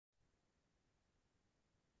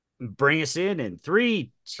Bring us in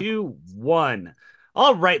three, two, one.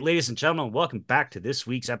 All right, ladies and gentlemen, welcome back to this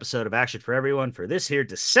week's episode of Action for Everyone. For this here,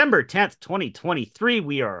 December 10th, 2023,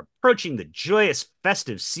 we are approaching the joyous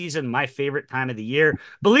festive season, my favorite time of the year.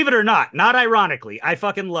 Believe it or not ironically, I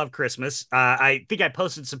fucking love Christmas. I think I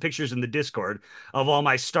posted some pictures in the Discord of all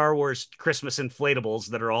my Star Wars Christmas inflatables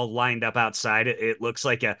that are all lined up outside. It looks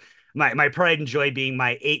like my pride and joy being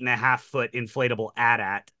my 8.5 foot inflatable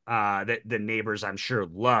AT-AT that the neighbors I'm sure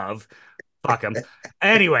love. Fuck them.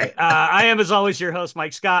 Anyway, I am as always your host,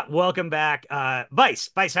 Mike Scott. Welcome back, Vice.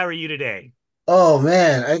 How are you today? Oh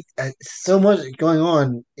man, I so much going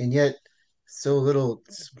on and yet so little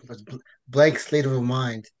blank slate of a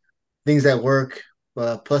mind. Things at work,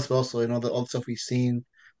 plus also all the stuff we've seen.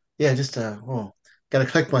 Yeah, just gotta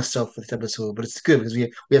collect myself for this episode, but it's good because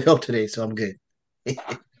we have help today, so I'm good.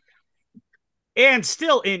 And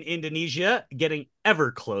still in Indonesia, getting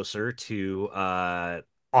ever closer to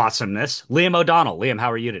awesomeness. Liam O'Donnell. Liam, how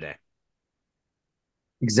are you today?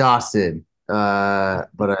 Exhausted, but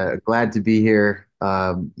glad to be here.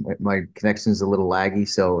 My connection is a little laggy,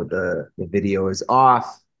 so the video is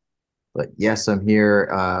off. But yes, I'm here.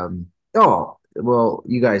 Oh, well,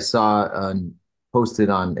 you guys saw posted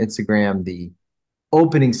on Instagram the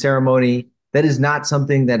opening ceremony. That is not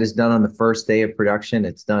something that is done on the first day of production.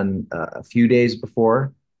 It's done a few days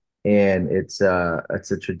before, and it's a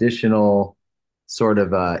traditional sort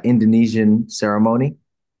of Indonesian ceremony.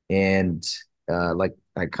 And like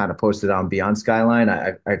I kind of posted on Beyond Skyline,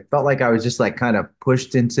 I felt like I was just like kind of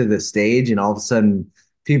pushed into the stage, and all of a sudden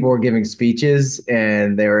people were giving speeches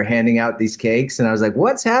and they were handing out these cakes, and I was like,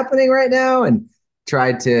 "What's happening right now?" And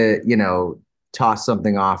tried to toss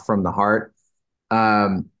something off from the heart.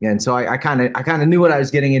 And so I kind of knew what I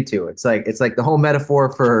was getting into. It's like the whole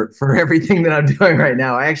metaphor for everything that I'm doing right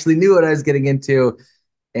now. I actually knew what I was getting into,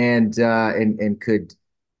 and could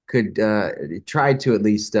try to at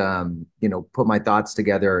least put my thoughts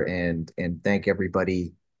together and thank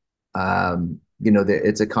everybody.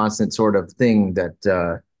 It's a constant sort of thing that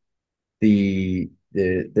the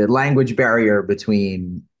language barrier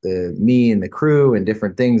between me and the crew and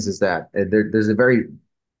different things is that there's a very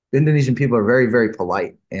Indonesian people are very, very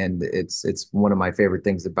polite, and it's one of my favorite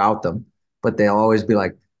things about them. But they'll always be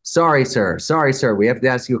like, sorry, sir, we have to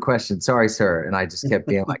ask you a question. Sorry, sir." And I just kept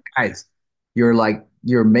being like, "Guys,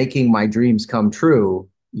 you're making my dreams come true.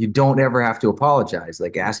 You don't ever have to apologize.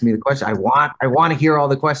 Like, ask me the question. I want to hear all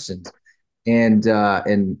the questions." And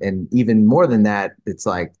even more than that, it's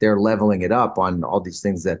like they're leveling it up on all these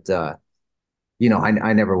things that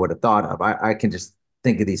I never would have thought of. I can just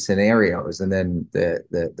think of these scenarios, and then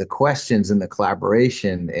the questions and the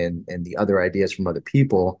collaboration and the other ideas from other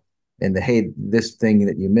people, and the, hey, this thing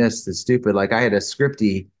that you missed is stupid. Like, I had a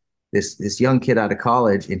scripty, this young kid out of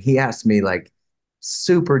college, and he asked me like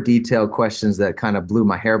super detailed questions that kind of blew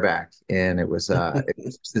my hair back, and it was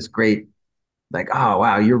just this great, like, oh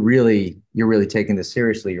wow, you're really taking this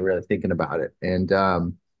seriously, you're really thinking about it. And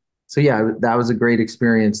so yeah, that was a great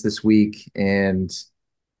experience this week. And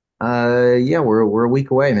yeah, we're a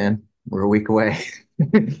week away, man. We're a week away.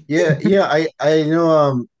 Yeah, I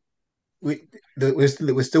know. We we're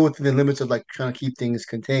still within the limits of like trying to keep things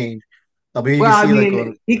contained. But you can Well, I see like mean,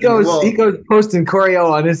 on he goes posting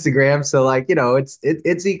choreo on Instagram, so like,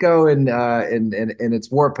 it's Eco and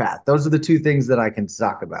it's Warpath. Those are the two things that I can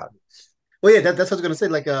talk about. well, yeah, that's what I was gonna say.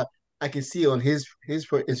 Like, I can see on his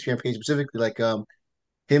Instagram page specifically, like, him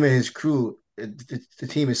and his crew, the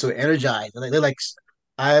team is so energized. Like, they're like,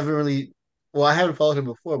 I haven't really, well, I haven't followed him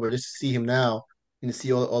before, but just to see him now and to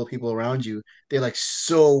see all the people around you, they're like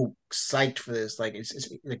so psyched for this. Like, it's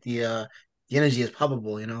like the energy is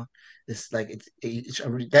palpable. It's like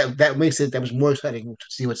that makes it that much more exciting to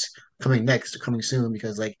see what's coming next, or coming soon,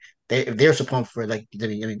 because like they're so pumped for it. Like, I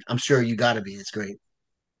mean, I'm sure you gotta be. It's great.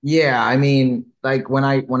 Yeah, I mean, like when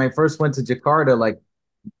I first went to Jakarta, like,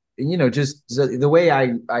 just the way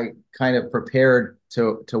I kind of prepared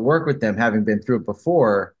to work with them, having been through it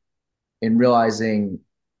before, and realizing,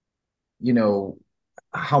 you know,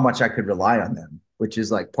 how much I could rely on them, which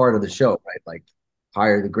is like part of the show, right? Like,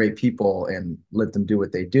 hire the great people and let them do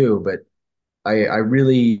what they do. But I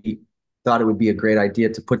really thought it would be a great idea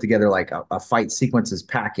to put together like a fight sequences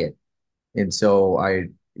packet. And so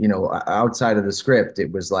outside of the script, it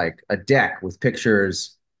was like a deck with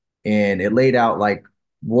pictures, and it laid out like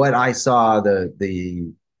what I saw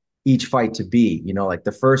the each fight to be. Like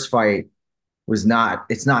the first fight it's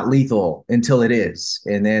not lethal until it is.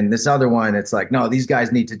 And then this other one, it's like, no, these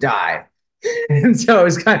guys need to die. And so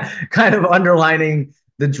it's kind of underlining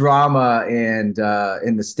the drama and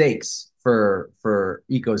the stakes for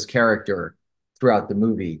Eco's character throughout the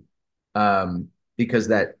movie. because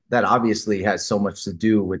that obviously has so much to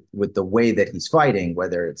do with the way that he's fighting,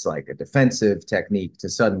 whether it's like a defensive technique to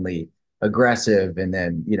suddenly aggressive and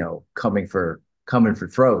then coming for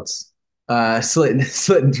throats,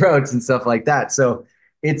 slitting throats and stuff like that. So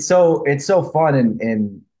it's so fun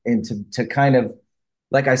and to kind of,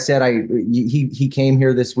 like I said, he came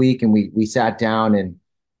here this week and we sat down and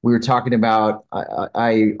we were talking about,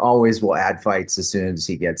 I always will add fights as soon as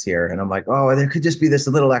he gets here. And I'm like, oh, there could just be this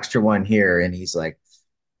little extra one here. And he's like,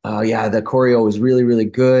 oh, yeah, the choreo was really, really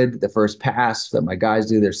good. The first pass that my guys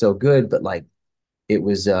do, they're so good. But like, it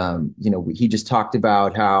was, he just talked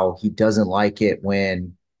about how he doesn't like it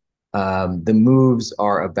when the moves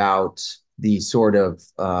are about the sort of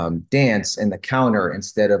dance and the counter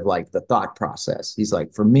instead of like the thought process. He's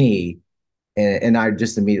like, for me, and I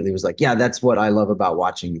just immediately was like, yeah, that's what I love about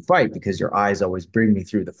watching you fight because your eyes always bring me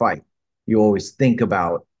through the fight. You always think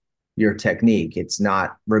about your technique. It's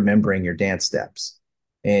not remembering your dance steps.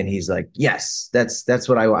 And he's like, yes, that's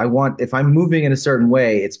what I want. If I'm moving in a certain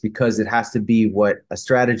way, it's because it has to be what a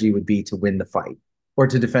strategy would be to win the fight or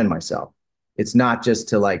to defend myself. It's not just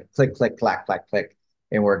to like click, click, clack, clack, click,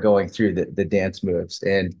 and we're going through the dance moves.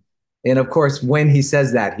 And of course, when he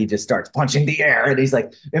says that, he just starts punching the air, and he's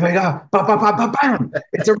like, "If I go, ba ba ba ba bam,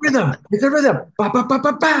 it's a rhythm, it's a rhythm, ba ba ba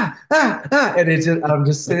ba ba, ah ah," and it's just, I'm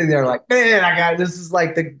just sitting there like, man, I got this is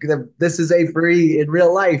like this is a free in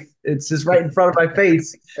real life. It's just right in front of my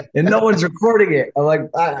face, and no one's recording it. I'm like,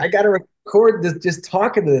 I got to record this, just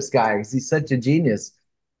talking to this guy because he's such a genius,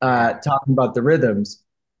 Yeah. talking about the rhythms.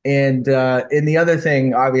 And the other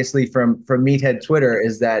thing, obviously, from Meathead Twitter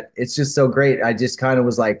is that it's just so great. I just kind of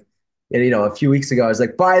was like, a few weeks ago, I was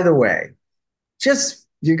like, by the way, just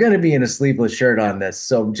you're going to be in a sleeveless shirt on this.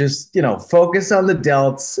 So just, focus on the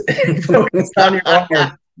delts and focus on your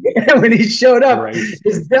arm. And when he showed up, Right.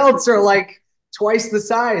 his delts are like twice the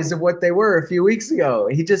size of what they were a few weeks ago.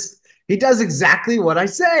 He does exactly what I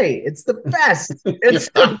say. It's the best. It's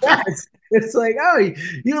the best. It's like, oh,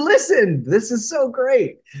 you listen. This is so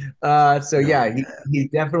great. So No, yeah, he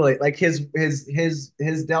definitely like his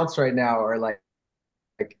delts right now are like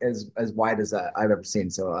as wide as I've ever seen.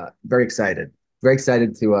 So very excited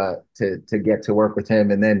to get to work with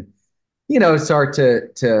him, and then start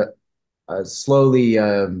to slowly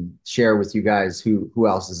share with you guys who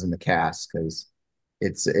else is in the cast because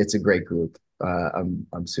it's a great group.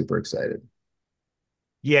 I'm super excited.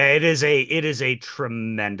 Yeah, it is a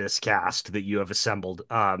tremendous cast that you have assembled.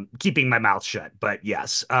 Keeping my mouth shut, but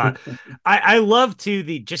yes, I love to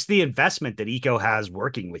the just the investment that Eco has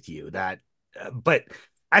working with you. But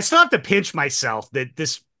I still have to pinch myself that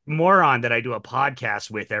this moron that I do a podcast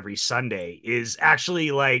with every Sunday is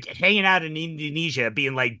actually like hanging out in Indonesia,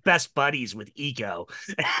 being like best buddies with Eco.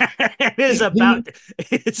 It is He, about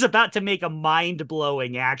it's about to make a mind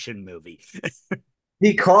blowing action movie.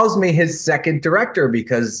 he calls me his second director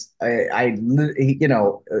because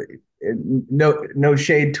no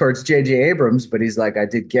shade towards J.J. Abrams, but he's like, I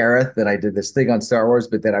did Gareth and I did this thing on Star Wars,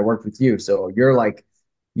 but then I worked with you, so you're like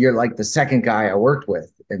the second guy I worked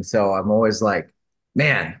with, and so I'm always like,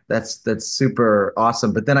 man, that's super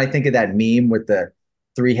awesome. But then I think of that meme with the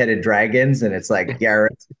three-headed dragons, and it's like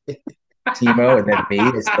Gareth, Timo, and then me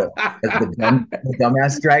as the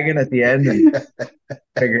dumbass dragon at the end, and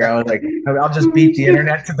figure out like I'll just beat the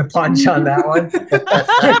internet to the punch on that one.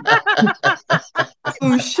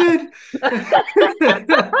 Oh shit!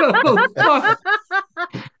 Oh fuck!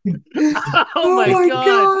 Oh Oh my my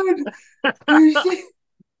God. god! Oh shit!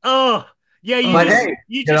 Oh, yeah, you But Oh, just hey,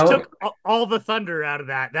 you you just know, took all the thunder out of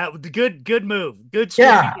that. That was good move. Good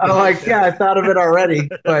yeah, strategic I'm move like, yeah, there. I thought of it already,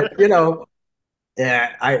 but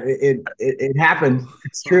yeah, it happened.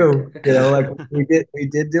 It's fuck! true. Like we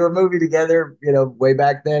did do a movie together, way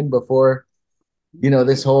back then before,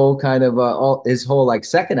 this whole kind of all his whole like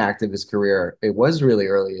second act of his career. It was really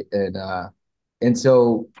early, and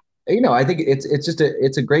so I think it's just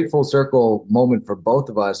it's a great full circle moment for both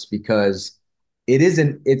of us because it's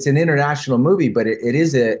an international movie, but it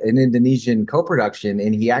is an Indonesian co-production,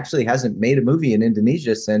 and he actually hasn't made a movie in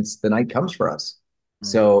Indonesia since The Night Comes for Us.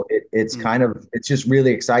 So it's Mm. kind of it's just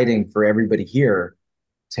really exciting for everybody here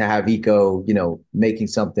to have Eco, making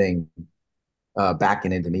something back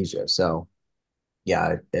in Indonesia. So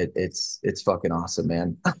yeah, it's fucking awesome,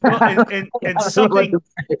 man. Well, and I don't know what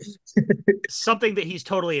something that he's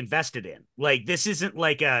totally invested in. Like this isn't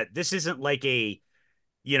like a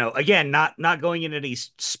again, not going into any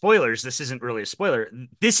spoilers. This isn't really a spoiler.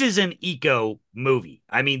 This is an Eco movie.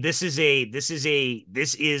 I mean, this is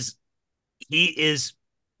he is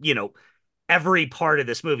you know every part of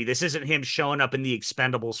this movie. This isn't him showing up in the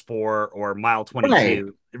Expendables 4 or Mile right.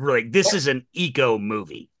 22. Like this is an Eco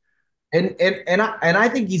movie. And I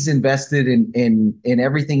think he's invested in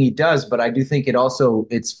everything he does, but I do think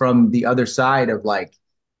it's from the other side of like,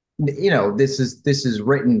 this is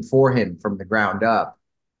written for him from the ground up.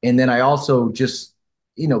 And then I also just,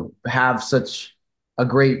 have such a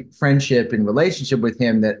great friendship and relationship with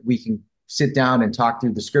him that we can sit down and talk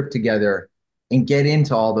through the script together and get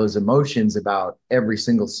into all those emotions about every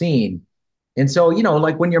single scene. And so,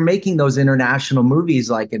 like when you're making those international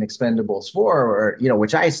movies like an Expendables 4 or,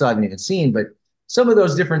 which I still haven't even seen, but some of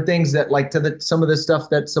those different things that like some of the stuff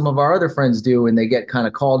that some of our other friends do and they get kind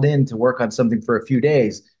of called in to work on something for a few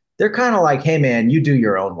days, they're kind of like, hey man, you do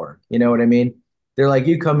your own work. You know what I mean? They're like,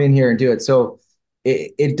 you come in here and do it. So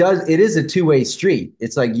it is a two-way street.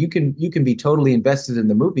 It's like you can be totally invested in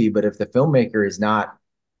the movie, but if the filmmaker is not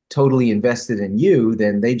totally invested in you,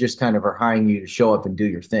 then they just kind of are hiring you to show up and do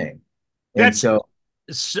your thing. And That's so,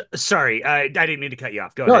 sorry, I didn't mean to cut you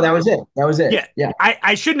off. Go no, ahead. that was it. That was it. Yeah, Yeah.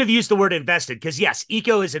 I shouldn't have used the word invested because yes,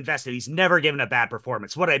 Eco is invested. He's never given a bad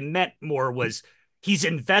performance. What I meant more was he's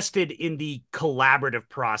invested in the collaborative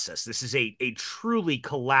process. This is a truly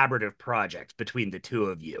collaborative project between the two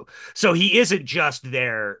of you. So he isn't just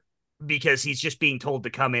there because he's just being told to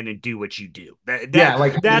come in and do what you do. Yeah,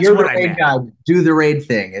 like, hey, That's you're what the I raid meant. guy. Do the raid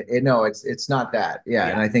thing. No, it's not that. Yeah,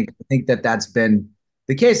 and Yeah. I think that that's been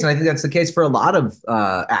the case, and I think that's the case for a lot of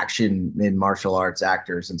action in martial arts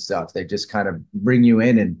actors and stuff. They just kind of bring you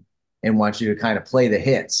in and want you to kind of play the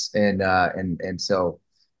hits, and so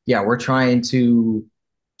yeah, we're trying to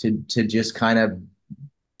just kind of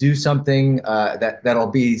do something that'll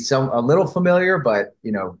be a little familiar, but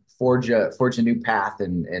forge a new path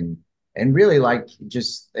and really like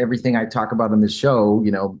just everything I talk about on the show,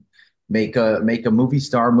 make a movie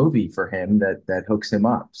star movie for him that hooks him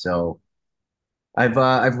up. So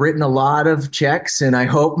I've written a lot of checks, and I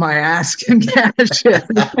hope my ass can cash it.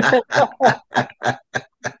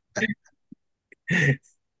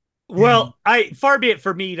 Well, I far be it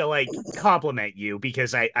for me to like compliment you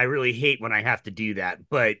because I really hate when I have to do that.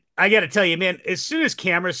 But I got to tell you, man, as soon as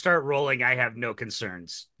cameras start rolling, I have no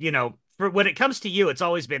concerns. For when it comes to you, it's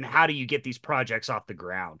always been how do you get these projects off the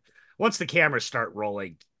ground? Once the cameras start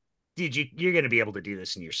rolling, you're going to be able to do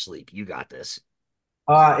this in your sleep. You got this.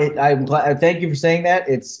 I'm glad. Thank you for saying that.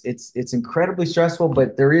 It's incredibly stressful,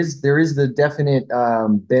 but there is the definite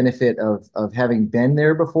benefit of having been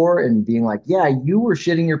there before and being like, yeah, you were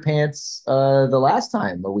shitting your pants the last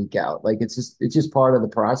time a week out. Like it's just part of the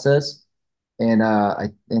process, and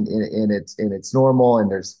it's normal.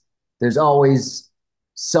 And there's always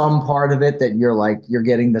some part of it that you're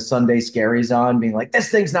getting the Sunday scaries on, being like, this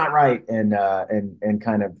thing's not right, and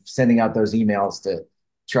kind of sending out those emails to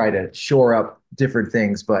try to shore up different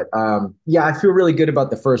things. But yeah, I feel really good about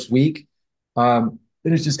the first week. And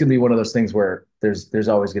it's just going to be one of those things where there's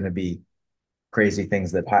always going to be crazy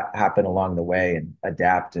things that happen along the way and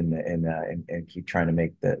adapt and keep trying to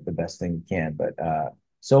make the best thing you can. But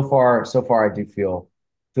so far, I do feel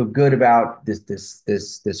good about this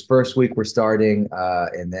first week we're starting.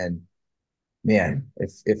 And then, man,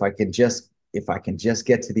 if I can just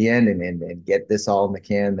get to the end and get this all in the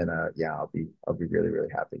can, then yeah, I'll be really really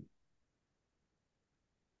happy.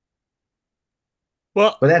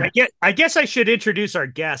 Well, But I that get. I guess I should introduce our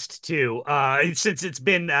guest too, since it's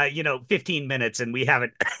been 15 minutes and we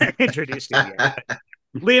haven't introduced him yet. But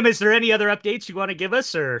Liam, is there any other updates you want to give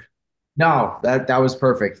us, or No, that was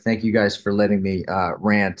perfect. Thank you guys for letting me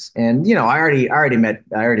rant. And I already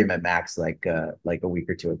met Max like a week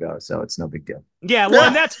or two ago, so it's no big deal. yeah, well,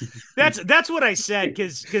 and that's what I said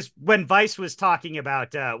because when Vice was talking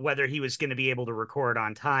about whether he was going to be able to record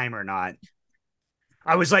on time or not,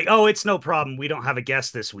 I was like, oh, it's no problem. We don't have a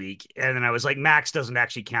guest this week, and then I was like, Max doesn't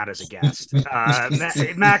actually count as a guest.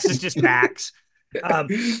 Max is just Max. Um,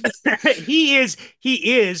 he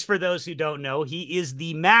is for those who don't know, he is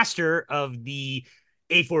the master of the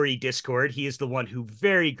A4E Discord. He is the one who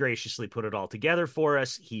very graciously put it all together for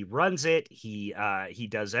us. He runs it. He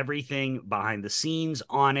does everything behind the scenes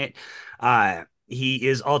on it. He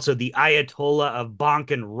is also the Ayatollah of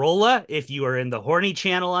bonk and rolla. If you are in the horny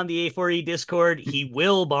channel on the A4E Discord, he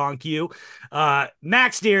will bonk you.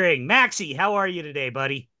 Max Deering, Maxie, how are you today,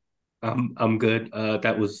 buddy? I'm good.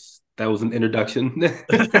 That was an introduction.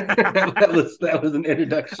 that was an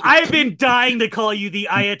introduction. I've been dying to call you the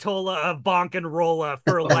Ayatollah of bonk and rolla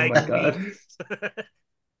for Oh like my god. weeks.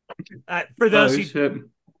 For those Oh who, shit.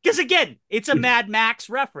 because again, it's a Mad Max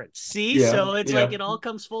reference. See, Yeah, so it's like yeah. it all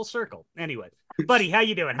comes full circle. Anyway, buddy, how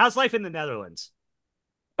you doing? How's life in the Netherlands?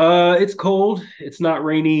 It's cold. It's not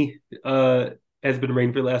rainy. Has been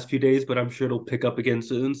raining for the last few days, but I'm sure it'll pick up again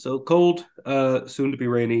soon. So cold. Soon to be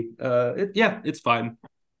rainy. Yeah, it's fine.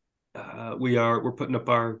 We're putting up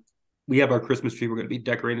our we have our Christmas tree. We're going to be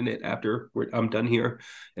decorating it after I'm done here,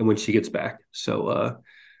 and when she gets back. So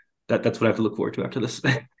that's what I have to look forward to after this.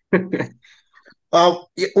 Yeah,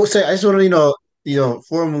 well, say I just want to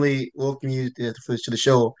formally welcome you to the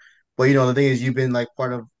show. But the thing is, you've been like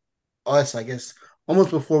part of us, I guess,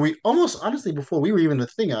 almost honestly before we were even a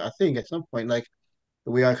thing. I think at some point, like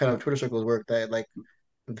the way our kind of Twitter circles work, that like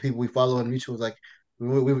the people we follow and mutuals, like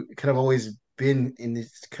we kind of always been in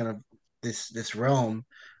this kind of this realm.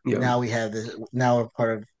 But Yeah. now we have this. Now we're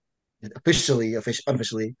part of unofficially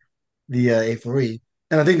the A4E,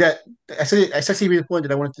 and I think that I actually made the point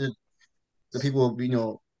that I wanted to the people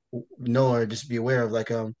know or just be aware of, like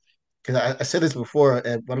because I said this before, but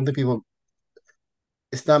I don't think people.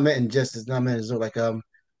 It's not meant in jest. It's not meant as though like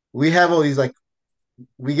we have all these like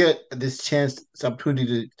we get this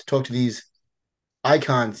opportunity to talk to these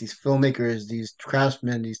icons, these filmmakers, these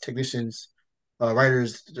craftsmen, these technicians,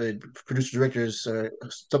 writers, producers, directors,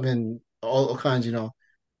 something, all kinds,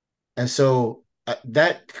 And so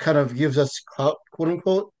that kind of gives us clout, quote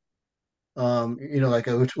unquote. Like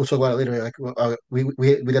we'll talk about it later. Like we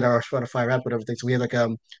did our Spotify rap with everything, so we have like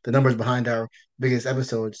the numbers behind our biggest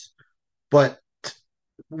episodes. But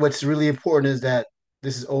what's really important is that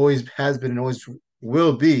this is always has been and always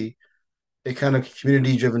will be a kind of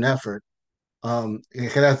community driven effort. 'Cause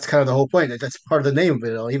that's kind of the whole point. That's part of the name of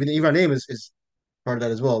it all. Even our name is part of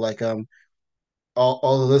that as well. Like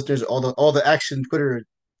all the listeners, all the action Twitter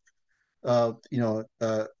uh you know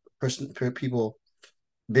uh people,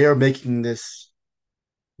 they're making this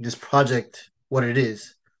project what it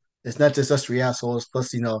is. It's not just us three assholes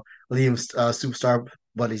plus Liam's superstar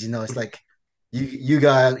buddies. It's like you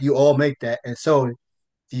guys you all make that, and so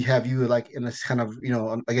you like in this kind of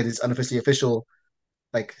again this unofficially official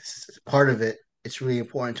like part of it. It's really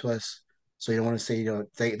important to us. So you want to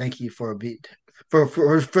say thank you for a beat for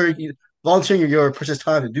volunteering your precious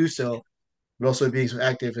time to do so, but also being so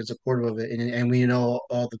active and supportive of it. And we know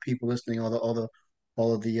all the people listening, all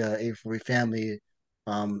of the Avery family,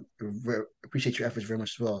 appreciate your efforts very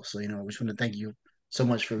much as well. So we just want to thank you so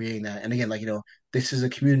much for reading that. And again, like this is a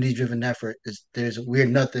community driven effort. We're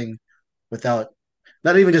nothing without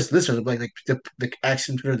not even just listeners, but like the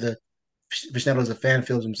action Twitter, the aficionados, the fan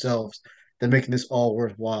fields themselves. They're making this all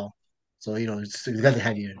worthwhile. So it's glad to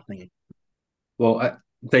have you. Thank you. Well,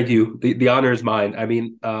 thank you. The honor is mine. I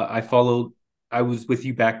mean, I followed. I was with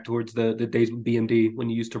you back towards the days with BMD when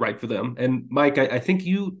you used to write for them. And Mike, I think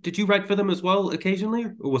you did you write for them as well occasionally,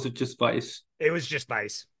 or was it just Vice? It was just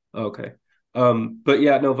Vice. Okay. But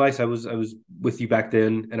yeah, no, Vice. I was with you back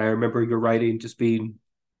then, and I remember your writing just being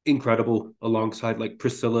incredible alongside like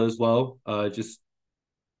Priscilla as well. Just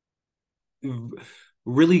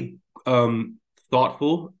really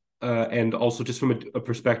thoughtful, and also just from a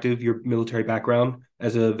perspective, your military background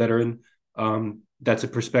as a veteran, that's a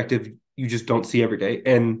perspective you just don't see every day.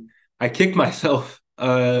 And I kick myself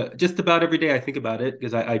just about every day I think about it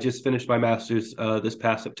because I just finished my master's this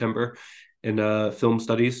past September in film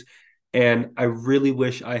studies. And I really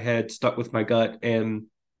wish I had stuck with my gut and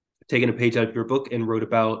taken a page out of your book and wrote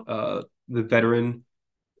about the veteran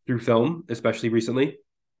through film, especially recently,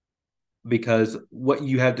 because what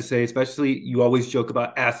you have to say, especially you always joke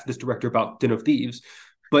about ask this director about Den of Thieves,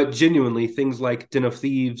 but genuinely things like Den of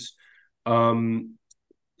Thieves, um,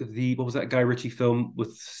 the what was that Guy Ritchie film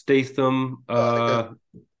with Statham? Oh God,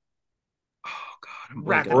 I'm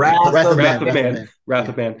Wrath blanking. of Man. Wrath Wrath of of Wrath Man, of Wrath of Man, Man. Wrath Yeah.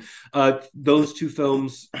 of Man. Those two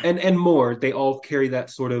films and more, they all carry that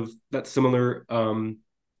sort of that similar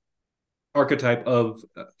archetype of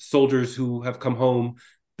soldiers who have come home,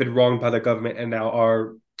 been wronged by the government, and now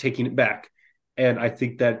are taking it back. And I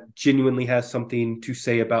think that genuinely has something to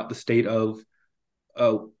say about the state of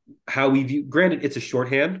uh, how we view. Granted, it's a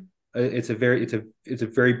shorthand. It's a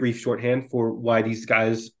very brief shorthand for why these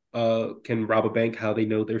guys can rob a bank, how they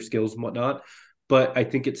know their skills and whatnot. But I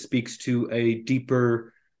think it speaks to a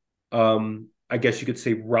deeper, I guess you could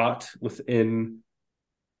say, rot within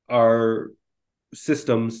our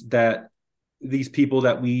systems that these people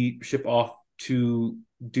that we ship off to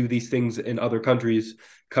do these things in other countries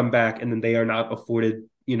come back and then they are not afforded,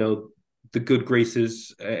 the good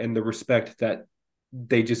graces and the respect that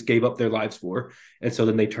they just gave up their lives for. And so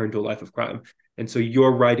then they turn to a life of crime. And so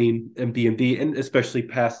your writing and B&B, and especially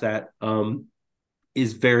past that,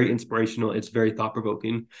 is very inspirational. It's very thought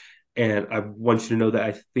provoking. And I want you to know that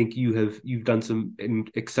I think you've done some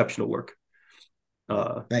exceptional work.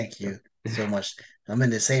 Thank Yeah. you so much. I'm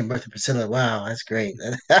in the same breath with Priscilla. Wow, that's great.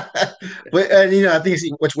 But I think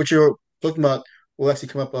what you're talking about will actually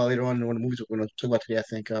come up later on in one of the movies we're going to talk about today. I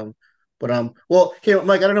think. Well, here,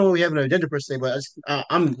 Mike. I don't know what we have an agenda per se, but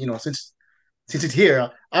I'm since it's here,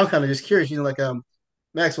 I'm kind of just curious. Like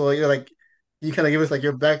Maxwell, you're like you kind of give us like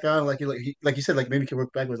your background, like you like you said, like maybe you can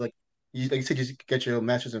work backwards. Like you said, you get your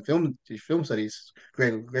master's in film studies.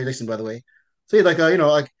 Great, congratulations, by the way. So yeah, like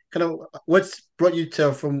like kind of what's brought you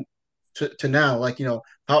to now? Like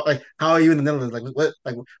how are you in the Netherlands?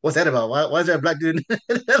 What's that about? Why is there a black dude in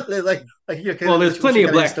the Netherlands? Well, there's what's plenty your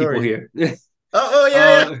of kind of your black people story? here. Oh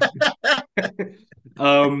uh, yeah,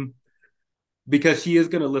 um, because she is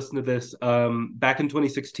going to listen to this. Back in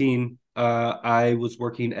 2016, I was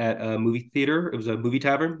working at a movie theater. It was a movie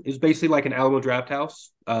tavern. It was basically like an Alamo Draft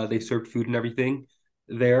House. They served food and everything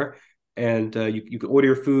there, and you could order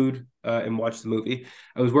your food and watch the movie.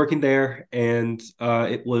 I was working there, and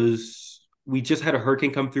it was we just had a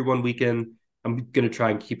hurricane come through one weekend. I'm gonna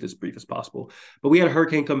try and keep this brief as possible, but we had a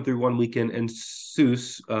hurricane come through one weekend, and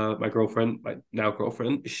Seuss, my girlfriend, my now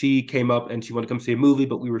girlfriend, she came up and she wanted to come see a movie,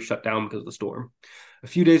 but we were shut down because of the storm. A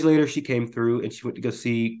few days later, she came through and she went to go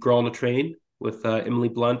see Girl on the Train with Emily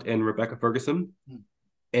Blunt and Rebecca Ferguson.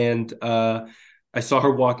 And I saw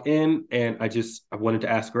her walk in, and I wanted to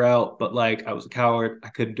ask her out, but like I was a coward, I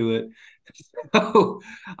couldn't do it. So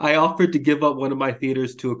I offered to give up one of my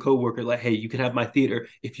theaters to a coworker, like, hey, you can have my theater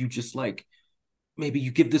if you just like maybe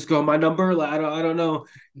you give this girl my number. Like I don't know.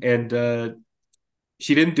 And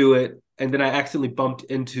she didn't do it. And then I accidentally bumped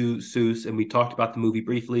into Seuss, and we talked about the movie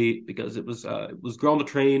briefly because it was Girl on the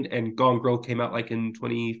Train and Gone Girl came out like in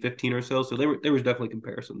 2015 or so. So there was definitely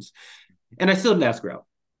comparisons. And I still didn't ask her out.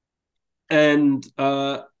 And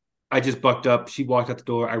I just bucked up. She walked out the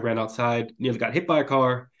door. I ran outside, nearly got hit by a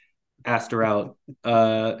car, asked her out.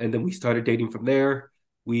 And then we started dating from there.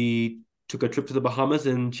 We took a trip to the Bahamas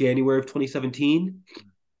in January of 2017.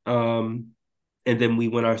 Um, and then we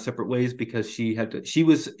went our separate ways because she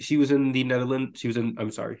was in the Netherlands. She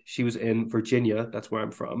was in Virginia. That's where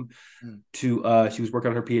I'm from. She was working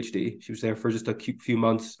on her PhD. She was there for just a few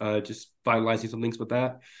months, just finalizing some things with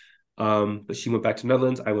that. But she went back to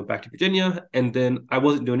Netherlands. I went back to Virginia, and then I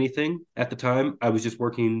wasn't doing anything at the time. I was just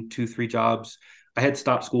working 2, 3 jobs. I had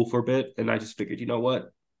stopped school for a bit, and I just figured, you know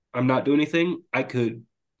what? I'm not doing anything. I could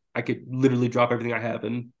literally drop everything I have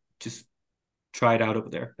and just try it out over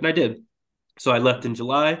there, and I did. So I left in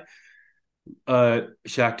July,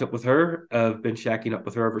 shacked up with her. I've been shacking up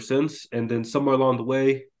with her ever since. And then somewhere along the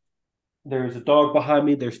way, there's a dog behind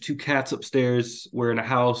me. There's 2 cats upstairs. We're in a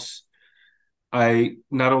house. I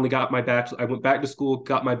not only got my bachelor, I went back to school,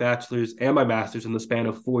 got my bachelor's and my master's in the span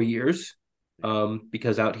of 4 years.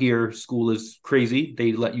 Because out here, school is crazy.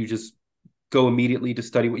 They let you just go immediately to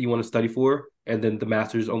study what you want to study for, and then the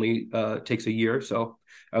master's only takes a year. So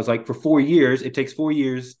I was like, for 4 years, it takes 4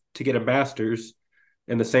 years to get a master's,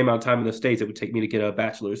 and the same amount of time in the States it would take me to get a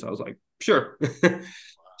bachelor's. I was like, sure.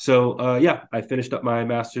 So yeah, I finished up my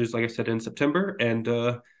master's, like I said, in September, and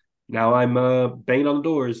now I'm banging on the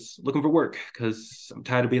doors looking for work because I'm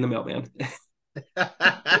tired of being the mailman.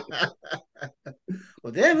 yeah.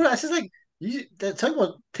 Well, damn, bro, it's just like talk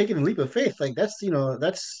about taking a leap of faith. Like that's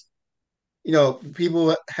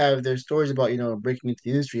people have their stories about breaking into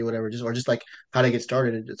the industry or whatever, just like how they get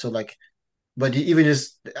started. So like, but even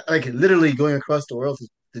just like literally going across the world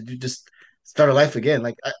to just start a life again.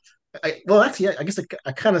 Like well, actually, I guess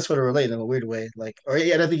I kind of sort of relate in a weird way. Like, or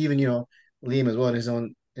yeah, and I think even Liam as well in his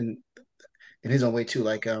own way too.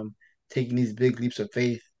 Like taking these big leaps of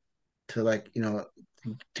faith to like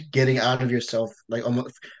to getting out of yourself like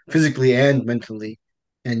almost physically and mentally,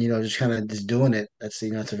 and just kind of just doing it. That's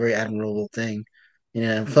it's a very admirable thing.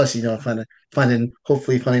 And plus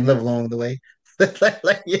hopefully finding love along the way.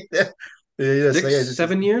 So Six, yeah,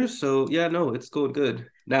 seven years. So yeah, no, it's going good.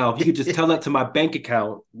 Now, if you could just tell that to my bank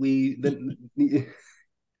account, we then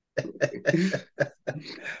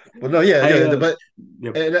well, no, yeah, I yeah, but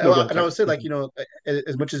yeah, and no, go ahead, and I sorry. would say like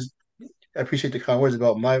as much as I appreciate the kind words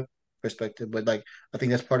about my perspective, but like I think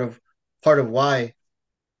that's part of why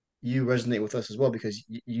you resonate with us as well because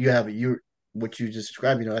you have you what you just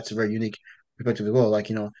described. That's a very unique perspective as well. Like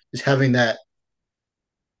just having that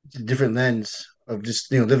different lens of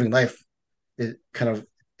just living life. It kind of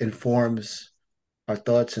informs our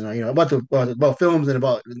thoughts and about films and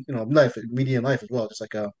about life, media and life as well. Just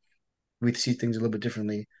like we see things a little bit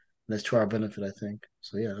differently, and that's to our benefit, I think.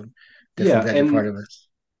 So yeah, I'm definitely Yeah, glad you're part and of this.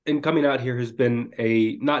 coming out here has been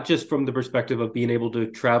a not just from the perspective of being able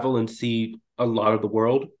to travel and see a lot of the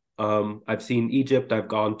world. I've seen Egypt. I've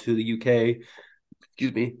gone to the UK.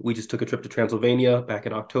 Excuse me. We just took a trip to Transylvania back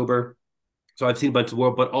in October. So I've seen a bunch of the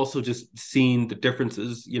world, but also just seeing the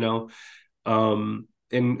differences,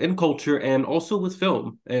 in culture and also with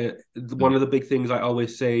film. One Mm. of the big things I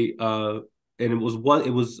always say, and it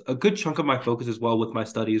was a good chunk of my focus as well with my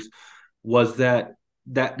studies, was that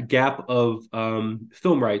gap of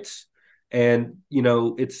film rights And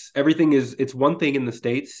it's one thing in the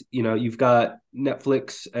States. You've got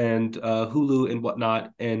Netflix and Hulu and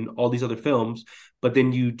whatnot and all these other films, but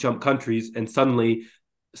then you jump countries and suddenly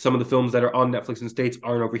some of the films that are on Netflix in the States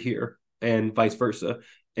aren't over here, and vice versa.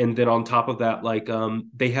 And then on top of that, like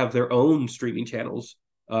they have their own streaming channels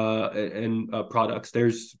and products.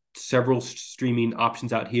 There's several streaming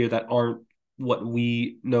options out here that aren't what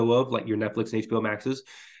we know of, like your Netflix and HBO Maxes,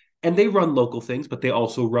 and they run local things, but they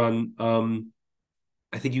also run.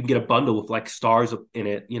 I think you can get a bundle with like stars in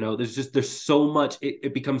it. There's so much.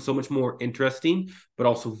 It becomes so much more interesting, but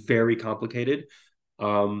also very complicated.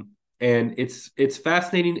 And it's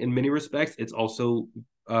fascinating in many respects. It's also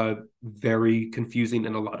very confusing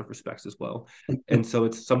in a lot of respects as well. And so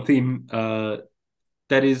it's something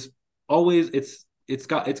that is always it's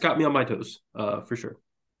got me on my toes for sure.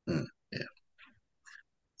 Yeah.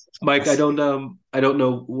 Mike, I don't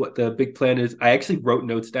know what the big plan is. I actually wrote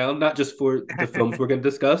notes down, not just for the films we're going to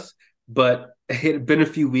discuss, but it had been a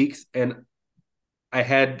few weeks, and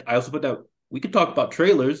I also put down we could talk about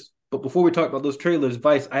trailers, but before we talk about those trailers,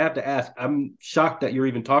 Vice, I have to ask. I'm shocked that you're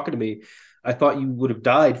even talking to me. I thought you would have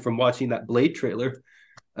died from watching that Blade trailer.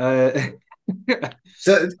 Uh,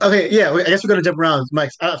 So okay, yeah, I guess we're gonna jump around.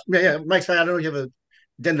 Mike's, yeah, Mike's fine. I don't know if you have a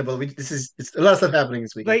agenda, but it's a lot of stuff happening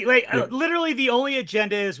this weekend. yeah, Literally, the only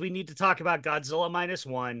agenda is we need to talk about Godzilla minus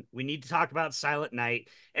one. We need to talk about Silent Night,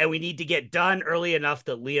 and we need to get done early enough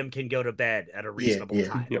that Liam can go to bed at a Yeah, reasonable yeah,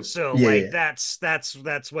 time. yeah. So, yeah, like, yeah.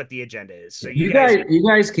 that's what the agenda is. So, Yeah. you guys, You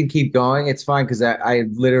guys can keep going. It's fine because I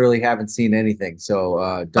literally haven't seen anything.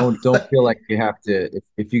 So don't feel like you have to.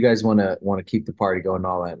 If you guys want to keep the party going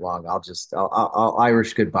all night long, I'll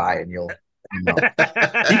Irish goodbye and you'll know.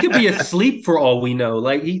 He could be asleep for all we know.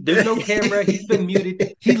 Like there's no camera. He's been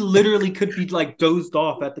muted. He literally could be like dozed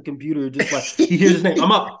off at the computer, just like he hears his name.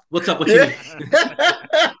 I'm up. What's up? What you Yeah.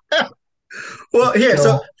 need? Well, here, so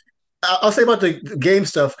So I'll say about the game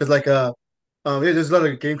stuff because yeah, there's a lot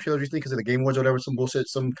of game trailers recently because of the Game Awards or whatever, some bullshit,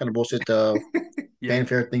 some kind of bullshit Yeah.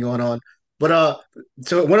 fanfare thing going on. But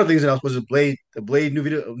so one of the things that I was the Blade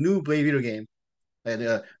new Blade video game,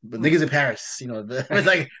 and but niggas in Paris,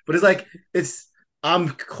 it's I'm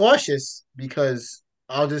cautious because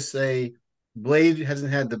I'll just say Blade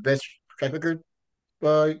hasn't had the best track record,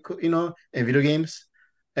 in video games,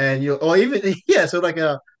 and or even yeah, so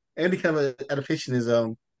any kind of adaptation is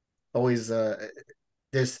always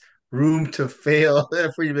there's room to fail in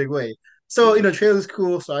a pretty big way. So Yeah. trailer's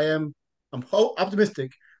cool. So I'm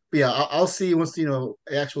optimistic. But yeah, I'll see once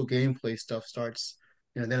actual gameplay stuff starts.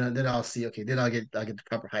 Then I'll see. Okay, then I'll get the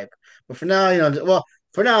proper hype. But for now,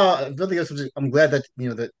 for now, nothing else. I'm glad that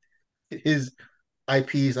that his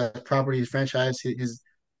IPs, properties, franchise, his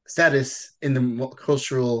status in the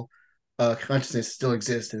cultural consciousness still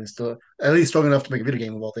exists and is still at least strong enough to make a video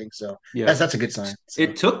game of all things. So Yeah. that's a good sign. So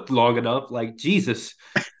It took long enough. Like Jesus.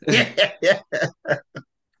 yeah, yeah.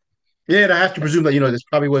 Yeah, and I have to presume that this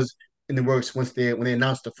probably was in the works when they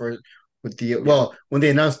announced the first with the Yeah. when they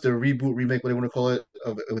announced the reboot remake, what they want to call it,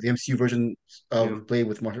 with the MCU version of Yeah. Blade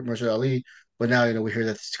with Marshall Ali. But now we hear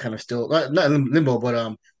that's kind of still not in limbo,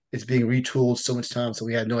 but it's being retooled so much time, so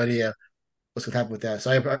we had no idea what's going to happen with that.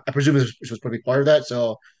 So I presume this was probably part of that.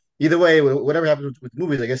 So either way, whatever happens with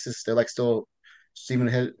movies, I guess they're like still steaming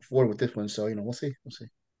ahead forward with this one. So we'll see.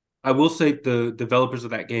 I will say the developers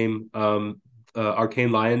of that game,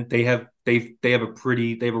 Arcane Lion, they have a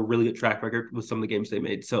really good track record with some of the games they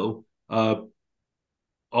made. So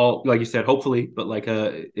all like you said, hopefully, but like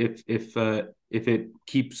if it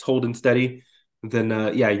keeps holding steady, then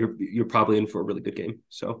yeah, you're probably in for a really good game.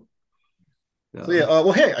 So So yeah,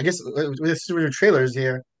 well, hey, I guess with the trailers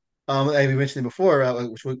here, like we mentioned it before,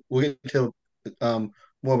 which we'll get to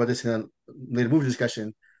more about this in a later movie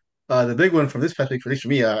discussion. The big one from this past week, at least for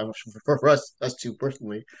me, for us two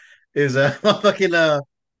personally, is fucking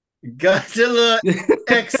Godzilla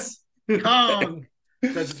X Kong,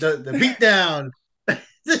 the beatdown.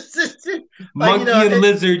 Like Monkey and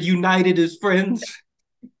Lizard united as friends.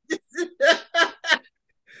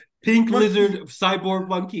 Pink monkey. Lizard, Cyborg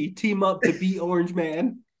Monkey team up to beat Orange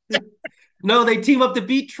Man. No, they team up to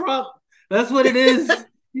beat Trump. That's what it is.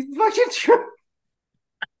 He's fucking Trump.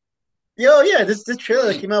 Yo, yeah, this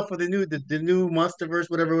trailer that came out for the new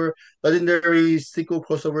MonsterVerse, whatever legendary sequel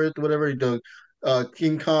crossover, whatever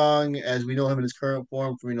King Kong as we know him in his current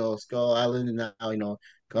form from Skull Island, and now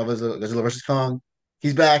Godzilla versus Kong.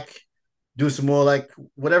 He's back doing some more like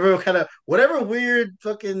whatever weird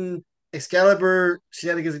fucking Excalibur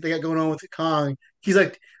shenanigans that they got going on with Kong. He's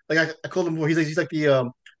like I called him before. He's like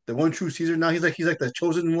the the one true Caesar. Now he's like the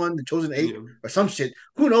chosen one, the chosen ape, Yeah. or some shit.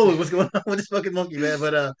 Who knows what's going on with this fucking monkey, man?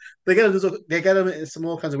 But they got him in some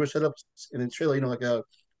all kinds of weird setups in the trailer.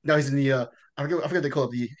 Now he's in the I forget what they call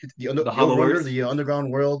it, The the Hollow overworld, Earth. the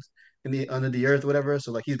underground world in the under the earth, whatever.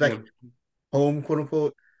 So like he's back Yeah. home, quote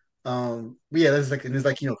unquote. But yeah, there's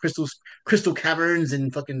like crystal caverns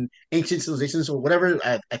and fucking ancient civilizations or whatever.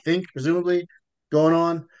 I think presumably going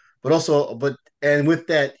on, but also and with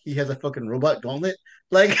that he has a fucking robot gauntlet.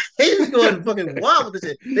 Like he's going fucking wild with this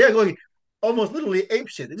shit. They are going almost literally ape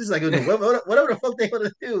shit. They're just like whatever the fuck they want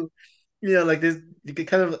to do. Like this, you can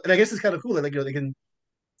kind of, and I guess it's kind of cool. Like they can,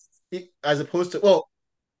 as opposed to, well,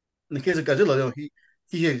 in the case of Godzilla,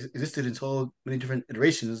 he has existed in so many different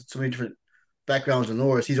iterations, so many different backgrounds and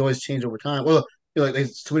lores. He's always changed over time. Well, like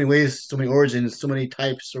there's so many ways, so many origins, so many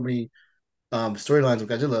types, so many storylines of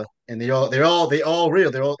Godzilla, and they all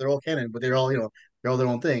real. They're all canon, but they're all their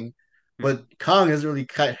own thing. But Kong hasn't really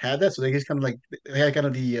had that, so they just kind of like they had kind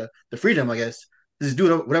of the freedom, I guess, to just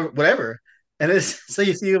do whatever. And it's so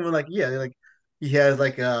you see him like like he has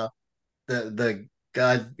like the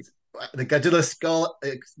god the Godzilla skull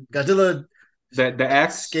Godzilla The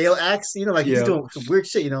axe. scale axe, like he's Yeah. doing some weird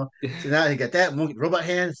shit. So now he got that monkey, robot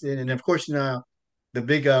hands, and of course, the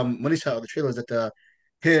big money shot of the trailer is that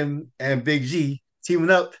him and Big G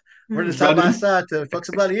teaming up, running side by Running. side to fuck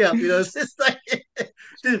somebody up. It's just like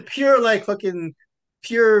just pure like fucking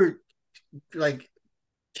pure like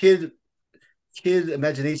kid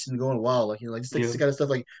imagination going wild. Like just like Yeah. this kind of stuff.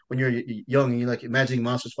 Like when you're young and you're like imagining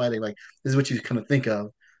monsters fighting, like this is what you kind of think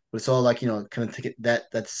of. But it's all like kind of take it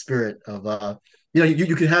that spirit of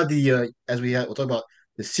you can have the we'll talk about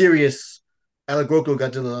the serious allegorical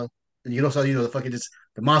Godzilla, and you can also the fucking just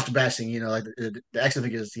the monster bashing, like the action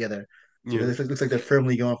figures together. So Yeah. it looks like they're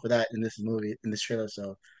firmly going for that in this trailer.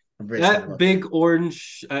 So I'm very excited That about that. big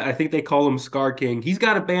orange, I think they call him Scar King. He's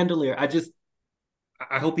got a bandolier.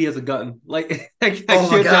 I hope he has a gun. Like I Oh my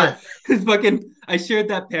shared god. that I shared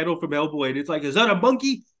that panel from Hellboy, and it's like, is that a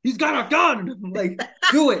monkey? He's got a gun. I'm like,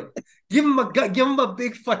 do it. Give him a gun. Give him a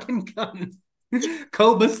big fucking gun,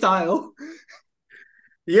 Cobra style.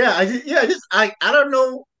 Yeah, I don't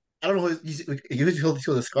know. I don't know you told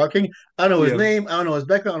the Scar King. I don't know his Yeah, name. I don't know his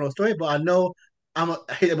background. I don't know his story, but I know I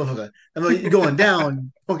hate that motherfucker. You're going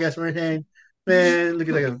down, punk ass orangutan. Man,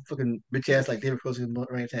 looking like a fucking bitch ass like David Crosby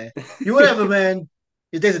orangutan. You whatever, man.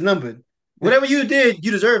 Your days are numbered. Whatever you did,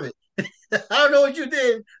 you deserve it. I don't know what you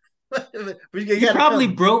did, but you he gotta probably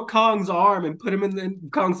come. broke Kong's arm and put him in. The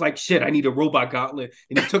Kong's like, shit. I need a robot gauntlet,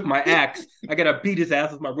 and he took my axe. I gotta beat his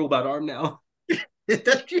ass with my robot arm now.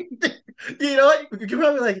 You know what? We can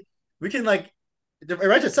probably like we can like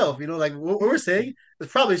write yourself. Like what we're saying is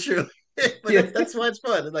probably true, but Yeah, that's why it's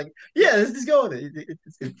fun. It's like let's just go with it.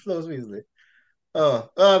 It flows easily. Oh,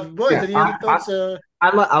 boys, Yeah, any other thoughts? I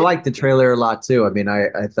Yeah, like the trailer a lot too. I mean, I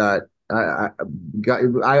thought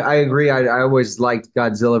I agree. I always liked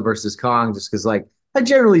Godzilla versus Kong just because like I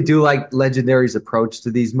generally do like Legendary's approach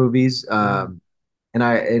to these movies. mhm,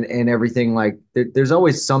 And everything like there's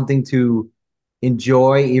always something to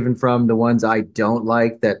enjoy even from the ones I don't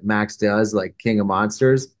like that Max does, like King of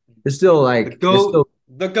Monsters. There's still the like goat,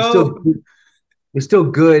 the there's still goat. there's still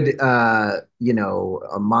good a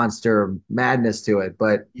monster madness to it,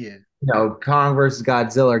 but yeah. Kong versus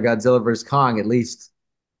Godzilla or Godzilla versus Kong, at least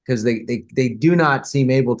because they do not seem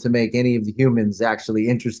able to make any of the humans actually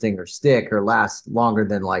interesting or stick or last longer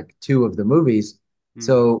than like two of the movies. Mm.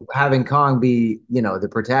 So having Kong be, the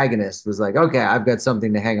protagonist was like, okay, I've got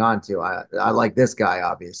something to hang on to. I like this guy,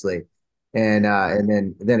 obviously. And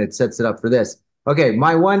then it sets it up for this. Okay,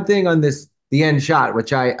 my one thing on the end shot,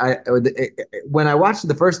 which when I watched it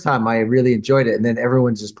the first time, I really enjoyed it, and then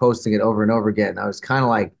everyone's just posting it over and over again. I was kind of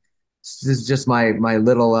like, this is just my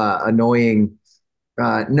little annoying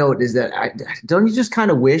note is that don't you just kind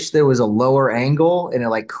of wish there was a lower angle and it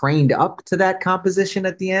like craned up to that composition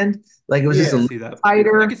at the end? Like it was I just a can Yeah, little see that. I can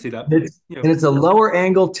tighter. see that. And it's, Yeah. and it's a lower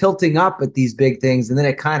angle tilting up at these big things, and then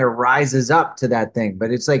it kind of rises up to that thing. But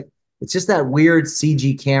it's like it's just that weird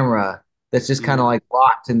CG camera that's just kind of Mm. like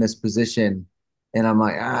locked in this position. And I'm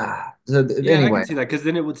like, ah. So Yeah, I can anyway, see that because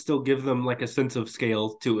then it would still give them like a sense of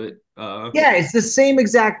scale to it. yeah, it's the same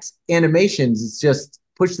exact animations. It's just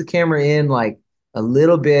push the camera in like a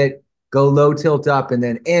little bit, go low tilt up, and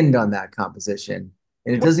then end on that composition.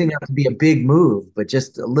 And it doesn't even have to be a big move, but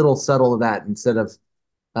just a little subtle of that instead of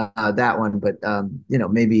that one. But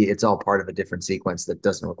maybe it's all part of a different sequence that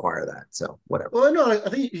doesn't require that. So whatever. well, no, I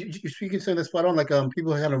think you're speaking something that's spot on. Like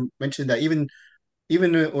people kind of mentioned that even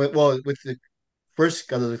with the first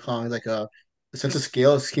Godzilla Kong, like the sense of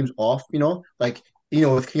scale seems off. Like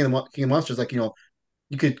with King of Monsters, like you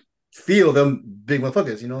could feel them big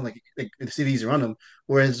motherfuckers, like the cities around them.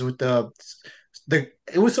 Whereas with the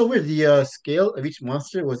it was so weird. The scale of each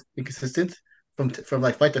monster was inconsistent from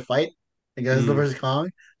like fight to fight. Like Godzilla Mm. versus Kong,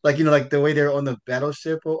 like like the way they're on the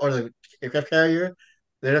battleship or the aircraft carrier,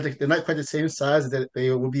 they're not quite the same size that they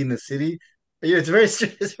would be in the city. Yeah, it's very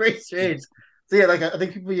it's very strange. So yeah, like I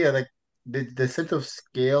think people, yeah, like the sense of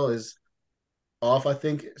scale is off. I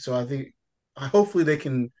think so. I think hopefully they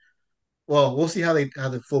can. Well, we'll see how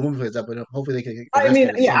the full movie plays out, but hopefully they can I address mean,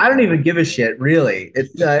 that at yeah, some I don't point. even give a shit, really.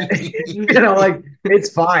 Like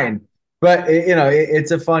it's fine, but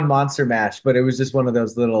it's a fun monster mash. But it was just one of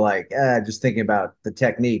those little like, just thinking about the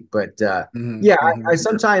technique. But Hmm. yeah, I Hmm.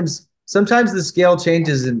 sometimes the scale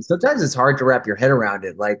changes, and sometimes it's hard to wrap your head around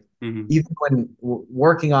it. Like Hmm. even when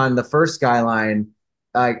working on the first Skyline,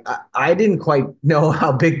 I didn't quite know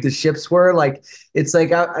how big the ships were. Like it's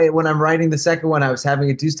like when I'm writing the second one, I was having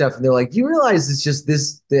to do stuff, and they're like, "You realize it's just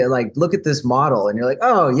this? Like, look at this model," and you're like,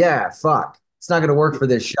 "Oh yeah, fuck, it's not going to work for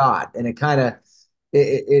this shot." And it kind of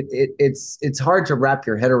it's hard to wrap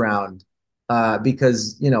your head around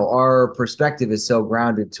because our perspective is so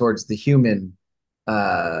grounded towards the human,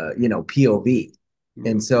 POV, and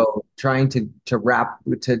Yeah. so trying to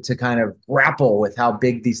kind of grapple with how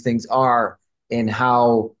big these things are and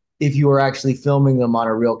how if you were actually filming them on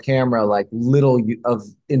a real camera, like little of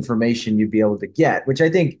information you'd be able to get, which I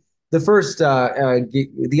think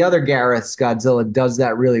the other Gareth's Godzilla does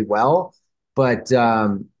that really well, but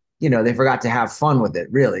they forgot to have fun with it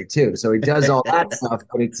really too. So he does all that stuff,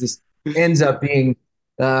 but it just ends up being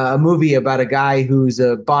a movie about a guy who's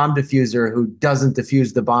a bomb diffuser who doesn't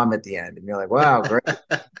defuse the bomb at the end, and you're like, wow, great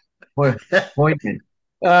poignant.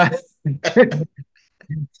 Uh,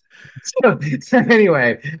 so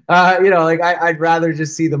anyway, like I'd rather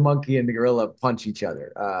just see the monkey and the gorilla punch each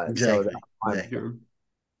other. So that's Exactly. fine. Exactly. Sure.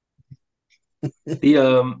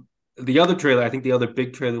 The other trailer, I think the other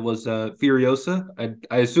big trailer was Furiosa.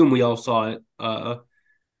 I assume we all saw it.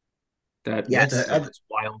 That Yeah, Yes. looks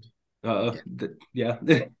wild. yeah.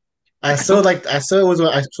 Yeah. I saw it was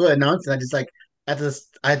I saw it announced, and I just like I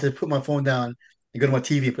had to put my phone down and go to my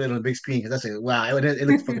TV, put it on the big screen because I said, wow, it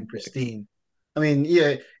looks fucking pristine. I mean,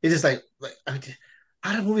 yeah, it's just like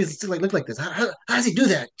how do movies still like look like this? How does he do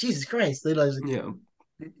that? Jesus Christ! They like Yeah.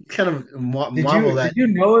 kind of Did marvel you that. did you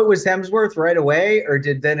know it was Hemsworth right away, or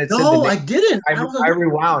did then it said the No, name? I didn't. I, I was I like,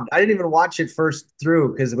 rewound. I didn't even watch it first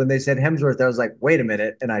through because when they said Hemsworth, I was like, wait a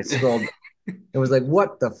minute, and I scrolled. It was like,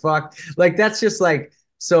 what the fuck? Like that's just like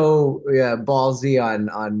so yeah, ballsy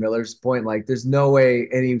on Miller's point. Like, there's no way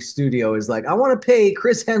any studio is like, I want to pay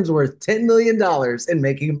Chris Hemsworth $10 million and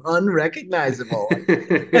make him unrecognizable.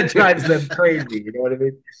 Like, that drives them crazy. You know what I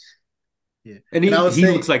mean? yeah, And and I was he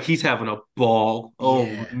saying, looks like he's having a ball. Oh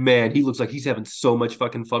yeah. man, he looks like he's having so much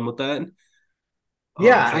fucking fun with that.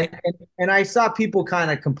 Yeah, Uh and I saw people kind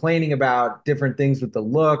of complaining about different things with the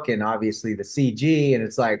look and obviously the CG, and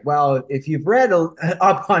it's like, well, if you've read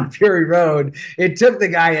up on Fury Road, it took the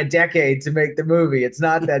guy a decade to make the movie. It's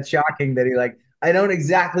not that shocking that he like, I don't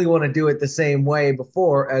exactly want to do it the same way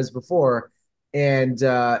before, and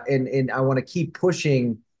I want to keep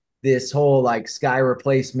pushing this whole like sky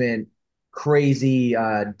replacement crazy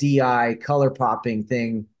DI color popping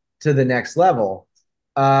thing to the next level.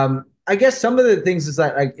 I guess some of the things is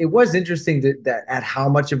that like it was interesting that at how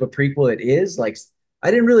much of a prequel it is. Like I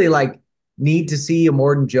didn't really like need to see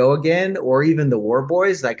Immortan Joe again or even the War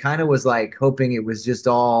Boys. I kind of was like hoping it was just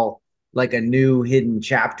all like a new hidden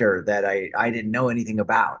chapter that I didn't know anything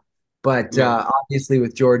about. But yeah. obviously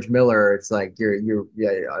with George Miller, it's like you're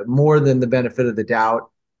yeah, more than the benefit of the doubt.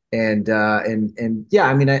 And yeah,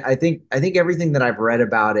 I mean I think everything that I've read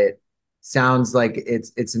about it sounds like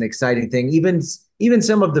it's an exciting thing. Even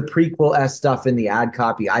some of the prequel s stuff in the ad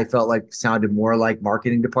copy, I felt like sounded more like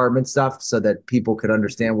marketing department stuff, so that people could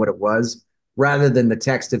understand what it was, rather than the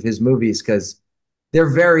text of his movies, because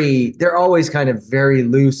they're always kind of very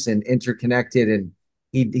loose and interconnected, and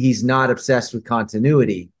he's not obsessed with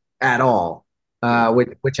continuity at all, Yeah.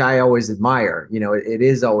 which I always admire. It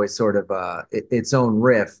is always sort of its own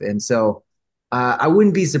riff, and so I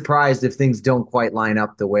wouldn't be surprised if things don't quite line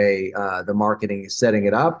up the way the marketing is setting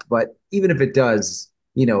it up. But even if it does,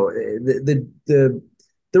 the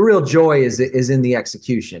real joy is in the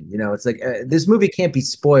execution. It's like this movie can't be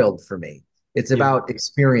spoiled for me. It's Yeah. about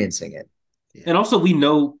experiencing it. Yeah. And also we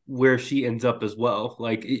know where she ends up as well.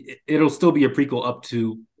 Like it'll still be a prequel up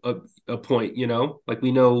to a point, you know? Like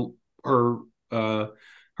we know her uh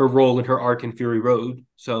her role in her arc in Fury Road.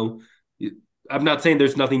 So I'm not saying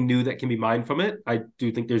there's nothing new that can be mined from it. I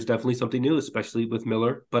do think there's definitely something new, especially with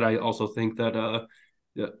Miller, but I also think that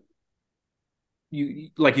yeah, you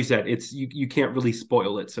like you said, it's you can't really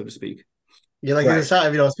spoil it, so to speak. Yeah, like in the Right.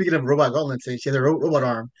 shot, speaking of robot Gauntlet, say she has a robot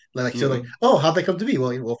arm. She's Yeah. like, oh, how'd they come to be? Well,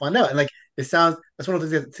 we'll find out. And like, it sounds that's one of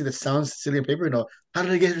the things that sounds silly on paper. How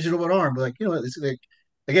did they get this robot arm? But like, it's like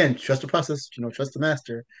again, trust the process. Trust the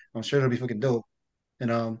master. I'm sure it'll be fucking dope.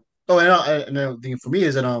 And oh, and the thing for me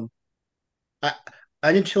is that I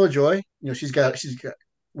I didn't Chill Joy. She's got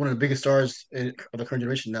one of the biggest stars of the current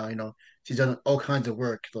generation now. She's done all kinds of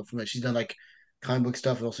work. From like she's done like comic book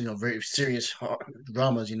stuff and also very serious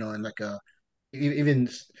dramas. And like even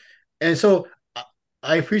and so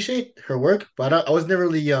I appreciate her work, but I was never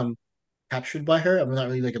really captured by her. I'm not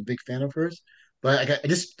really like a big fan of hers, but I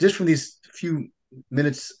just from these few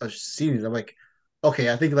minutes of seeing it, I'm like, okay,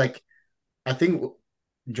 I think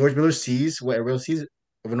George Miller sees what everyone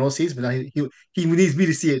else sees, but now he needs me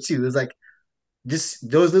to see it too. It's like just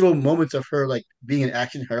those little moments of her like being an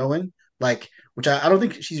action heroine, like which I don't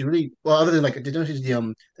think she's really well, other than like she's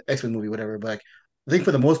the X-Men movie, whatever. But like, I think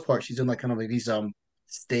for the most part, she's done like kind of like these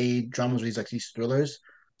stay dramas, these like these thrillers.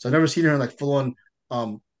 So I've never seen her in like full on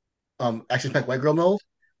um action packed white girl mode.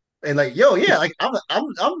 And like, yo, yeah, like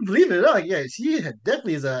I'm believing it. Like, yeah, she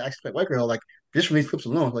definitely is an expert white girl. Like, just from these clips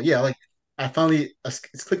alone. Like, yeah, like I finally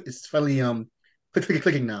it's finally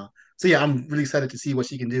clicking now. So yeah, I'm really excited to see what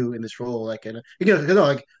she can do in this role. Like, and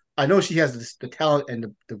like I know she has the talent and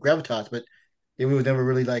the gravitas, but it was never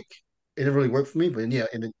really like it never really worked for me. But yeah,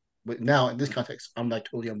 but now in this context, I'm like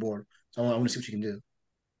totally on board. So I want to see what she can do.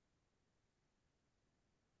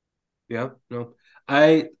 Yeah, no.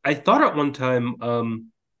 I thought at one time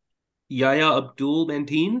Yahya Abdul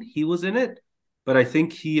Mateen, he was in it, but I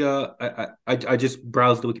think I just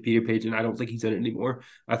browsed the Wikipedia page and I don't think he's in it anymore.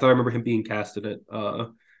 I thought I remember him being cast in it.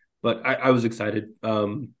 But I was excited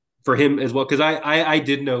for him as well because I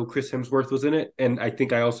did know Chris Hemsworth was in it, and I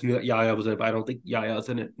think I also knew that Yahya was in it, but I don't think Yahya's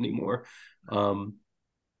in it anymore. Um,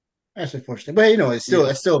 That's unfortunate, but yeah,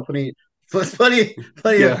 it's still plenty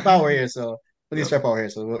of yeah, power here. So plenty of yeah. star power here.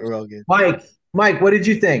 So we're all good. Mike, what did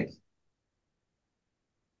you think?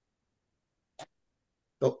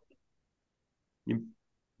 Oh, He's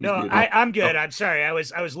No, muted. I'm good. Oh, I'm sorry. I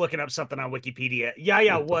was looking up something on Wikipedia.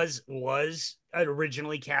 Yaya was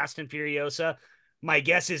originally cast in Furiosa. My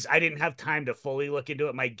guess is I didn't have time to fully look into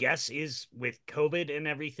it. My guess is with COVID and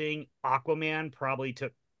everything, Aquaman probably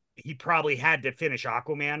took he probably had to finish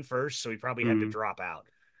Aquaman first, so he probably had to mm, drop out.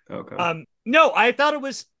 okay. No, I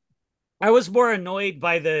was more annoyed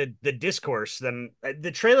by the discourse than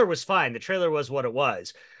the trailer was fine. The trailer was what it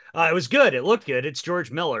was. It was good. It looked good. It's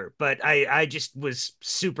George Miller, but I just was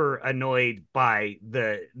super annoyed by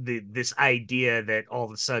the this idea that all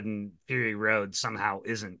of a sudden Fury Road somehow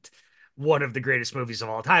isn't one of the greatest movies of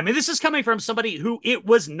all time. And this is coming from somebody who it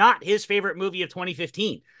was not his favorite movie of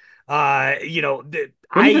 2015. I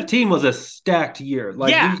 2015 was a stacked year.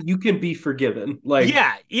 Like yeah, you can be forgiven. Like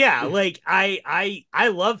yeah. Like I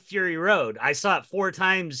love Fury Road. I saw it 4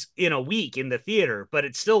 times in a week in the theater, but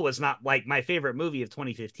it still was not like my favorite movie of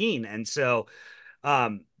 2015. And so,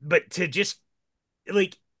 but to just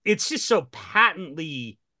like it's just so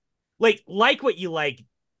patently like what you like,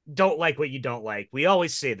 don't like what you don't like. We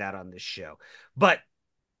always say that on this show, but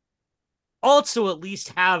also at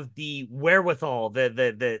least have the wherewithal,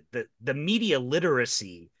 the media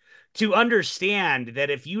literacy to understand that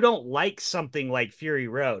if you don't like something like Fury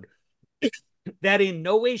Road, that in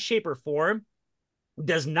no way, shape, or form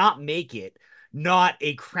does not make it not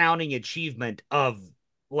a crowning achievement of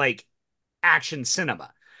like action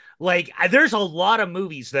cinema. Like, there's a lot of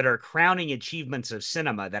movies that are crowning achievements of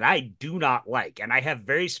cinema that I do not like, and I have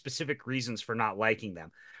very specific reasons for not liking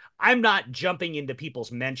them. I'm not jumping into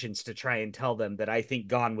people's mentions to try and tell them that I think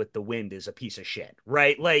Gone with the Wind is a piece of shit,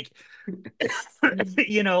 right? Like,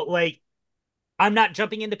 like I'm not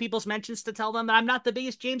jumping into people's mentions to tell them that I'm not the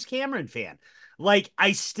biggest James Cameron fan. Like,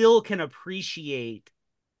 I still can appreciate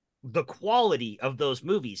the quality of those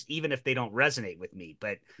movies, even if they don't resonate with me.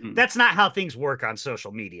 But mm, that's not how things work on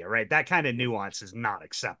social media, right? That kind of nuance is not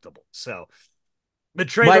acceptable. So the Mike,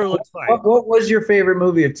 trailer looks fine. what was your favorite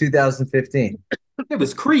movie of 2015? it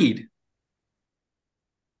was Creed.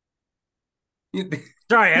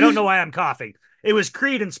 Sorry, I don't know why I'm coughing. It was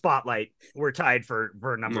Creed and Spotlight were tied for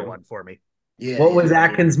number No. one for me. yeah, What was yeah.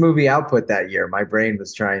 Atkins' movie output that year? My brain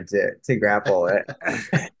was trying to grapple it.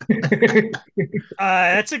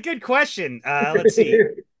 That's a good question. Let's see.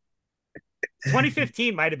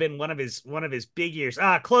 2015 might have been one of his big years.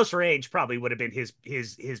 Close Range probably would have been his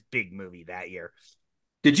big movie that year.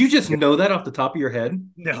 Did you just know that off the top of your head?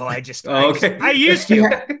 No, Oh, okay. I used He to.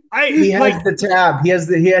 ha- I he has like the tab. He has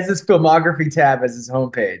his filmography tab as his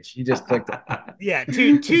homepage. He just clicked it. yeah,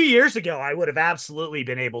 two years ago, I would have absolutely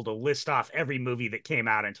been able to list off every movie that came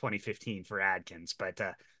out in 2015 for Adkins, but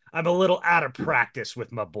I'm a little out of practice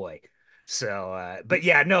with my boy. So, but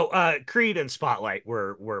yeah, no, Creed and Spotlight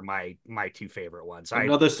were my two favorite ones. I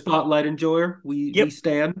Another spotlight enjoyer. We Yep,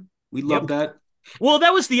 stand. We yep. love that. Well,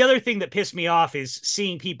 that was the other thing that pissed me off is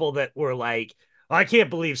seeing people that were like, oh, I can't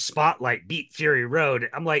believe Spotlight beat Fury Road.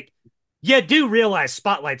 I'm like, you do realize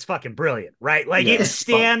Spotlight's fucking brilliant, right? Like it Yeah, spot.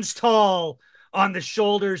 stands tall on the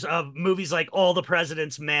shoulders of movies like All the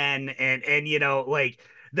President's Men and like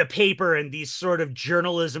The Paper and these sort of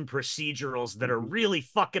journalism procedurals that are Mhm. really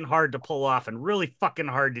fucking hard to pull off and really fucking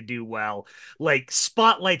hard to do well. Like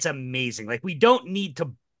Spotlight's amazing. Like we don't need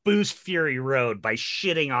to boost Fury Road by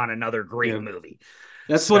shitting on another great Yeah. movie.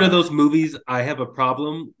 That's one of So those movies I have a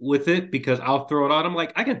problem with it because I'll throw it on. I'm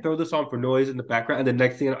like, I can throw this on for noise in the background, and the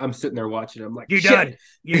next thing I'm sitting there watching it, I'm like, you're done. shit.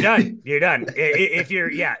 You're done. You're done. If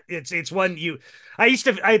you're, yeah, it's one you. I used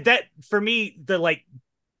to. I that for me the like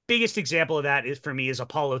biggest example of that is for me is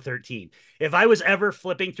Apollo 13. If I was ever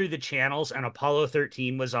flipping through the channels and Apollo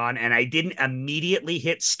 13 was on and I didn't immediately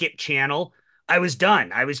hit skip channel, I was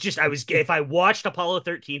done. I was if I watched Apollo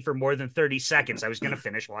 13 for more than 30 seconds, I was going to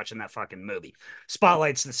finish watching that fucking movie.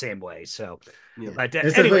 Spotlight's the same way. So, Yeah. but And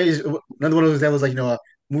it's so anyway, funny. Another one of those that was like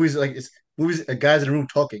movies like it's movies guys in the room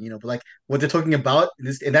talking, but like what they're talking about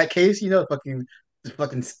in that case, fucking this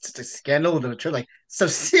fucking scandal with the church, like some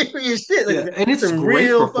serious shit, like Yeah, and that's it's some great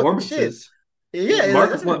real fucking shit. performances. Yeah, it's like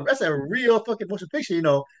Mark, what? that's a real fucking motion picture.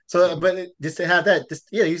 So, Yeah, just to have that, just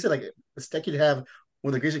yeah, you said like it's lucky to have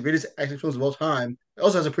one of the greatest action films of all time. It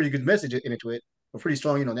also has a pretty good message in it to it, a pretty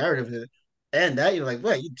strong narrative in it. And that like,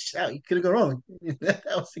 what you couldn't go wrong. That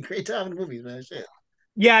was a great time in the movies, man. Shit.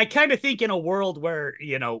 yeah, I kind of think in a world where,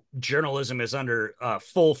 journalism is under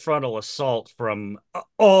full frontal assault from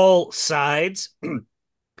all sides,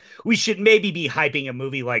 we should maybe be hyping a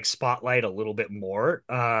movie like Spotlight a little bit more.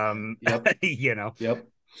 yep, You know, yep.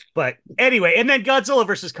 but anyway, and then Godzilla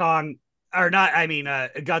versus Kong or not, I mean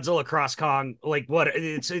Godzilla cross Kong, like what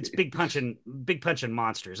it's big punching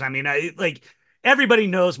monsters. I mean, like everybody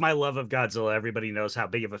knows my love of Godzilla. Everybody knows how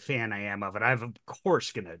big of a fan I am of it. I'm of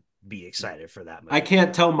course gonna be excited for that I movie.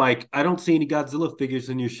 can't tell, Mike. I don't see any Godzilla figures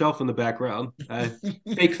in your shelf in the background.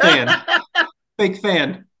 Fake fan. Fake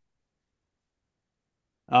fan.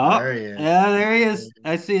 Oh, There he is. yeah, there he is.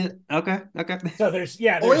 I see it. Okay, okay. So there's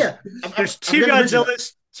yeah, Oh yeah, there's I forgot to mention.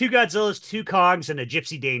 Two Godzillas, two Kongs, and a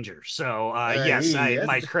Gypsy Danger. So yes, I That's the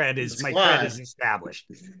my cred squad. is established.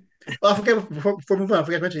 Well, I forget before moving on. I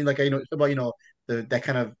forgot to mention about the that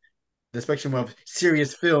kind of the spectrum of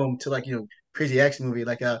serious film to like crazy action movie.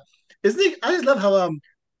 Like isn't it? I just love how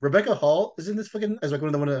Rebecca Hall is in this fucking as like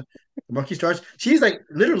one of the marquee stars. She's like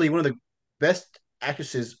literally one of the best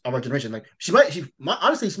actresses of our generation. Like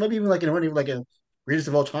honestly she might be even like in a running like a greatest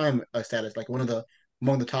of all time status. Like one of the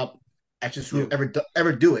among the top actors Yeah. who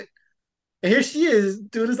ever do it. And here she is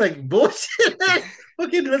doing this like bullshit.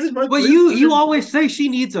 Fucking Well, you always say she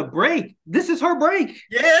needs a break. This is her break.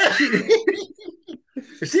 yeah.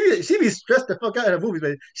 She, She be stressed the fuck out in the movies,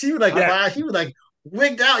 man. She would like Yeah, cry. She would like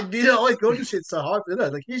wigged out. Always go through shit so hard for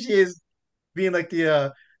that. Like here she is being like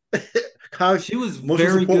the comic she was emotional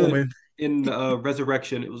very support good woman. in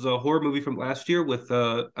Resurrection. It was a horror movie from last year with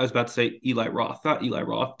I was about to say Eli Roth, not Eli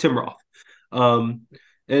Roth, Tim Roth. Um,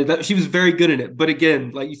 and she was very good in it. But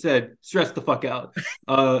again, like you said, stressed the fuck out.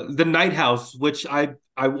 The Night House, which I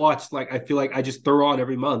watched, like I feel like I just throw on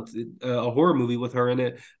every month, a horror movie with her in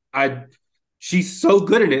it. I She's so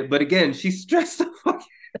good in it, but again, she's stressed the fuck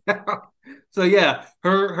out. So yeah,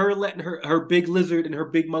 her letting her big lizard and her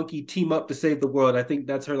big monkey team up to save the world. I think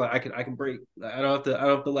that's her. Like I can break. I don't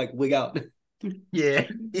have to like wig out. Yeah.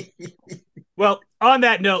 well, on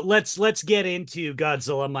that note, let's get into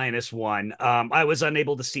Godzilla minus one. I was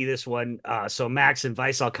unable to see this one, so Max and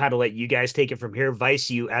Vice, I'll kind of let you guys take it from here.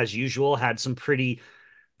 Vice, you as usual had some pretty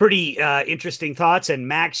interesting thoughts, and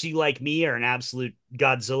Max, you like me are an absolute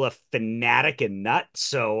Godzilla fanatic and nut.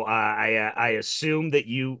 So I assume that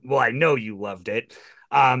well, I know you loved it,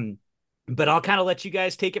 but I'll kind of let you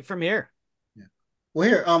guys take it from here. Yeah. Well,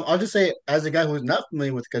 here, I'll just say, as a guy who's not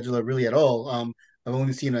familiar with Godzilla really at all, I've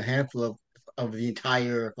only seen a handful of the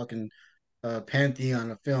entire fucking pantheon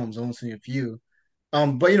of films. I've only seen a few.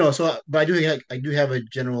 But but I do have a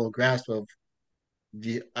general grasp of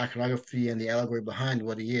the iconography and the allegory behind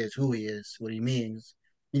what he is, who he is, what he means.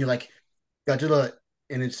 Like Godzilla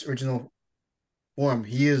in its original form,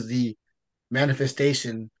 he is the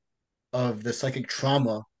manifestation of the psychic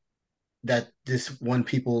trauma that this one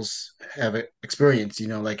peoples have experienced.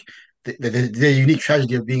 Like the unique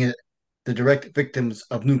tragedy of being the direct victims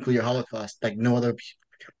of nuclear holocaust, like no other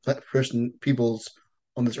peoples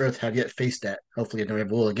on this earth have yet faced that. Hopefully, they never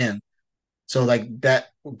will again. So like that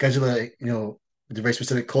Godzilla, the very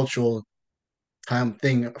specific cultural time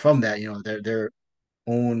thing from that, their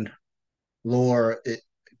own lore,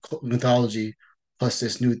 mythology, plus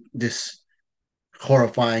this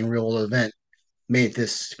horrifying real world event made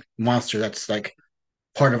this monster that's like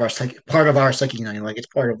part of our psyche, like it's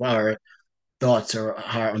part of our thoughts or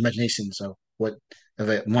our imagination. So what of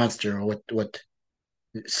a monster or what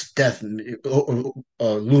death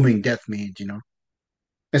looming death means.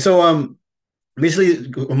 And so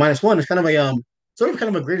basically minus one is kind of a sort of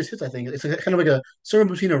kind of a greatest hits. I think it's kind of like a sort of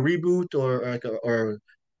between a reboot or like or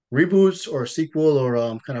reboots or sequel or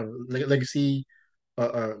kind of legacy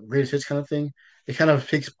or greatest hits kind of thing. It kind of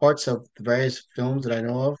takes parts of the various films that I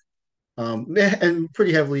know of, and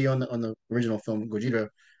pretty heavily on the original film Gojira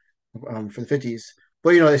for the 50s.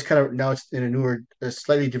 But it's kind of now it's in a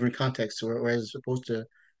slightly different context, whereas as opposed to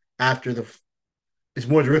after it's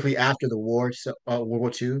more directly after the war, so, World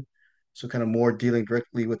War II, so kind of more dealing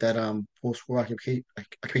directly with that post-war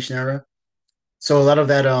occupation era. So a lot of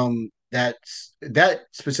that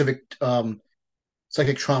specific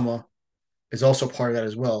psychic trauma is also part of that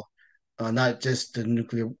as well. Not just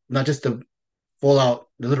the fallout,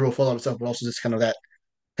 the literal fallout itself, but also just kind of that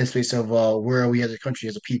headspace of where are we as a country,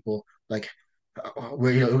 as a people, like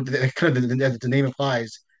where kind of the name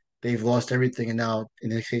implies, they've lost everything, and now in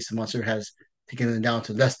this case, the monster has taken them down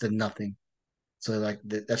to less than nothing. So like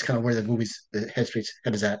that's kind of where the headspace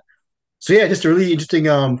head is at. So yeah, just a really interesting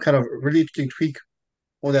kind of really interesting tweak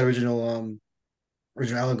on that original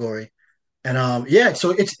allegory. And yeah,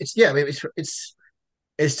 so it's yeah, I mean, it's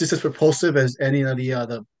just as propulsive as any of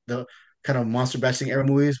the kind of monster bashing era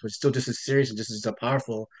movies, but still just as serious and just as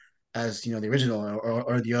powerful as the original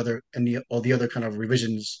or the other and the all the other kind of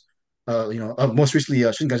revisions. Most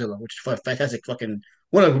recently Shin Godzilla, which is a fantastic fucking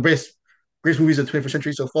one of the greatest movies of the 21st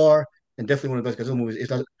century so far, and definitely one of the best Godzilla movies. It's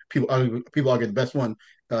not people argue the best one.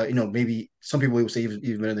 Maybe some people will say even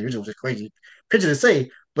better than the original, which is crazy to say,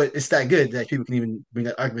 but it's that good that people can even bring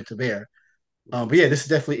that argument to bear. But yeah, this is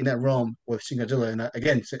definitely in that realm with Shin Godzilla, and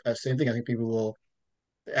again, same thing. I think people will,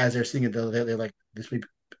 as they're seeing it, they're like this.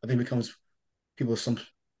 I think becomes people some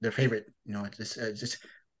their favorite. It's just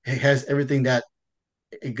it has everything that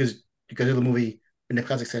a good Godzilla movie in the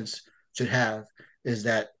classic sense should have. Is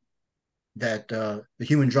that the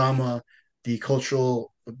human drama, the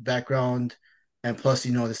cultural background, and plus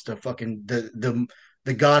this the fucking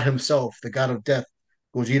the god himself, the god of death,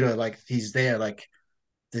 Gojira, like he's there, like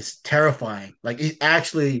this terrifying, like he's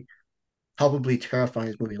actually palpably terrifying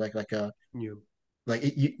this movie. Yeah. Like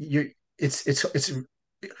you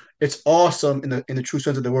it's awesome in the true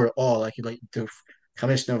sense of the word. All like the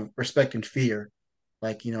combination of respect and fear.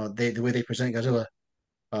 Like the way they present Godzilla.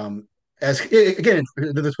 Um, as again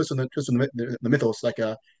the twist on the mythos. Like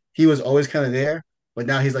he was always kind of there, but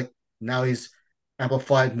now he's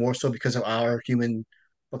amplified more so because of our human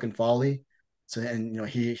fucking folly. So and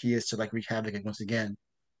he is to like wreak havoc once again.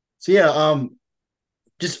 So yeah,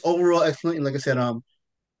 just overall excellent. And like I said,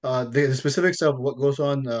 the specifics of what goes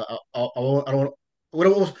on, I don't want.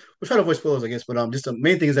 We'll try to avoid spoilers, I guess. But just the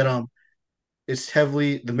main thing is that it's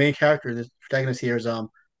heavily the main character, the protagonist here is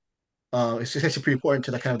it's actually pretty important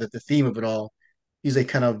to the kind of the theme of it all. He's a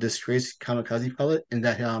kind of disgraced kamikaze pilot, in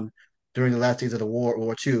that during the last days of the war, World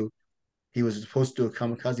War II, he was supposed to do a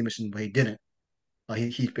kamikaze mission, but he didn't.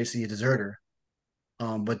 He's basically a deserter.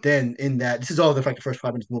 But then in that, this is all the first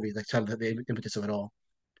 5 minutes of the movie, like kind of the impetus of it all.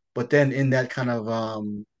 But then in that kind of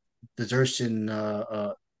desertion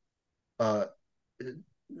uh,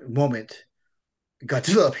 moment,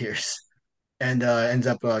 Godzilla appears and ends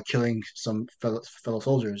up killing some fellow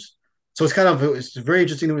soldiers. So it's very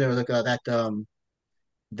interesting to me, like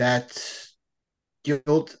that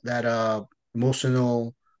guilt, that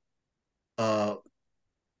emotional uh,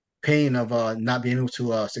 pain of not being able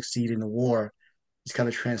to succeed in the war is kind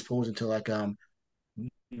of transposed into like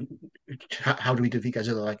how do we defeat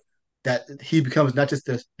Godzilla? Like that he becomes not just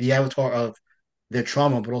the avatar of their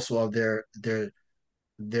trauma, but also of their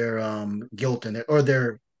guilt and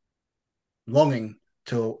their longing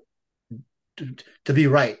to to, to be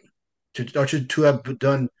right, to have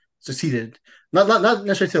done succeeded, not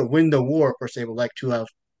necessarily to win the war per se, but like to have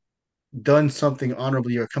done something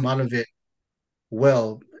honorably or come out of it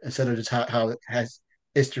well, instead of just how it has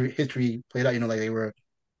history played out. Like they were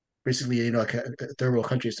basically like a third world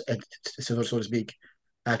country, so to speak.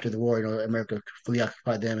 After the war, America fully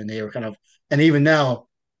occupied them, and they were kind of, and even now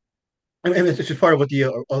I mean, it's just part of what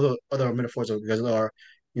the other metaphors of Godzilla are,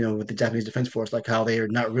 with the Japanese Defense Force, like how they are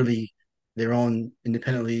not really their own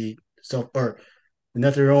independently self or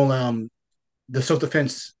not their own the self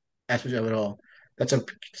defense aspect of it all. That's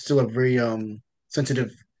still a very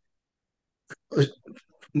sensitive,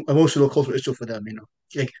 emotional, cultural issue for them.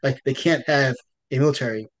 Like they can't have a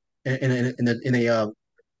military in a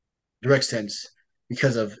direct sense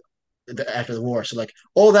because of after the war. So like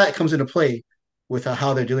all that comes into play with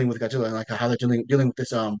how they're dealing with Godzilla and like how they're dealing with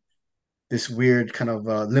this weird kind of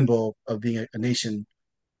limbo of being a nation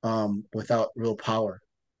without real power.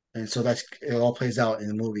 And so it all plays out in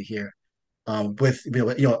the movie here. With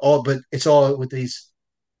all, but it's all with these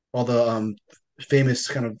all the famous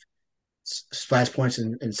kind of splash points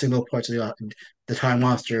and signal points of the time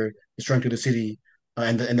monster is running through the city,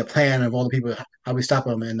 and the plan of all the people, how we stop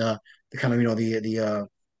them, and the kind of the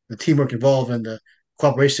teamwork involved and the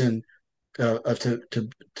cooperation of to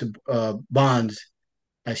bond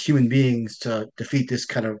as human beings to defeat this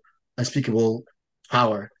kind of unspeakable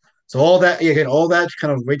power. So all that, yeah, again, all that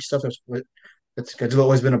kind of rich stuff that's Godzilla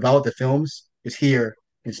always been about the films is here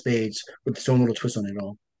in spades with its own little twist on it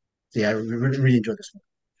all. So yeah, I really enjoyed this one.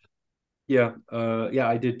 Yeah, yeah,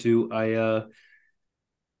 I did too. I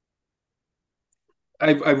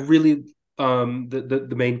really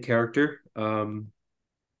the main character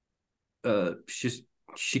just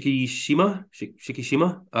Shikishima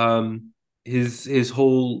his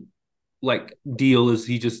whole like deal is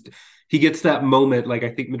he gets that moment like I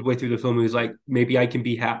think midway through the film he's like maybe I can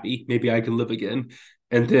be happy, maybe I can live again,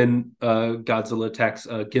 and then Godzilla attacks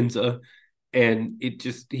Ginza, and it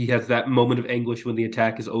just he has that moment of anguish when the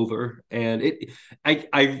attack is over, and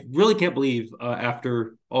I really can't believe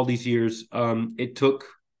after all these years it took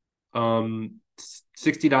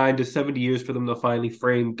 69 to 70 years for them to finally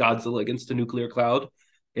frame Godzilla against the nuclear cloud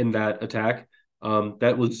in that attack.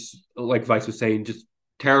 That was, like Vice was saying, just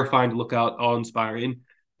terrifying to look out, awe inspiring.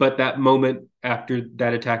 But that moment after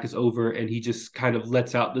that attack is over and he just kind of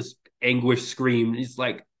lets out this anguish scream, he's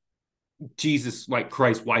like, Jesus, like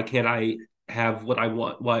Christ, why can't I have what I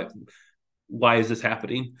want? Why is this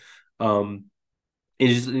happening? Um, it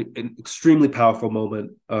is an extremely powerful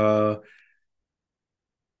moment. For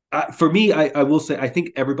me, I will say I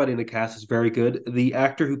think everybody in the cast is very good. The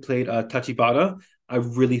actor who played Tachibana, I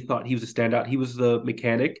really thought he was a standout. He was the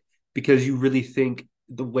mechanic because you really think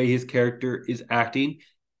the way his character is acting,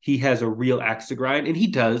 he has a real axe to grind, and he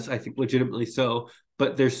does, I think, legitimately so.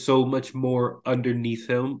 But there's so much more underneath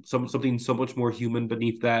him, something so much more human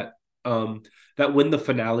beneath that. That when the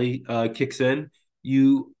finale kicks in,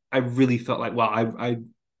 I really felt like wow, I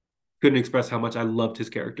couldn't express how much I loved his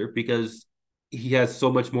character because he has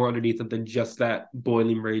so much more underneath him than just that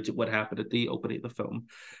boiling rage at what happened at the opening of the film.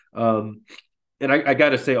 Um, and I got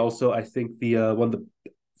to say also, I think the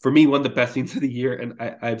for me one of the best scenes of the year, and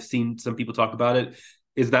I've seen some people talk about it,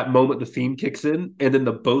 is that moment the theme kicks in and then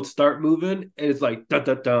the boats start moving and it's like da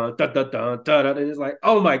da da da da da da, and it's like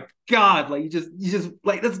oh my god, like you just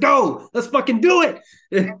like let's go, let's fucking do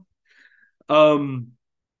it. um,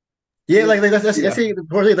 Yeah, like that's yeah,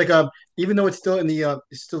 probably like even though it's still in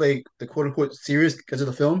it's still the quote unquote serious because of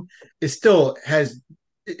the film, it still has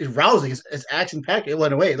it's rousing. It's action packed. It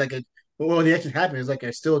went away like when the action happened, it's like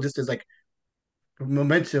it still just is like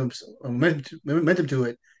momentum to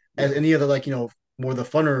it as yeah. any other like more the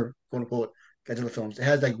funner quote unquote Godzilla films. It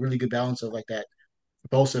has like really good balance of like that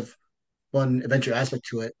propulsive fun adventure aspect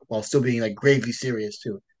to it while still being like gravely serious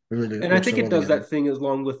too. It really And I works think so it well does together. that thing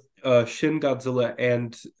along with Shin Godzilla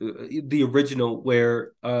and the original,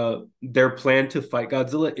 where their plan to fight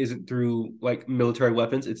Godzilla isn't through like military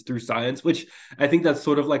weapons; it's through science. Which I think that's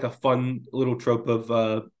sort of like a fun little trope of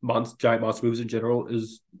giant monster movies in general,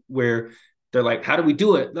 is where they're like, "How do we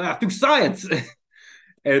do it? Through science."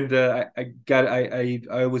 And I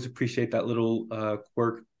always appreciate that little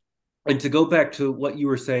quirk. And to go back to what you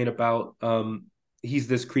were saying about he's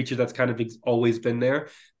this creature that's kind of always been there.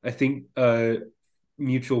 I think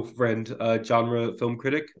mutual friend, genre film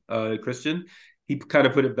critic, Christian, he kind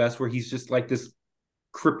of put it best where he's just like this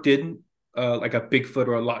cryptid, like a Bigfoot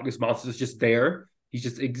or a Loch Ness monster is just there. He's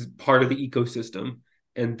just part of the ecosystem,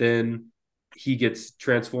 and then he gets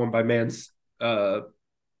transformed by man's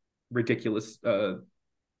ridiculous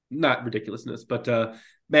not ridiculousness, but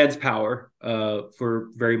man's power for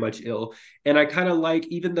very much ill. And I kind of like,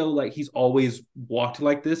 even though like he's always walked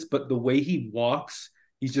like this, but the way he walks,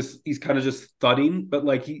 he's kind of just thudding, but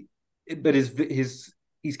like but his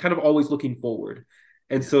he's kind of always looking forward,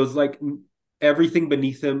 and Yeah. so it's like everything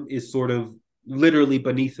beneath him is sort of literally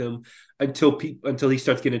beneath him until he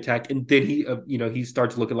starts getting attacked, and then he he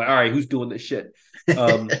starts looking like all right, who's doing this shit.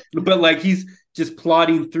 But like just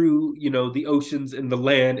plodding through, the oceans and the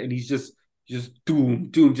land, and he's just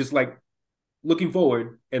doom, just like looking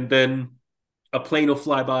forward, and then a plane will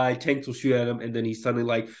fly by, tanks will shoot at him, and then he's suddenly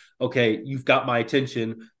like, "Okay, you've got my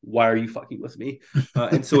attention. Why are you fucking with me?"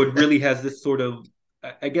 And so it really has this sort of,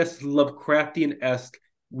 I guess, Lovecraftian esque.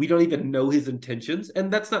 We don't even know his intentions,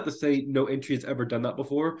 and that's not to say no entry has ever done that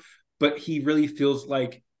before, but he really feels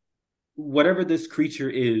like whatever this creature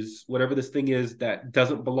is, whatever this thing is that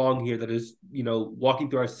doesn't belong here, that is, walking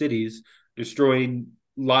through our cities, destroying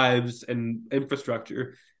lives and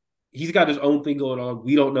infrastructure. He's got his own thing going on.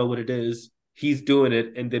 We don't know what it is. He's doing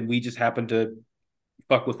it, and then we just happen to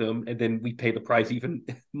fuck with him, and then we pay the price even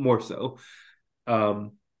more so.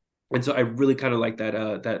 Um, and so I really kind of like that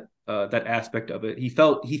aspect of it. He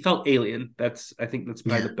felt alien. I think that's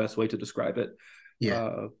probably Yeah, the best way to describe it. yeah.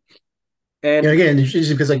 Uh, and Again, it's just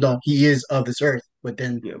because like no, he is of this earth, but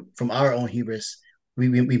then you know, from our own hubris, we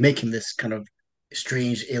make him this kind of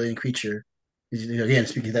strange alien creature. Again,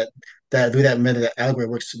 speaking of that through that method, that allegory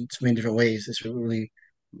works in so many different ways. It's really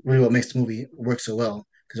what makes the movie work so well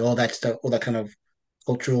because all that stuff, all that kind of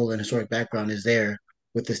cultural and historic background is there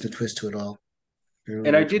with this new twist to it all. It really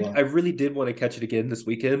And works well. I really did want to catch it again this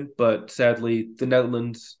weekend, but sadly, the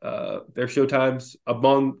Netherlands, their showtimes,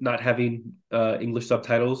 among not having English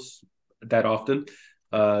subtitles that often,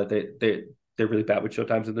 they're really bad with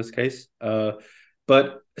showtimes in this case.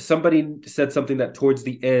 But somebody said something that towards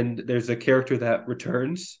the end, there's a character that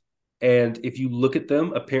returns, and if you look at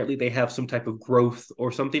them, apparently they have some type of growth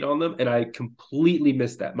or something on them, and I completely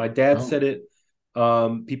missed that. My dad Oh, said it.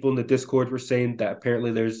 People in the Discord were saying that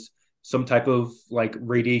apparently there's some type of like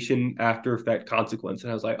radiation after effect consequence.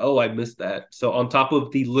 And I was like, oh, I missed that. So on top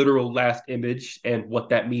of the literal last image and what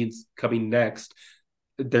that means coming next,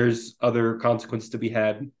 there's other consequences to be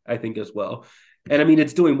had, I think, as well. And I mean,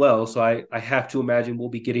 it's doing well. So I have to imagine we'll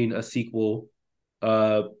be getting a sequel.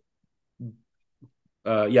 Uh,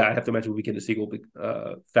 yeah, I have to imagine we'll be getting a sequel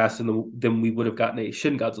faster than we would have gotten a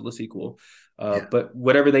Shin Godzilla sequel. yeah. But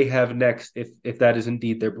whatever they have next, if that is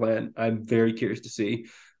indeed their plan, I'm very curious to see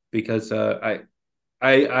because I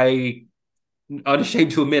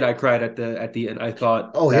unashamed to admit I cried at the end. I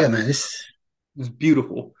thought Oh yeah, that man. was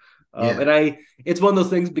beautiful. Yeah. And it's one of those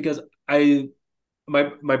things because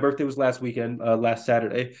my birthday was last weekend, last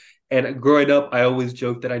Saturday, and growing up, I always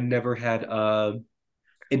joked that I never had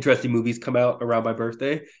interesting movies come out around my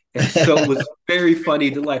birthday, and so it was very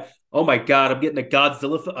funny to like, oh my god, I'm getting a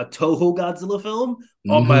Toho Godzilla film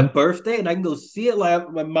on my Hmm. birthday, and I can go see it. Like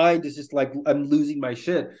my mind is just like I'm losing my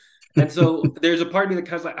shit. And so there's a part of me that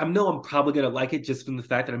kind of like I know I'm probably gonna like it just from the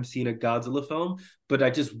fact that I'm seeing a Godzilla film, but I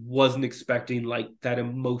just wasn't expecting like that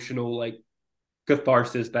emotional like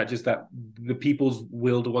catharsis that the people's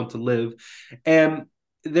will to want to live. And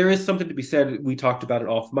there is something to be said. We talked about it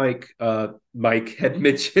off mic. Mike had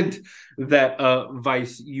mentioned that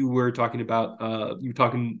Vice, you were talking about, you were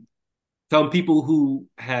talking, telling people who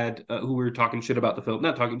were talking shit about the film,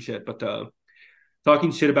 not talking shit, but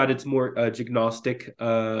talking shit about its more gnostic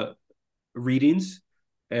readings,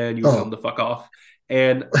 and you were telling Oh. them to fuck off.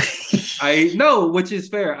 And I know, which is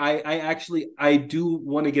fair. I actually I do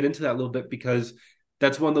want to get into that a little bit because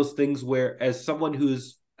that's one of those things where, as someone who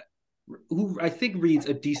I think reads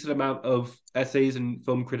a decent amount of essays and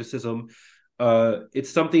film criticism, it's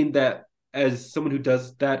something that, as someone who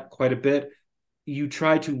does that quite a bit, you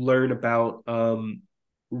try to learn about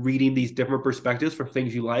reading these different perspectives for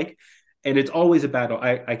things you like. And it's always a battle.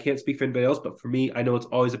 I can't speak for anybody else, but for me, I know it's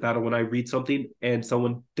always a battle when I read something and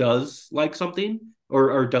someone does like something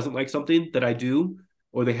or doesn't like something that I do,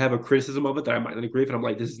 or they have a criticism of it that I might not agree with. And I'm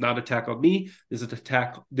like, this is not attack on me. This is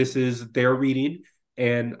attack. This is their reading,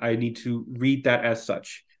 and I need to read that as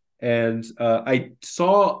such. And I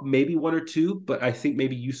saw maybe one or two, but I think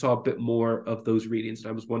maybe you saw a bit more of those readings. And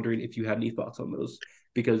I was wondering if you had any thoughts on those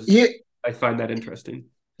because Yeah, I find that interesting.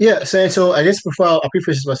 yeah. So I guess before I'll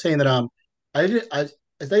preface this by saying that I didn't I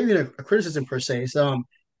it's not even a criticism per se.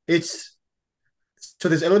 It's so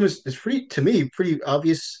there's elements. It's pretty to me pretty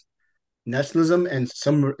obvious nationalism and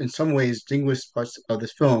some in some ways distinguished parts of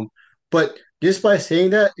this film. But just by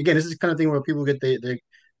saying that, again, this is the kind of thing where people get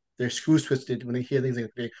their screws twisted when they hear things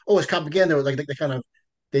like, "Oh, it's propaganda," or like they kind of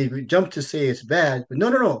they jump to say it's bad. But no,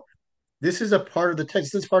 no, no. This is a part of the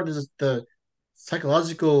text. This is part of the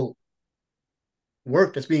psychological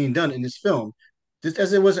work that's being done in this film, just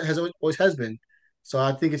as it was has always has been. So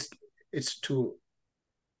I think it's to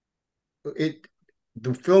it.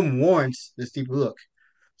 The film warrants this deep look.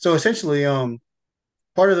 So essentially,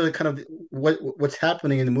 part of the kind of what's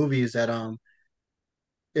happening in the movie is that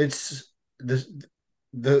it's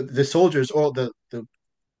the soldiers or the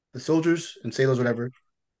soldiers and sailors whatever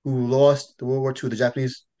who lost the World War II, the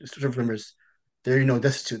Japanese service members, they're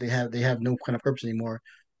destitute. They have no kind of purpose anymore,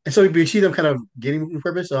 and so we see them kind of gaining new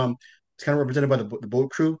purpose. It's kind of represented by the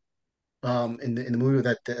boat crew. In the movie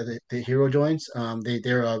that the hero joins.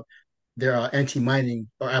 They're anti mining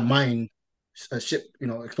or a mine ship,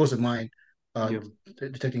 explosive mine, uh, Yeah.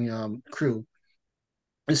 detecting crew.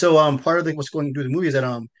 And so part of what's going through the movie is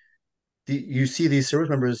that you see these service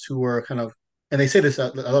members who were kind of, and they say this, I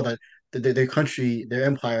love that, their country, their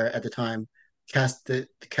empire at the time, cast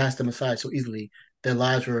them aside so easily. Their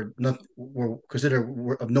lives were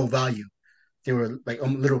considered of no value. They were like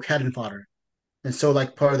literal cannon fodder. And so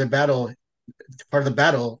like part of the battle,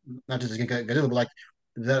 not just against Godzilla, but like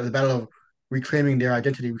the battle of reclaiming their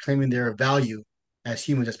identity, reclaiming their value as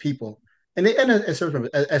humans, as people, and as service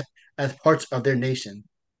members, as parts of their nation,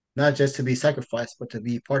 not just to be sacrificed, but to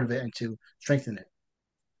be part of it and to strengthen it.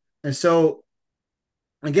 And so,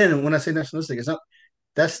 again, when I say nationalistic, it's not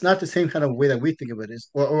that's not the same kind of way that we think of it is,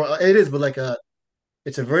 or it is, but like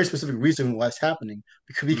it's a very specific reason why it's happening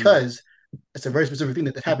Mm. because it's a very specific thing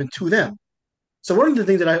that happened to them. So one of the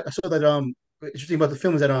things that I saw that interesting about the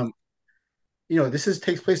film is that this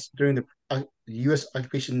takes place during the U.S.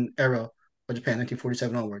 occupation era of Japan,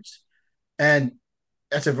 1947 onwards, and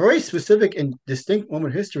that's a very specific and distinct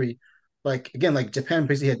moment in history. Like again, like Japan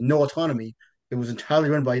basically had no autonomy; it was entirely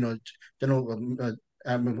run by General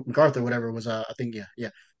MacArthur, whatever was. I think yeah,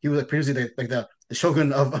 he was like previously the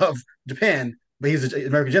shogun of Japan, but he was an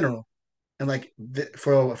American general, and like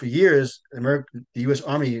for years, the U.S.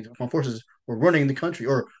 Army armed forces were running the country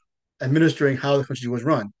or administering how the country was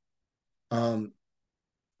run. Um,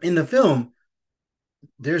 in the film,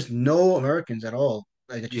 there's no Americans at all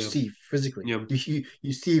that you Yeah. see physically. Yeah.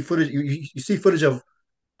 You see footage you see footage of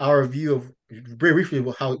our view of very briefly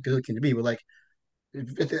of how good can be, but like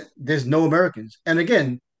there's no Americans. And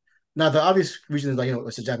again, now the obvious reason is like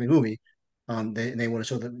it's a Japanese movie, they want to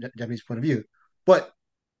show the Japanese point of view, but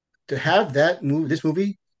to have this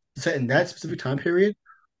movie set in that specific time period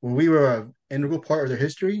where we were an integral part of their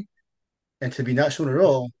history and to be not shown at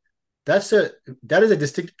all, that's a that is a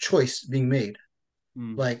distinct choice being made.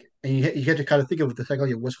 Mm. Like, and you have to kind of think of the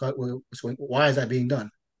psychology of why is that being done.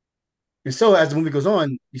 And so as the movie goes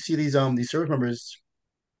on, you see these service members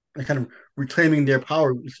kind of reclaiming their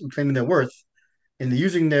power, reclaiming their worth, and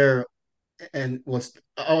using their and what's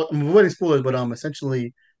I'm avoiding spoilers, but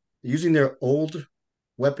essentially using their old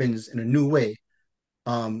weapons in a new way.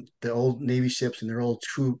 The old Navy ships and their old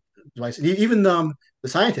troop devices, and even the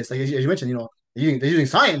scientists, like as you mentioned, they're using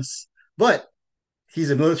science, but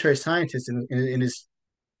he's a military scientist in his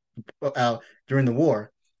uh, during the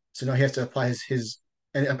war. So now he has to apply his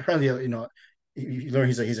and apparently you learn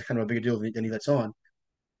he's a kind of a bigger deal than he lets on,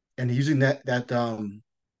 and using that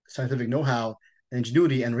scientific know-how and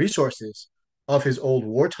ingenuity and resources of his old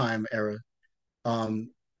wartime era um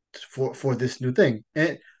for this new thing.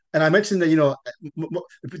 And I mentioned that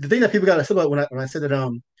the thing that people got upset about when I said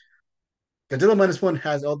that Godzilla minus one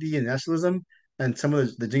has all the nationalism and some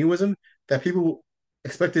of the jingoism that people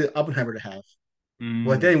expected Oppenheimer to have.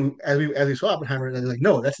 But Mm. then as we saw Oppenheimer, they're like,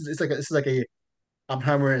 no, this is like a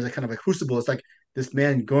Oppenheimer is a kind of a crucible. It's like this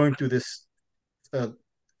man going through this uh,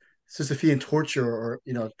 Sisyphean torture, or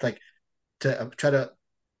like to try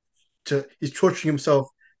to he's torturing himself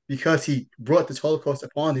because he brought this Holocaust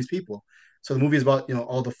upon these people. So the movie is about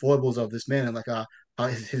all the foibles of this man and like how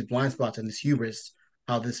his blind spots and this hubris,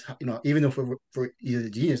 how this even though for he's a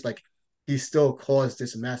genius, like he still caused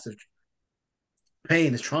this massive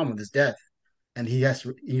pain, this trauma, this death, and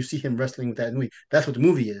you see him wrestling with that in the movie. That's what the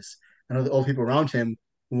movie is. And all the people around him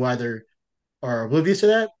who either are oblivious to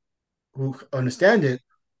that, who understand it,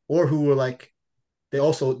 or who are like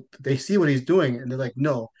they see what he's doing and they're like,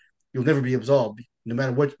 no, you'll never be absolved. No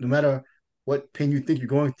matter what pain you think you're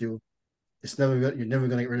going through, you're never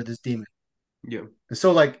gonna get rid of this demon. Yeah. And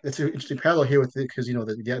so like it's an interesting parallel here with it because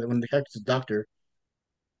when the character's a doctor,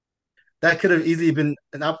 that could have easily been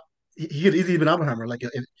he could easily been Oppenheimer. Like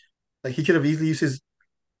he could have easily used his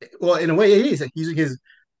well, in a way, he is like using his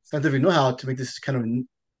scientific know-how to make this kind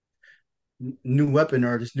of new weapon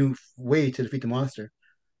or this new way to defeat the monster.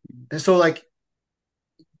 And so, like,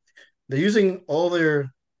 they're using all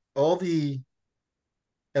the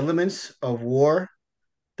elements of war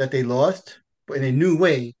that they lost, but in a new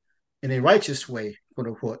way, in a righteous way, quote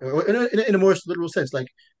unquote, or in a more literal sense. Like,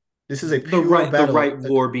 this is a pure The battle. right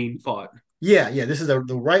war being fought. Yeah, yeah, this is the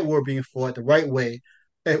right war being fought the right way,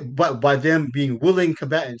 but by them being willing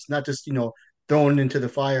combatants, not just thrown into the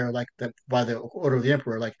fire like that by the order of the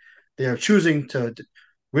emperor. Like they are choosing to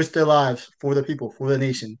risk their lives for the people, for the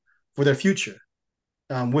nation, for their future,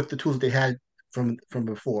 with the tools that they had from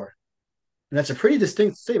before. and that's a pretty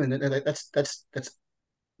distinct statement. And that's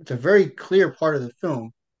it's a very clear part of the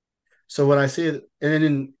film. So when I say it,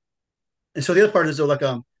 and so the other part is though, like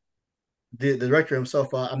the director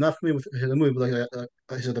himself. I'm not familiar with his movie, but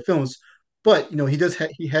like his other films. But he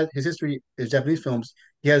he had his history is Japanese films.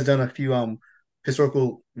 He has done a few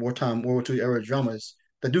historical wartime World War II era dramas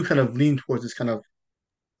that do kind of lean towards this kind of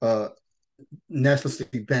uh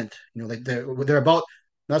nationalistic bent. Like they're about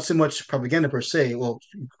not so much propaganda per se. Well,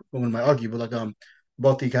 one might argue, but like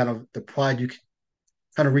about the kind of the pride you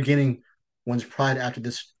kind of regaining one's pride after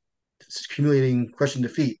this accumulating crushing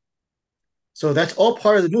defeat. So that's all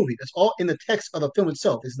part of the movie. That's all in the text of the film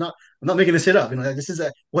itself. It's not. I'm not making this shit up. This is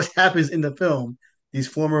what happens in the film. These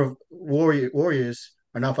former warriors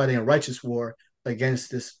are now fighting a righteous war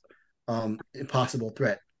against this impossible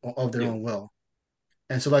threat of their Yeah. own will.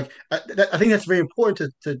 And so, like, I think that's very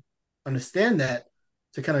important to understand that,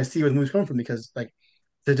 to kind of see where the movie's coming from, because like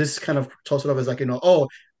to just kind of toss it up as like oh,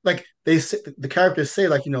 like they say, the characters say,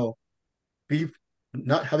 like, be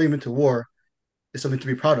not having been to war is something to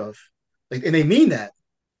be proud of, like, and they mean that,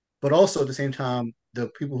 but also at the same time, the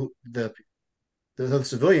people the other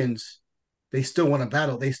civilians, they still want to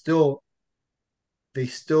battle. They still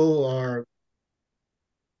are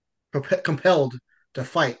compelled to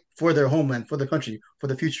fight for their homeland, for the country, for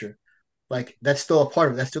the future. Like that's still a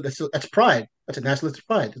part of it. That's pride. That's a nationalistic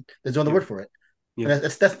pride. There's no other Yeah. word for it. Yeah. And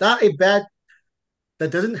that's not a bad.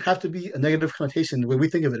 That doesn't have to be a negative connotation the way we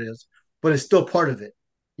think of it is, but it's still part of it.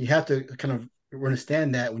 You have to kind of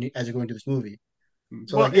understand that as you're going through this movie.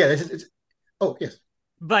 So Well, like, yeah, it's oh yes,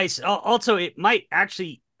 Vice, also, it might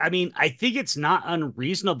actually, I mean, I think it's not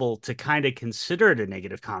unreasonable to kind of consider it a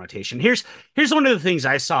negative connotation. Here's one of the things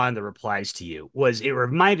I saw in the replies to you was it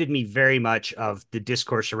reminded me very much of the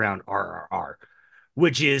discourse around RRR,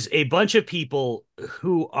 which is a bunch of people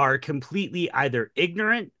who are completely either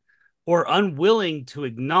ignorant or unwilling to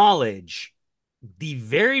acknowledge the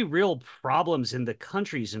very real problems in the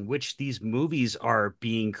countries in which these movies are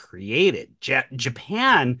being created.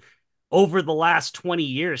 Japan, over the last 20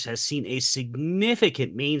 years, has seen a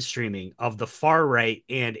significant mainstreaming of the far right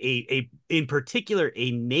and in particular,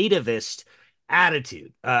 a nativist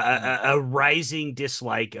attitude, a rising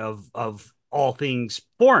dislike of all things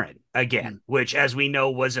foreign again, which, as we know,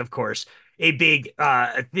 was, of course, a big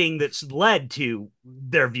thing that's led to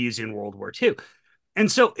their views in World War II. And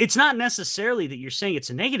so it's not necessarily that you're saying it's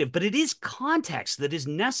a negative, but it is context that is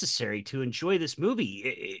necessary to enjoy this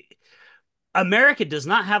movie. America does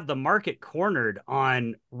not have the market cornered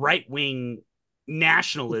on right wing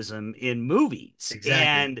nationalism in movies,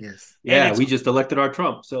 exactly, yes. and Yeah, we just elected our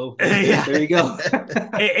Trump, so yeah, there you go.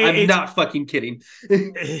 I'm it's not fucking kidding.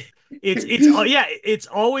 it's yeah, it's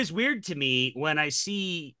always weird to me when I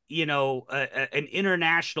see an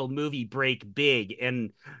international movie break big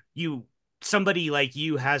and you somebody like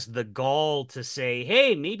you has the gall to say,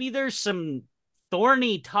 hey, maybe there's some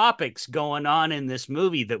thorny topics going on in this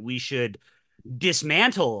movie that we should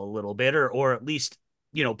dismantle a little bit, or at least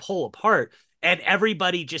pull apart, and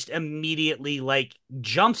everybody just immediately like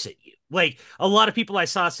jumps at you. Like a lot of people I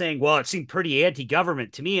saw saying, well, it seemed pretty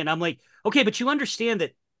anti-government to me, and I'm like, okay, but you understand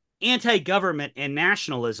that anti-government and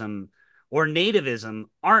nationalism or nativism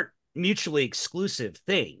aren't mutually exclusive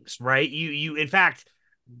things, right? You in fact,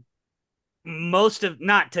 most of,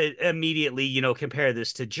 not to immediately compare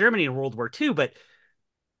this to Germany in World War II, but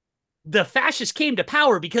the fascists came to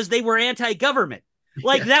power because they were anti-government.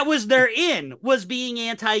 Like Yeah, that was their in, was being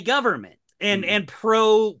anti-government and Mhm.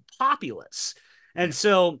 pro-populace. And yeah,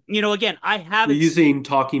 so, again, I You're haven't using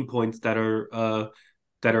talking points that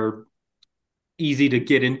are easy to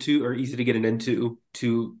get into or easy to get into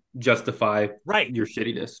to justify right, your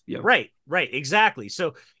shittiness. Yeah. right, exactly.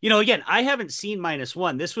 So, again, I haven't seen minus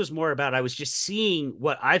one. This was more about I was just seeing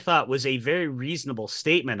what I thought was a very reasonable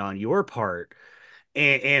statement on your part,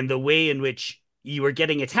 and the way in which you were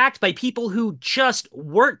getting attacked by people who just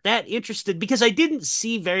weren't that interested, because I didn't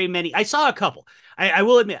see very many. I saw a couple. I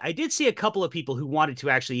will admit, I did see a couple of people who wanted to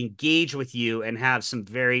actually engage with you and have some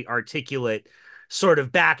very articulate sort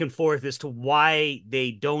of back and forth as to why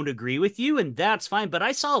they don't agree with you. And that's fine. But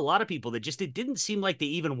I saw a lot of people that just, it didn't seem like they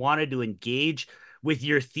even wanted to engage with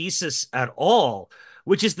your thesis at all,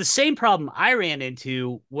 which is the same problem I ran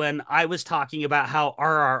into when I was talking about how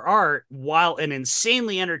RRR, while an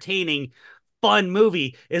insanely entertaining, fun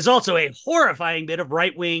movie, is also a horrifying bit of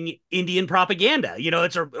right wing Indian propaganda.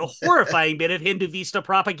 It's a horrifying bit of Hindu Vista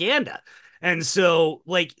propaganda. And so,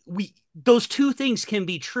 like, those two things can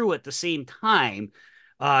be true at the same time.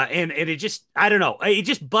 And it just, I don't know, it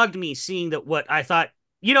just bugged me seeing that what I thought,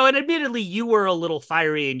 and admittedly, you were a little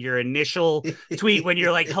fiery in your initial tweet when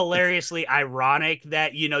you're like hilariously ironic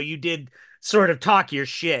that you did sort of talk your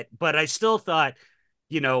shit, but I still thought,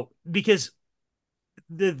 because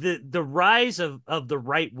the rise of the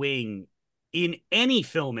right wing in any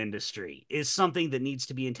film industry is something that needs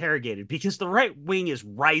to be interrogated because the right wing is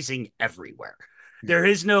rising everywhere. Yeah. There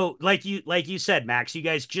is no, like you said, Max. You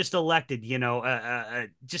guys just elected,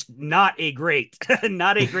 just not a great,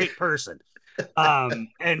 not a great person.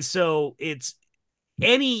 And so it's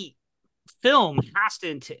any film has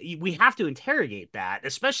to we have to interrogate that,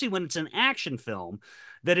 especially when it's an action film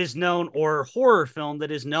that is known, or horror film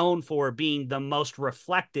that is known for being the most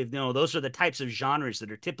reflective. Those are the types of genres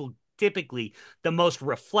that are typically the most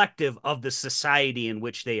reflective of the society in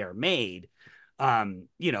which they are made.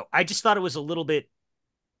 I just thought it was a little bit,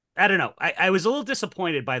 I don't know. I was a little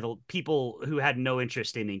disappointed by the people who had no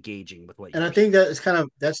interest in engaging with what you And I were saying. think that it's kind of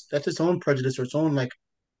that's its own prejudice or its own like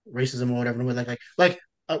racism or whatever. The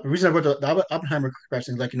reason I brought the Oppenheimer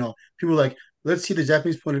question is people are like, let's see the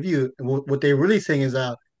Japanese point of view, and what they're really saying is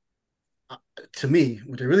to me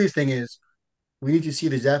what they're really saying is we need to see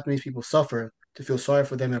the Japanese people suffer to feel sorry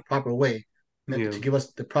for them in a proper way, Yeah. to give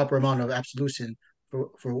us the proper amount of absolution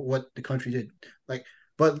for what the country did. Like,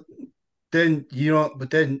 but but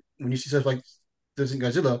then when you see stuff like this in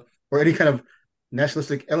Godzilla or any kind of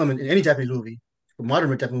nationalistic element in any Japanese movie, or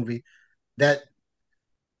modern Japanese movie, that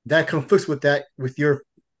that conflicts with your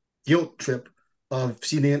guilt trip of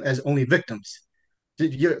seeing them as only victims.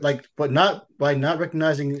 You're like, but not by not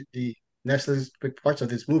recognizing the nationalistic parts of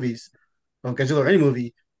these movies, of Godzilla or any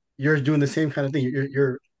movie, you're doing the same kind of thing.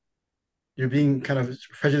 You're being kind of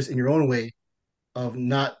prejudiced in your own way of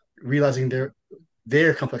not realizing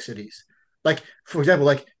their complexities. Like for example,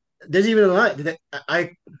 like there's even a line that I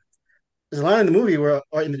there's a line in the movie where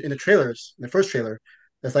or in the trailers, in the first trailer,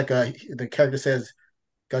 that's like the character says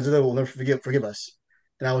Godzilla will never forgive us.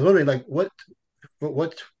 And I was wondering like what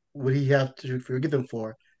would he have to forgive them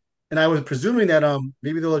for? And I was presuming that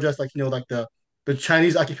maybe they'll address like like the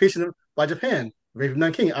Chinese occupation by Japan, rape of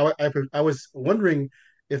Nanking. I was wondering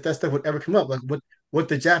if that stuff would ever come up, like what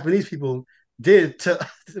the Japanese people did to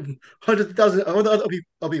hundreds of thousands of other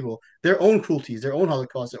people, their own cruelties, their own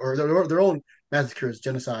Holocaust, or their own massacres,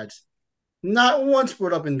 genocides. Not once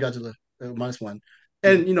brought up in Godzilla -1,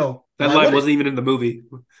 and That why line would it? wasn't even in the movie.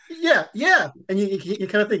 Yeah, yeah, and you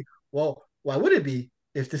kind of think, well, why would it be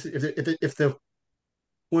if this if the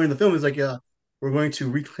point in the film is like, we're going to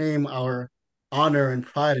reclaim our honor and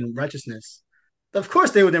pride and righteousness. Of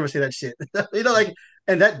course, they would never say that shit. Like,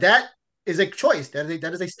 and that is a choice. That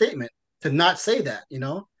is a statement to not say that.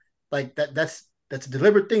 Like that's a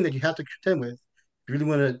deliberate thing that you have to contend with. If you really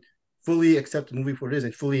want to fully accept the movie for what it is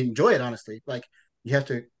and fully enjoy it, honestly, like you have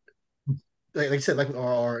to, like you said, like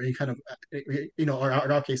or any kind of, or in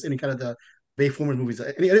our case, any kind of the Bayformers movies,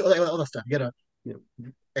 any all that stuff. You gotta Yeah.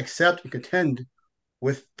 accept and contend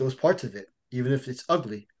with those parts of it, even if it's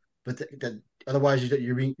ugly. But that otherwise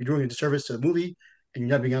you're doing a disservice to the movie, and you're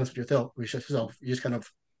not being honest with yourself. You're just kind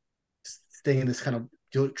of staying in this kind of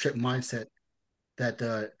guilt trip mindset that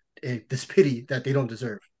this pity that they don't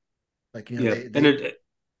deserve. Like Yeah, and they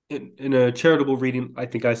in a charitable reading I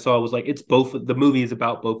think I saw was like it's both. The movie is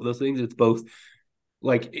about both of those things. It's both,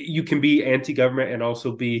 like you can be anti-government and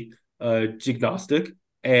also be agnostic,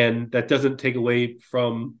 and that doesn't take away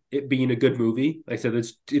from it being a good movie. Like I said,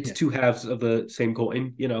 it's yeah two halves of the same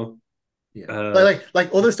coin. yeah Uh, like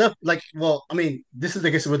all this stuff. Like, well, I mean, this is, I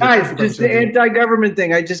guess, what the Guys, truthful just purpose the of the anti-government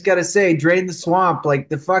thing. I just gotta say, drain the swamp. Like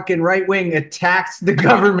the fucking right wing attacked the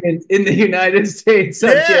government in the United States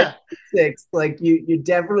on January yeah 6th. Like you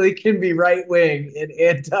definitely can be right wing and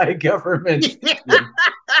anti-government. yeah,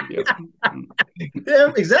 yeah,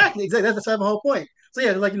 Yeah, exactly. That's the whole point. So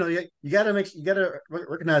yeah, like you gotta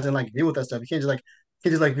recognize and like deal with that stuff. You can't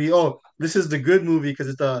just like be, oh, this is the good movie because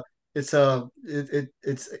it's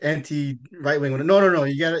anti right wing. No.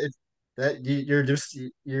 You gotta it's that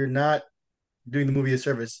you're not doing the movie a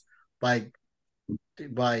service by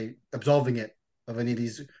absolving it of any of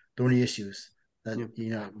these thorny issues. That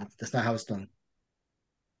yeah. that's not how it's done.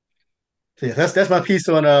 So yeah, that's my piece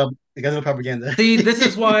on the Godzilla propaganda. See, this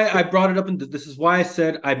is why I brought it up, and this is why I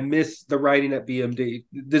said I miss the writing at BMD.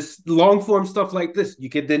 This long form stuff like this, you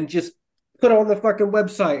could then just put on the fucking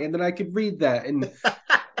website, and then I could read that, and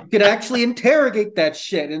you could actually interrogate that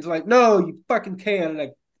shit. And it's like, no, you fucking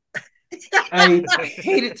can't. And I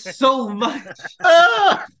hate it so much.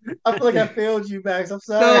 Ah, I feel like I failed you, Max. I'm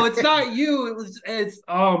No, sorry. it's not you. It's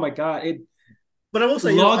oh my god. It But I will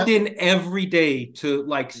say, logged in every day to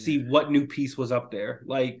like yeah. see what new piece was up there.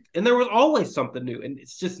 Like, and there was always something new, and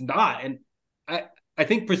it's just not. And I I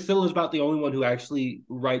think Priscilla's about the only one who actually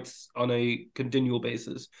writes on a continual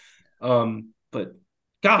basis. But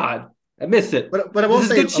God, I miss it. But I will This is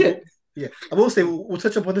say, good shit. Yeah, I will say we'll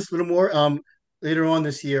touch up on this a little more later on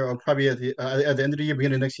this year, or probably at the end of the year,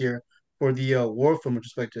 beginning of next year, for the war film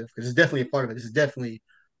perspective, because it's definitely a part of it. This is definitely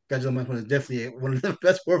Godzilla Minus One is definitely one of the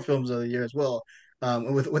best war films of the year as well,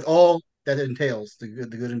 with all that it entails, the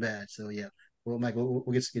good and bad. So yeah, well, Mike, we'll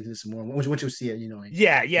get into this some more once you see it. You know,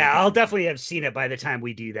 Yeah, get yeah, your I'll thoughts. definitely have seen it by the time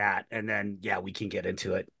we do that, and then yeah, we can get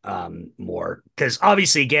into it more because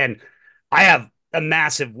obviously, again, I have a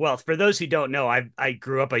massive wealth. For those who don't know, I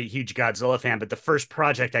grew up a huge Godzilla fan, but the first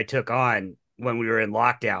project I took on when we were in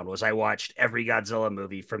lockdown was I watched every Godzilla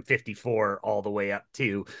movie from '54 all the way up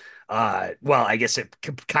to, well, I guess it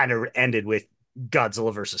kind of ended with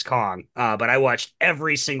Godzilla versus Kong, but I watched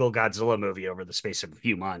every single Godzilla movie over the space of a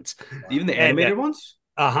few months, Even the and animated ones?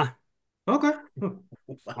 uh-huh. Okay.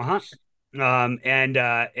 Uh-huh. And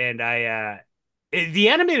the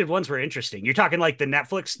animated ones were interesting. You're talking like the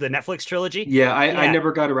Netflix trilogy? Yeah, I Yeah.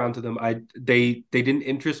 never got around to them. They didn't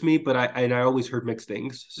interest me, but I always heard mixed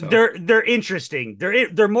things. So They're interesting.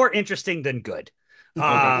 They're more interesting than good.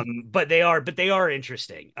 okay. But they are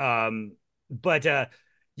interesting. But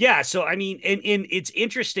yeah, so I mean, and it's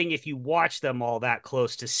interesting if you watch them all that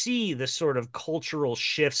close to see the sort of cultural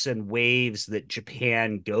shifts and waves that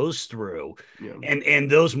Japan goes through. Yeah. And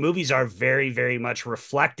those movies are very, very much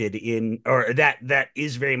reflected in, or that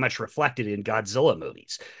is very much reflected in Godzilla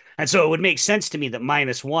movies. And so it would make sense to me that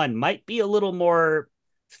minus one might be a little more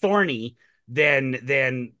thorny than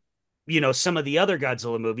some of the other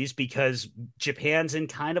Godzilla movies because Japan's in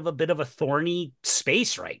kind of a bit of a thorny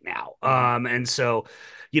space right now. And so,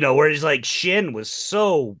 whereas like Shin was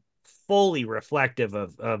so fully reflective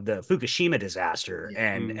of the Fukushima disaster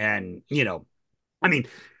Yeah, Mm. and I mean,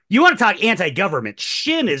 you want to talk anti-government,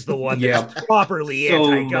 Shin is the one that is Yeah. properly So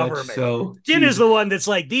much anti-government. so. Shin is Jeez. the one that's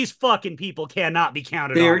like these fucking people cannot be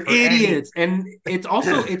counted They're on for any. idiots. And it's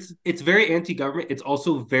also it's very anti-government. It's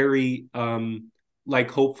also very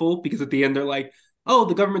like hopeful because at the end they're like, oh,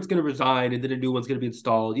 the government's gonna resign and then a new one's gonna be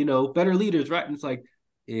installed, better leaders, right? And it's like,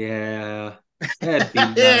 yeah, that'd be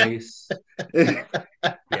yeah, nice.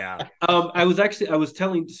 Yeah. I was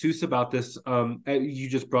telling Seuss about this. You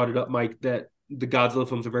just brought it up, Mike, that the Godzilla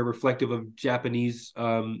films are very reflective of Japanese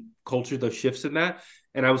culture, the shifts in that.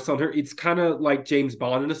 And I was telling her it's kind of like James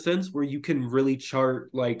Bond in a sense, where you can really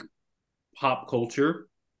chart like pop culture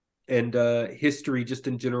and history just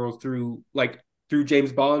in general through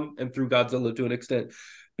James Bond and through Godzilla to an extent,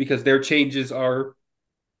 because their changes are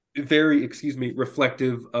very, excuse me,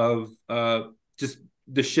 reflective of just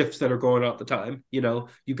the shifts that are going on at the time.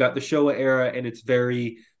 You've got the Showa era, and it's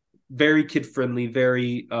very, very kid friendly,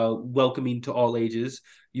 very welcoming to all ages.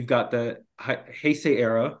 You've got the Heisei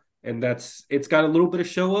era, and it's got a little bit of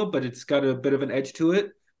Showa, but it's got a bit of an edge to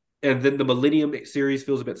it. And then the Millennium series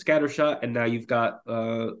feels a bit scattershot, and now you've got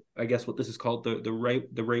I guess what this is called the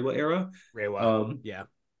Reiwa era. Reiwa. Um, Yeah.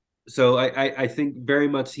 so I think very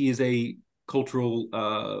much he is a cultural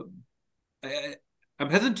I, I'm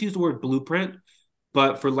hesitant to use the word blueprint,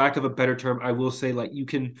 but for lack of a better term, I will say like you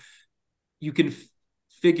can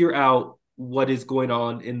figure out what is going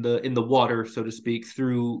on in the water, so to speak,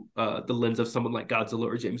 through the lens of someone like Godzilla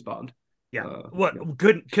or James Bond. Yeah. Yeah. What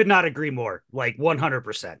could not agree more. Like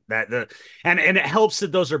 100%. That the and it helps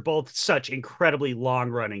that those are both such incredibly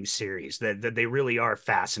long-running series that they really are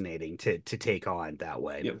fascinating to take on that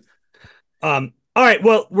way. Yep. All right,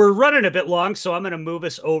 well, we're running a bit long, so I'm going to move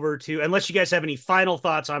us over to unless you guys have any final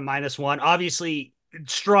thoughts on minus one. Obviously,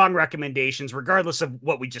 strong recommendations, regardless of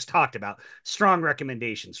what we just talked about. Strong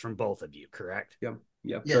recommendations from both of you, correct? Yep.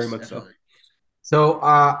 Yep. Very yes, much so. absolutely. So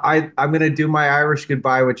I'm gonna do my Irish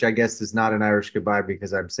goodbye, which I guess is not an Irish goodbye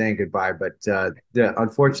because I'm saying goodbye. But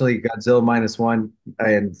unfortunately, Godzilla minus one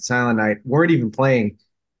and Silent Night weren't even playing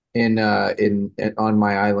on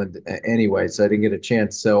my island anyway, so I didn't get a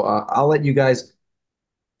chance. So I'll let you guys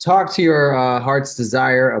talk to your heart's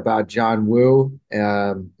desire about John Woo.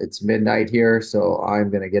 It's midnight here, so I'm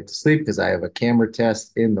gonna get to sleep because I have a camera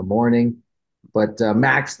test in the morning. But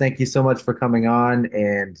Max, thank you so much for coming on,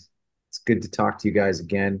 and it's good to talk to you guys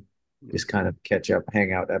again. Just kind of catch up,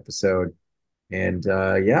 hangout episode, and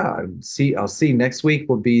yeah, I'll see next week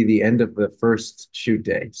will be the end of the first shoot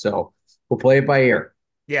day, so we'll play it by ear.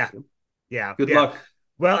 Yeah, yeah, Good yeah. luck.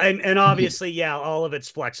 Well, and obviously, yeah, all of it's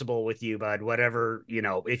flexible with you, bud. Whatever,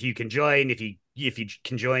 if you can join, if you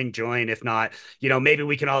can join, join. If not, maybe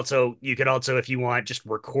you could also, if you want, just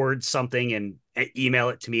record something and email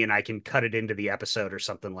it to me, and I can cut it into the episode or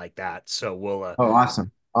something like that. So Oh,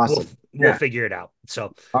 awesome, we'll awesome, we'll yeah. figure it out.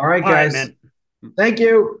 So, All right, all right, guys, man. thank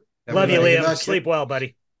you. Have a good Love you, Everybody, night. good Liam. luck. Sleep well,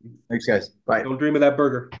 buddy. Thanks, guys. Bye. Don't dream of that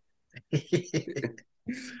burger.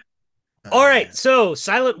 All Uh, right, so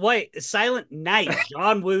Silent Night,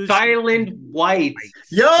 John Woo's Silent White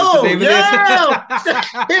is the yo, name of this. yo,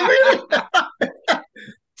 it really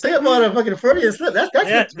say about a fucking Freudian slip. That's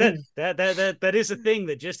that good. that that is a thing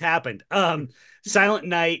that just happened. Silent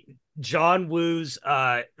Night, John Woo's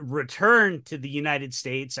return to the United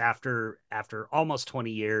States after almost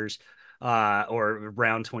 20 years, or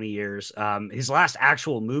around 20 years. His last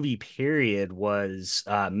actual movie period was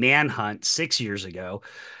Manhunt 6 years ago,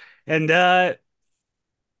 and it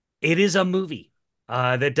is a movie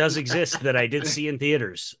that does exist that I did see in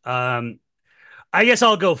theaters. I guess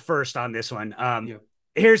I'll go first on this one. Yeah,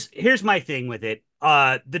 Here's my thing with it.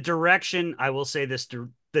 The direction, I will say this: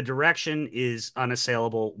 the direction is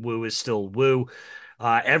unassailable. Woo is still Woo.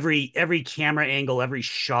 Every camera angle, every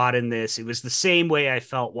shot in this, it was the same way I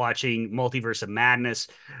felt watching Multiverse of Madness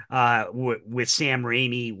with Sam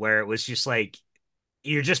Raimi, where it was just like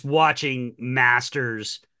you're just watching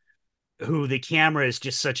masters who the camera is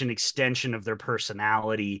just such an extension of their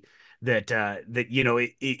personality that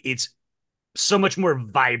it's so much more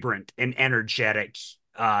vibrant and energetic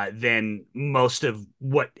than most of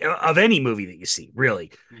any movie that you see,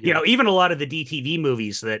 really. yeah, Even a lot of the DTV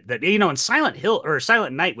movies and Silent Hill or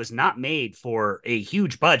Silent Night was not made for a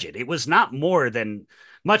huge budget. It was not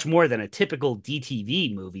much more than a typical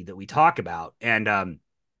DTV movie that we talk about. And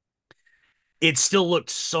it still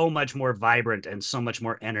looked so much more vibrant and so much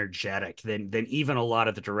more energetic than even a lot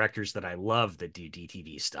of the directors that I love that do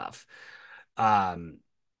DTV stuff. Um,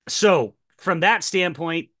 so from that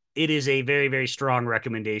standpoint, it is a very, very strong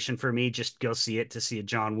recommendation for me. Just go see it to see a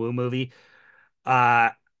John Woo movie. Uh,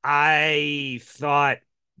 I thought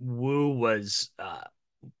Woo was,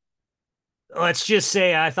 let's just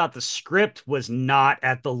say, I thought the script was not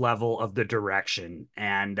at the level of the direction,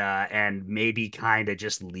 and maybe kind of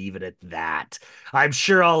just leave it at that. I'm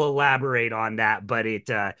sure I'll elaborate on that, but it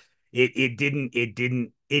didn't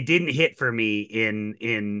hit for me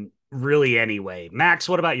in really any way. Max,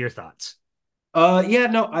 what about your thoughts? yeah.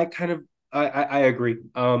 No, I kind of I agree.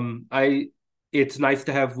 I it's nice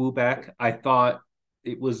to have Wu back. I thought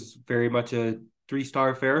it was very much a 3-star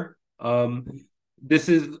affair. This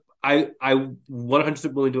is I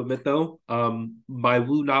 100% willing to admit though. My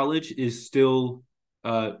Wu knowledge is still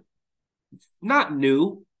uh not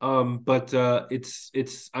new. But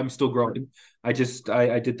it's I'm still growing. I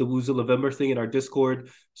did the Woozle November thing in our Discord,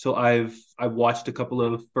 so I watched a couple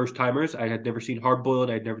of first timers. I had never seen Hard Boiled.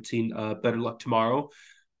 I had never seen Better Luck Tomorrow,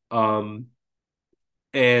 um,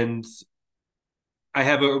 and I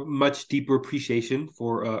have a much deeper appreciation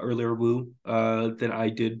for earlier Woo than I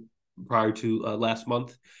did prior to last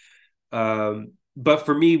month. But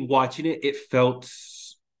for me, watching it, it felt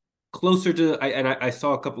closer to I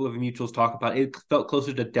saw a couple of mutuals talk about it. It felt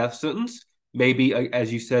closer to Death Sentence. Maybe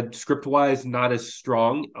as you said, script wise, not as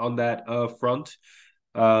strong on that front.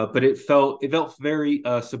 But it felt very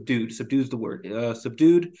subdued. Subdues the word.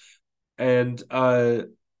 Subdued. And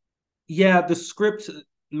yeah, the script,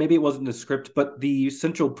 maybe it wasn't the script, but the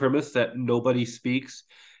central premise that nobody speaks.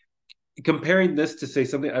 Comparing this to say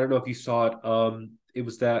something, I don't know if you saw it. It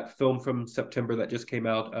was that film from September that just came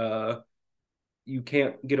out. You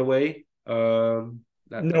Can't Get Away. No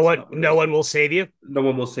That's one, not what it no was. one will save you. No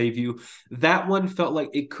One Will Save You. That one felt like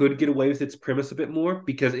it could get away with its premise a bit more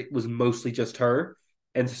because it was mostly just her,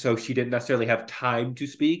 and so she didn't necessarily have time to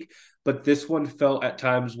speak. But this one felt at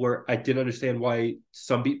times where I didn't understand why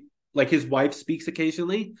some people, like his wife, speaks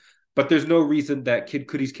occasionally, but there's no reason that Kid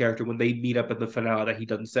Cudi's character, when they meet up in the finale, that he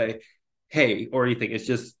doesn't say "Hey" or anything. It's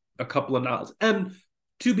just a couple of nods. And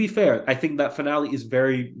to be fair, I think that finale is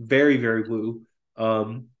very, very, very Woo.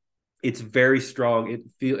 Um, it's very strong.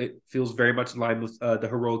 It feels very much in line with the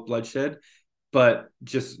heroic bloodshed, but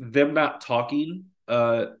just them not talking.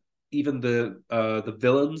 Even the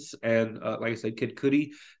villains and like I said, Kid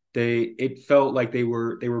Cudi, it felt like they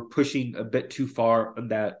were pushing a bit too far in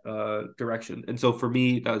that direction. And so for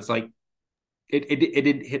me, that was like it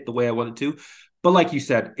didn't hit the way I wanted to. But like you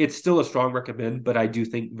said, it's still a strong recommend. But I do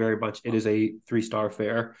think very much it is a 3-star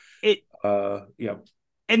fare. It Yeah,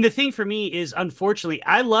 And the thing for me is, unfortunately,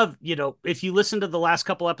 I love, if you listen to the last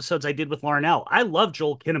couple episodes I did with Larnell, I love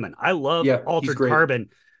Joel Kinnaman. I love yeah, he's Altered great. Carbon.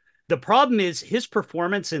 The problem is his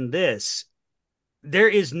performance in this, there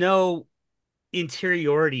is no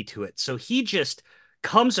interiority to it. So he just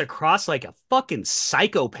comes across like a fucking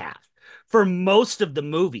psychopath for most of the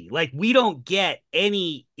movie. Like we don't get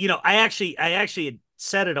any, I actually had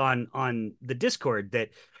said it on the Discord that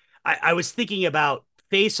I was thinking about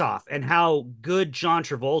Face Off and how good John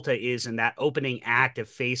Travolta is in that opening act of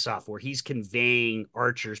Face Off, where he's conveying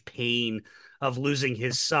Archer's pain of losing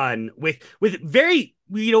his son with very,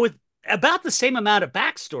 with about the same amount of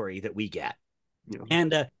backstory that we get. You know,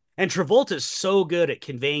 And Travolta is so good at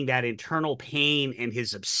conveying that internal pain and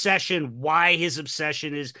his obsession, why his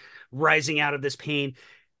obsession is rising out of this pain.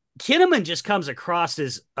 Kinnaman just comes across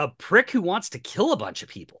as a prick who wants to kill a bunch of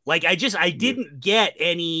people. Like I yeah. didn't get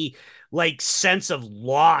any like sense of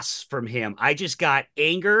loss from him. I just got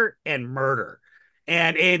anger and murder.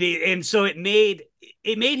 And so it made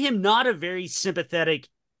him not a very sympathetic,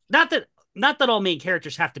 not that not that all main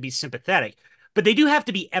characters have to be sympathetic, but they do have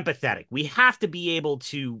to be empathetic. We have to be able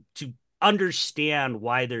to understand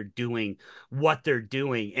why they're doing what they're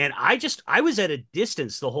doing. And I was at a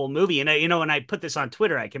distance the whole movie. And when I put this on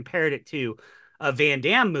Twitter, I compared it to a Van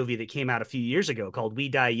Damme movie that came out a few years ago called We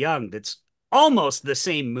Die Young. That's almost the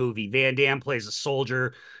same movie. Van Damme plays a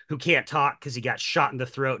soldier who can't talk because he got shot in the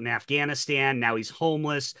throat in Afghanistan. Now he's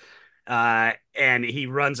homeless. And he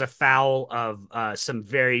runs afoul of some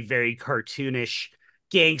very, very cartoonish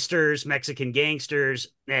gangsters, Mexican gangsters,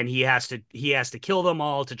 and he has to kill them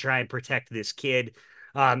all to try and protect this kid.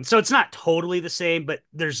 So it's not totally the same, but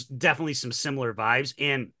there's definitely some similar vibes.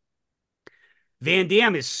 And Van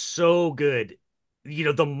Damme is so good.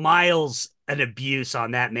 The miles and abuse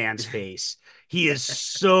on that man's face. He is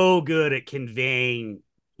so good at conveying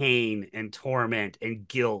pain and torment and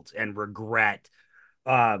guilt and regret.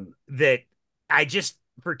 That I just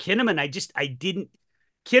for Kinnaman, I didn't.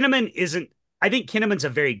 Kinnaman isn't. I think Kinnaman's a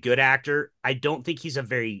very good actor. I don't think he's a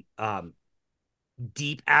very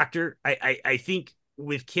deep actor. I think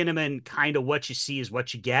with Kinnaman, kind of what you see is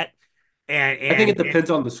what you get, and I think it and depends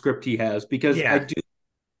on the script he has because I yeah, do.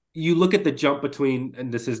 You look at the jump between,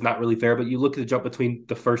 and this is not really fair, but you look at the jump between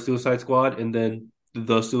the first Suicide Squad and then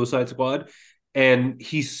the Suicide Squad, and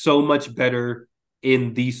he's so much better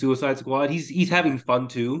in the Suicide Squad. He's having fun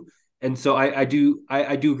too, and so I do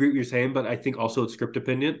agree with what you're saying, but I think also it's script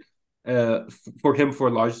dependent for him for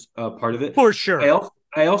a large part of it. for I sure. also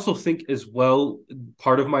I also think as well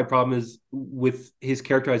part of my problem is with his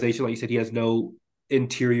characterization. Like you said, he has no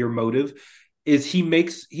interior motive is he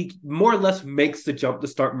more or less makes the jump to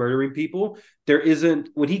start murdering people. There isn't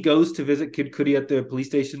when he goes to visit Kid Cudi at the police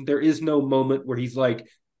station, there is no moment where he's like,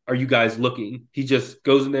 "Are you guys looking?" He just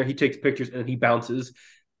goes in there, he takes pictures, and he bounces.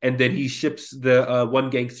 And then he ships the one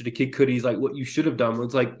gangster to Kid Cudi. He's like, "What you should have done."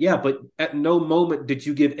 It's like, yeah, but at no moment did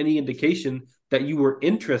you give any indication that you were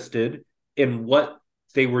interested in what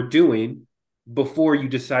they were doing before you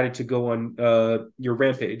decided to go on your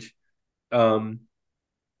rampage. Um,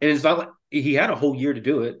 and it's not like he had a whole year to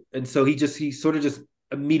do it, and so he sort of just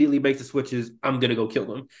immediately makes the switches. I'm gonna go kill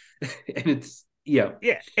them, and it's yeah,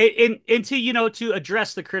 Yeah, and to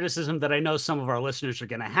address the criticism that I know some of our listeners are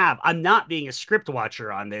going to have, I'm not being a script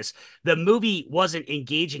watcher on this. The movie wasn't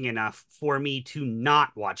engaging enough for me to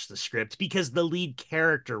not watch the script because the lead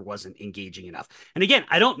character wasn't engaging enough. And again,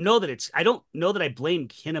 I don't know that I blame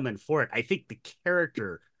Kinnaman for it. I think the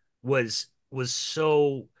character was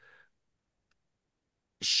so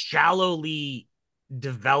shallowly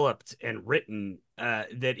developed and written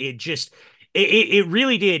that it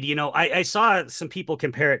really did. I saw some people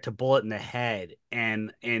compare it to Bullet in the Head,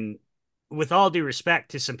 and with all due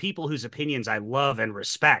respect to some people whose opinions I love and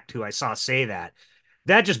respect, who I saw say that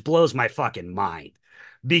just blows my fucking mind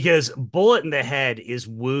because Bullet in the Head is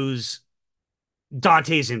Wu's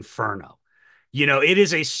Dante's Inferno. It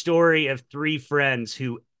is a story of three friends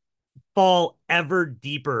who fall ever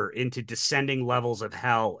deeper into descending levels of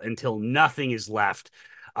hell until nothing is left.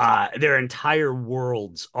 Their entire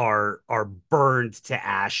worlds are burned to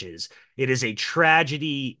ashes. It is a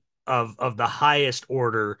tragedy of the highest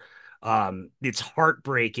order. It's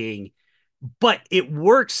heartbreaking, but it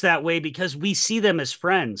works that way because we see them as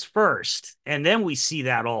friends first, and then we see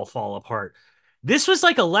that all fall apart. This was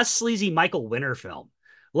like a less sleazy Michael Winter film.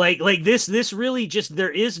 Like this really just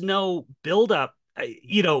there is no buildup.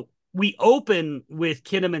 We open with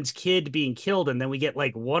Kinnaman's kid being killed, and then we get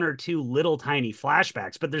like one or two little tiny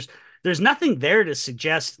flashbacks, but there's nothing there to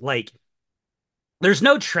suggest like there's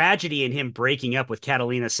no tragedy in him breaking up with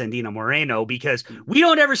Catalina Sandina Moreno because we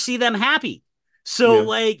don't ever see them happy. So yeah.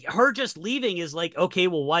 like her just leaving is like, okay,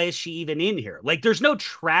 well, why is she even in here? Like there's no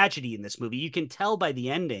tragedy in this movie. You can tell by the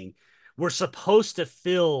ending. We're supposed to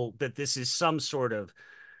feel that this is some sort of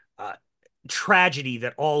uh, tragedy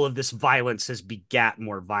that all of this violence has begat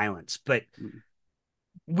more violence. But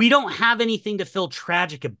we don't have anything to feel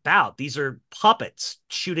tragic about. These are puppets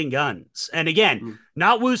shooting guns. And again,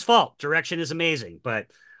 not Wu's fault. Direction is amazing. But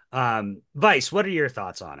Vice, what are your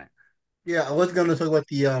thoughts on it? Yeah, I was gonna talk about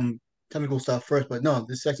the technical stuff first, but no,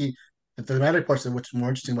 this is actually the thematic parts of what's more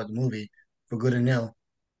interesting about the movie, for good and ill.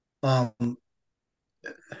 Um,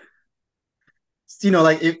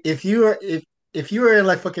 like if you are if if you were in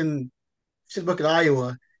like fucking Book in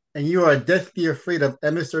Iowa and you are deathly afraid of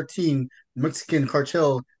MS-13, Mexican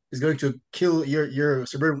cartel is going to kill your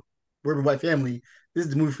suburban white family, this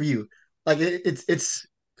is the movie for you. Like it's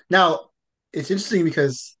now it's interesting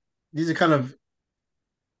because these are kind of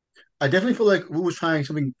I definitely feel like Wu was trying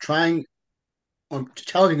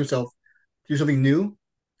challenging himself to do something new.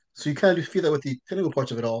 So you kind of do feel that with the technical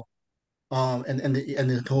parts of it all, and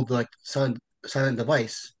the whole like silent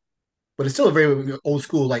device. But it's still a very old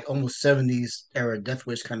school, like almost 70s era Death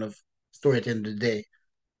Wish kind of story at the end of the day.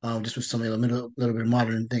 Just with some little bit of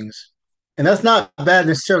modern things. And that's not bad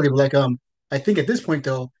necessarily, but like I think at this point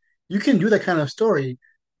though, you can do that kind of story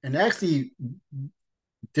and actually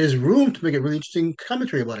there's room to make a really interesting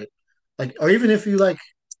commentary about it. Like or even if you like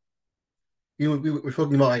we're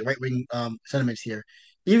talking about like right wing sentiments here.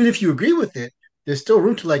 Even if you agree with it, there's still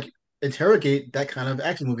room to like interrogate that kind of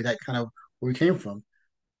action movie, that kind of where we came from.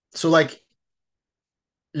 So like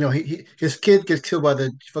his kid gets killed by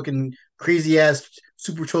the fucking crazy ass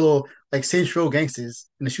super cholo like Saints Row gangsters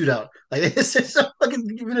in the shootout. Like it's just a fucking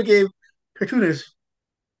video game cartoonish.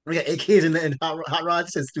 We got AKs and hot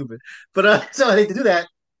rods. It's stupid, but so I hate to do that.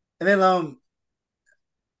 And then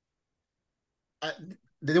I,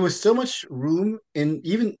 there was so much room in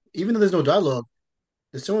even though there's no dialogue,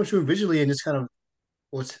 there's so much room visually and just kind of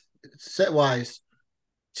what's set wise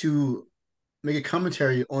to make a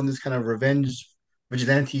commentary on this kind of revenge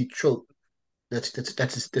vigilante trope that's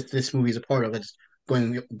this movie is a part of. It's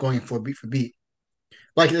going for beat for beat.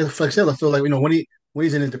 Like I said, I feel like when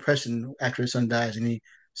he's in a depression after his son dies, and he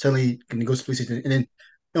suddenly can go to police station, and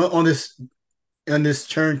then on this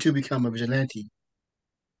turn to become a vigilante.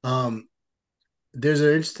 Um, there's an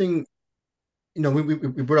interesting, we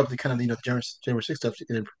brought up the kind of the January 6th stuff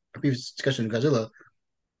in a previous discussion of Godzilla.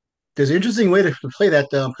 There's an interesting way to play that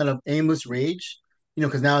kind of aimless rage,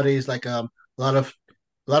 because nowadays like a lot of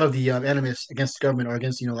the animists against the government or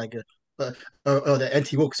against or the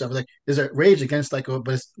anti woke stuff. Like there's a rage against but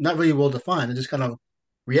it's not really well defined. It's just kind of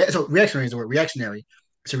so reactionary is the word reactionary.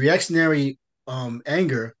 It's a reactionary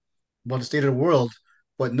anger about the state of the world,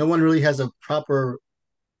 but no one really has a proper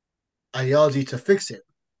ideology to fix it.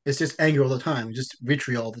 It's just anger all the time, just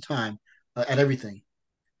vitriol all the time at everything.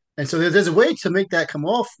 And so there's a way to make that come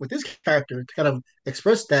off with this character to kind of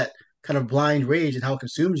express that kind of blind rage and how it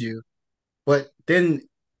consumes you. But then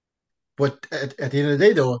But at the end of the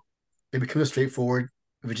day, though, it becomes a straightforward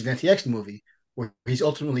vigilante action movie where he's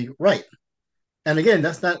ultimately right. And again,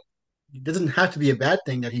 that's not it doesn't have to be a bad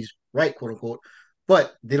thing that he's right, quote unquote.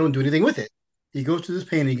 But they don't do anything with it. He goes through this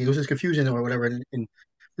pain, he goes through this confusion or whatever, and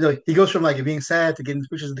he goes from like being sad to getting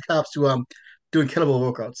pictures of the cops to doing kettlebell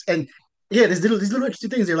workouts. And yeah, there's these little interesting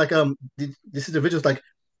things. They're like this individual's like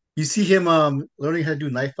you see him learning how to do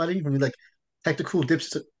knife fighting from like tactical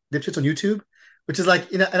dipshits on YouTube, which is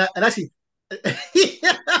like and actually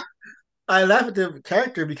I laugh at the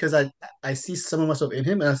character because I see some of myself in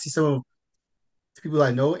him and I see some of the people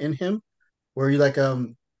I know in him where you like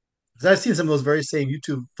because I've seen some of those very same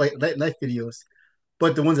YouTube fight knife videos,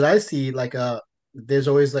 but the ones that I see like there's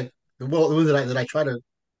always like the ones that I try to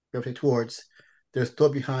gravitate towards, there's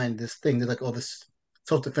thought behind this thing. There's like all this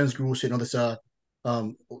self defense rule shit and all this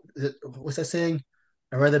um what's that saying?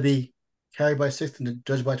 I'd rather be carried by six than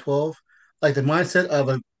judged by 12. Like the mindset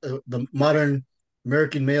of the modern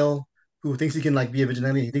American male who thinks he can like be a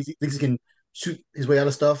vigilante, he thinks he can shoot his way out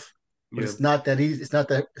of stuff, but Yeah. it's not that easy. It's not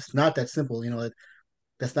that simple.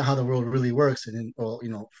 That's not how the world really works, and well,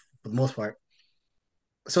 for the most part.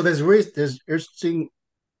 So there's room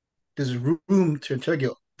to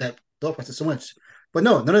interrogate that thought process so much. But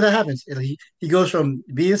no, none of that happens. He goes from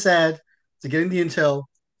being sad to getting the intel,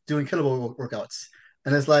 doing kettlebell workouts,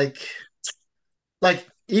 and it's like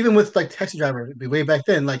even with like Taxi Driver way back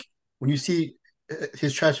then, like when you see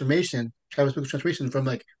his transformation, Travis Bickle's transformation from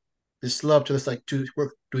like this slub to this like to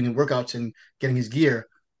work doing the workouts and getting his gear.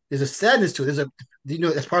 There's a sadness to it.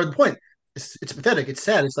 That's part of the point. It's pathetic. It's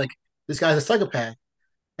sad. It's like this guy's a psychopath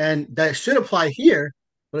and that should apply here,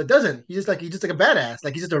 but it doesn't. He's just like a badass.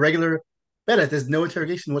 Like he's just a regular badass. There's no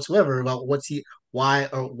interrogation whatsoever about why,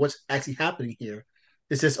 or what's actually happening here.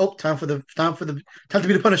 It's just time to be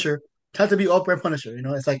the Punisher, time to be all-brand Punisher.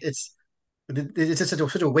 It's like it's just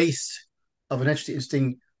such a waste of an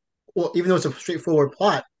interesting. Well, even though it's a straightforward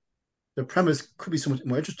plot, the premise could be so much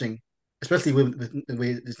more interesting, especially with the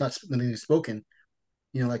way it's not really spoken.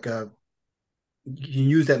 Like you can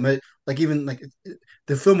use like even like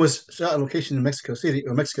the film was shot on location in Mexico City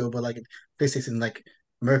or Mexico, but like it takes in like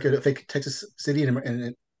America, fake Texas City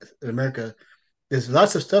in America. There's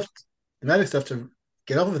lots of stuff, dramatic stuff to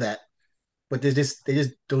get off of that, but they just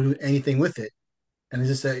don't do anything with it. and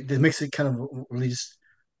it makes it kind of really just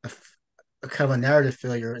a, a kind of a narrative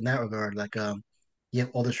failure in that regard. Like you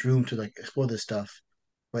have all this room to like explore this stuff,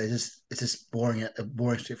 but it's just boring, a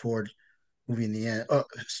boring, straightforward movie in the end,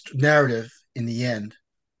 narrative in the end.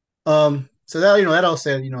 So that that all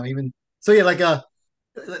said, even so, yeah, like,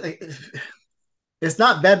 it's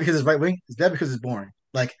not bad because it's right wing. It's bad because it's boring.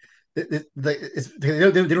 Like they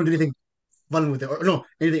don't do anything fun with it, or no,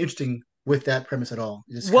 anything interesting with that premise at all.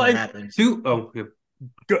 It just kind of Well, happens. Do oh yeah.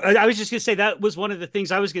 I was just gonna say that was one of the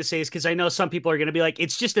things I was gonna say is because I know some people are gonna be like,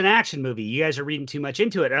 it's just an action movie. You guys are reading too much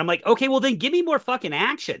into it, and I'm like, okay, well then give me more fucking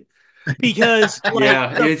action, because like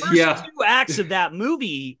Yeah, the it's first yeah. two acts of that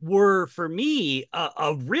movie were for me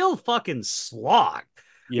a real fucking slog.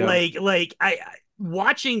 Yeah. I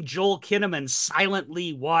watching Joel Kinnaman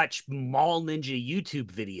silently watch Mall Ninja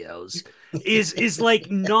YouTube videos is like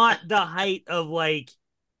not the height of like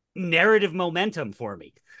narrative momentum for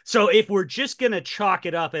me. So if we're just going to chalk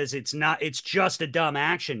it up as it's just a dumb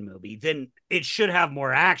action movie, then it should have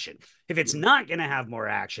more action. If it's not going to have more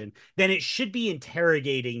action, then it should be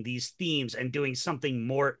interrogating these themes and doing something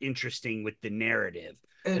more interesting with the narrative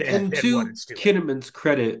And than what to it's doing. Kinnaman's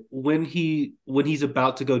credit, when he's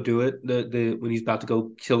about to go do it, the when he's about to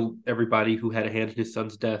go kill everybody who had a hand in his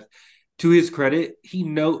son's death, to his credit, he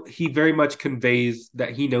very much conveys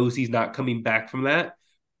that he knows he's not coming back from that.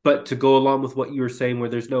 But to go along with what you were saying, where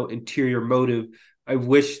there's no interior motive, I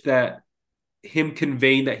wish that him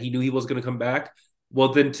conveying that he knew he was going to come back.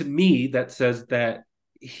 Well, then to me, that says that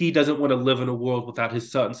he doesn't want to live in a world without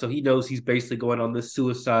his son. So he knows he's basically going on this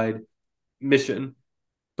suicide mission,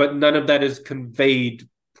 but none of that is conveyed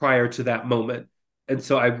prior to that moment. And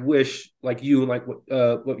so I wish, like you, like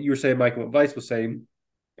what you were saying, Mike, and what Vice was saying,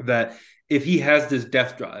 that if he has this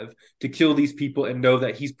death drive to kill these people and know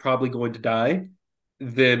that he's probably going to die,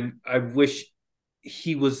 then I wish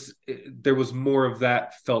there was more of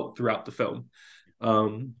that felt throughout the film.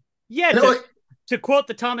 Um, Yeah, You know, like, to quote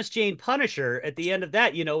the Thomas Jane Punisher at the end of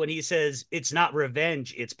that, when he says it's not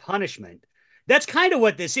revenge, it's punishment. That's kind of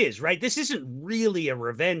what this is, right? This isn't really a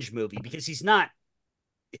revenge movie because he's not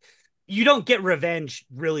you don't get revenge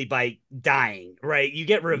really by dying, right? You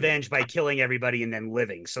get yeah, revenge by killing everybody and then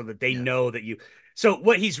living so that they yeah, know that you. So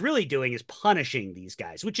what he's really doing is punishing these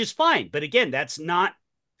guys, which is fine. But again, that's not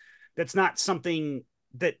something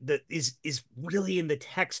that is really in the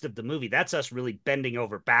text of the movie. That's us really bending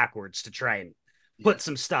over backwards to try and yeah. put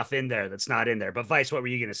some stuff in there that's not in there. But Vice, what were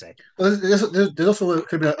you going to say? Well, there's also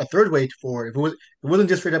could have been a third way for it. It wasn't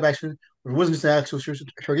just straight up action, or it wasn't just an actual serious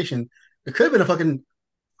interrogation. It could have been a fucking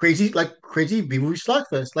crazy B movie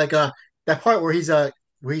slugfest, like that part where he's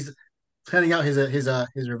planning out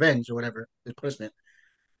his revenge or whatever, his punishment.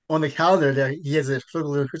 On the calendar there, he has a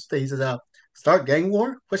circle in Christmas Day. He says, "Start gang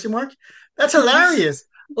war?" Question mark. That's hilarious.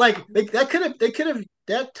 Like they could have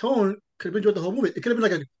that tone could have been throughout the whole movie. It could have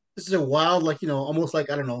been like this is a wild, like almost like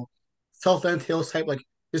I don't know, Southland Tales type, like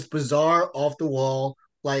this bizarre, off the wall,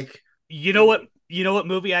 like You know what? You know what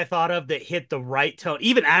movie I thought of that hit the right tone?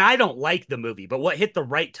 Even and I don't like the movie, but what hit the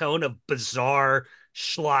right tone of bizarre,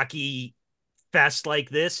 schlocky fest like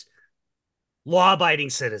this? Law abiding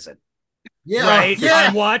citizen. yeah, Right? yeah,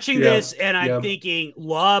 I'm watching yeah, this and I'm yeah, thinking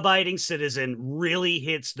law abiding citizen really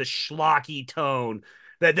hits the schlocky tone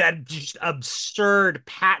that just absurd,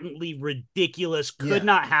 patently ridiculous, could yeah.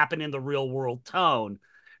 not happen in the real world tone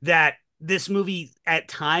that this movie at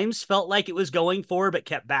times felt like it was going for, but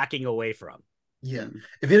kept backing away from. Yeah.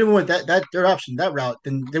 If they didn't want that their option, that route,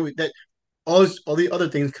 then they would that all the other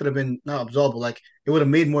things could have been not absolvable. Like it would have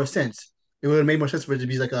made more sense. It would have made more sense for it to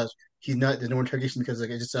be like he's not there's no interrogation because like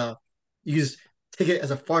it's just you just take it as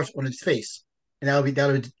a farce on its face. And that would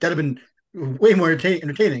have been way more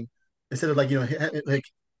entertaining instead of like, like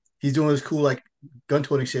he's doing this cool like gun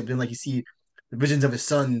toting shit, but then like you see the visions of his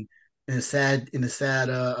son in the sad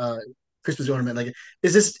Christmas ornament. Like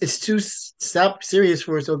it's too serious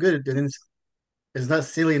for it's so good. And then it's not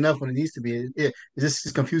silly enough when it needs to be. It's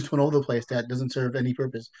just confused one all over the place that doesn't serve any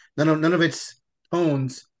purpose. None of its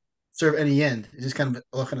tones serve any end. It's just kind of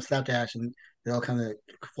all kind of slapdash and it all kind of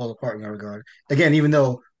falls apart in that regard. Again, even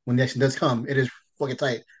though when the action does come, it is fucking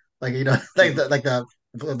tight. Like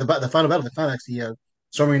the final battle, the climax,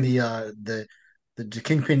 storming the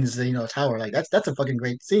Kingpin's tower. Like that's a fucking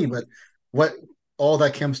great scene. But what all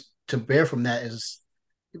that comes to bear from that is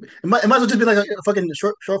it might as well just be like a fucking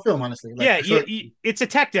short film, honestly. Like Yeah, a short, it's a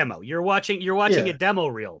tech demo. You're watching a yeah, demo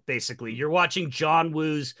reel, basically. You're watching John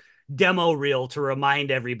Woo's demo reel to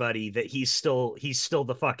remind everybody that he's still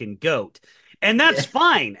the fucking goat. And that's yeah,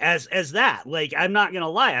 fine as that. Like I'm not going to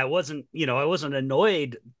lie, I wasn't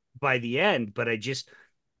annoyed by the end, but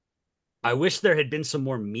I wish there had been some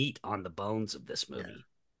more meat on the bones of this Yeah. movie.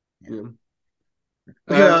 Yeah.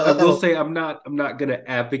 Yeah. Okay. I will say I'm not gonna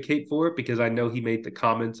advocate for it because I know he made the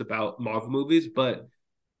comments about Marvel movies, but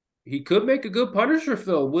he could make a good Punisher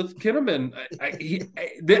film with Kinnaman.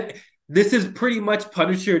 This is pretty much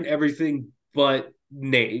Punisher and everything but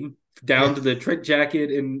name, Yeah. down to the trick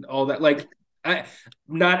jacket and all that. Like, I'm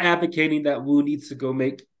not advocating that Wu needs to go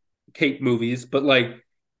make Cape movies, but like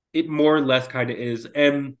it more or less kind of is.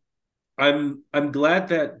 And I'm glad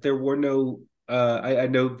that there were no. I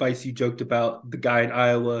know Vice, you joked about the guy in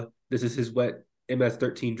Iowa. This is his wet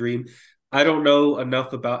MS-13 dream. I don't know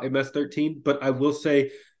enough about MS-13, but I will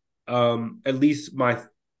say, at least my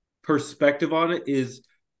perspective on it is,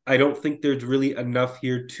 I don't think there's really enough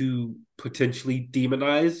here to potentially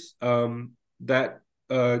demonize that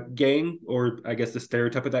gang, or I guess the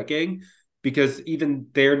stereotype of that gang, because even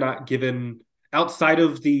they're not given, outside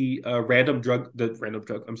of the random drug.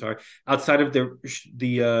 I'm sorry, outside of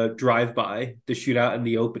the drive by, the shootout and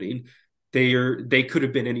the opening. They could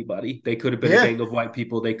have been anybody. They could have been a Yeah. gang of white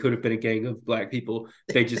people. They could have been a gang of black people.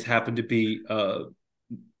 They just happen to be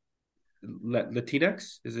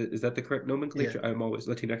Latinx. Is that the correct Yeah. nomenclature? I'm always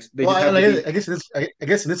Latinx. They Well, just I, happen to like, be. I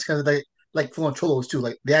guess in this kind of like full on cholos too,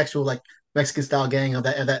 like the actual like Mexican style gang of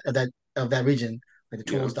that region, like the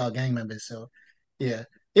cholo Yeah. style gang members. So yeah,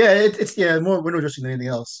 yeah, it's yeah more window dressing than anything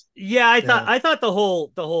else. Yeah, Yeah, I thought the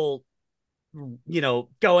whole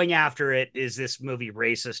going after it, is this movie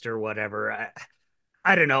racist or whatever.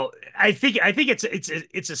 I don't know. I think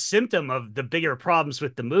it's a symptom of the bigger problems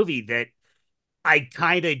with the movie, that I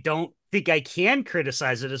kind of don't think I can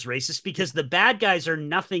criticize it as racist, because the bad guys are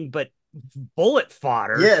nothing but bullet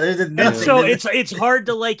fodder. yeah. There's And Yeah. nothing. so it's hard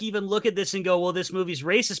to like even look at this and go, well, this movie's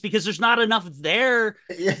racist, because there's not enough there.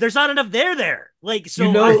 Yeah, There's not enough there. Like, You so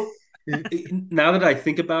I know, now that I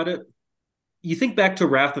think about it, you think back to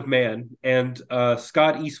Wrath of Man and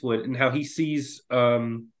Scott Eastwood and how he sees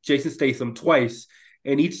Jason Statham twice,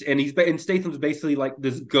 and Statham's basically like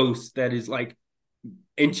this ghost that is like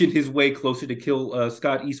inching his way closer to kill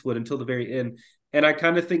Scott Eastwood until the very end. And I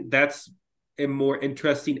kind of think that's a more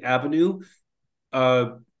interesting avenue.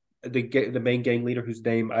 Uh, the main gang leader, whose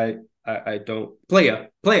name I don't, Playa,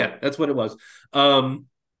 that's what it was.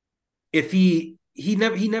 If he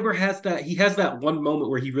never has that, he has that one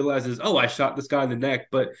moment where he realizes, oh, I shot this guy in the neck.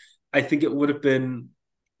 But I think it would have been,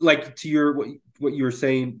 like, to your what you were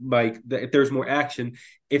saying, Mike, that if there's more action,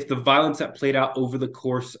 if the violence that played out over the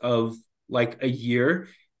course of like a year,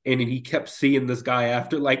 and he kept seeing this guy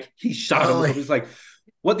after, like, he shot him a oh couple, he's like,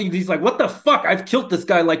 he's like, what the fuck, I've killed this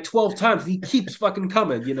guy like 12 times, he keeps fucking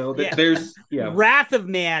coming, yeah. there's, yeah. Wrath of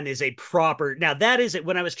Man is a proper, now that is it.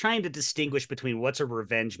 When I was trying to distinguish between what's a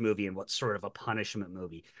revenge movie and what's sort of a punishment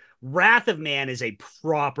movie, Wrath of Man is a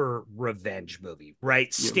proper revenge movie, right?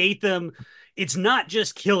 Yeah. Statham, it's not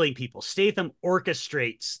just killing people. Statham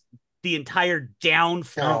orchestrates the entire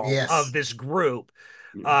downfall of yes, this group.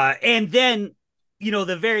 Yeah. And then,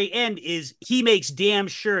 the very end is he makes damn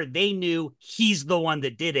sure they knew he's the one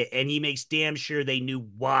that did it, and he makes damn sure they knew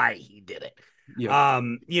why he did it. Yeah.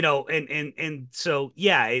 And so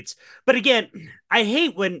yeah, but again, I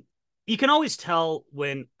hate when you can always tell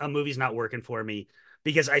when a movie's not working for me,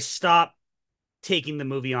 because I stop taking the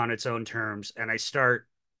movie on its own terms and I start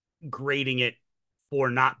grading it for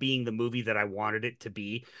not being the movie that I wanted it to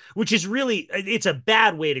be, which is really, it's a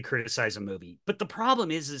bad way to criticize a movie. But the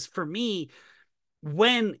problem is for me,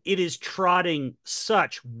 when it is trotting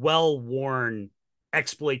such well-worn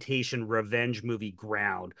exploitation revenge movie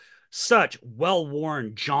ground, such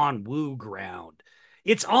well-worn John Woo ground,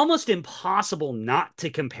 it's almost impossible not to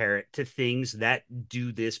compare it to things that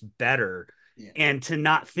do this better, yeah, and to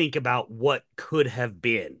not think about what could have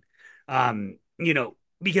been.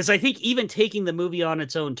 Because I think even taking the movie on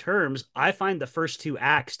its own terms, I find the first two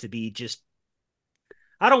acts to be just,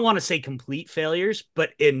 I don't want to say complete failures,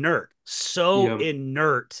 but inert. So Yeah.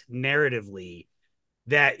 inert narratively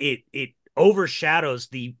that it overshadows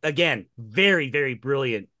the, again, very, very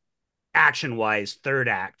brilliant action wise third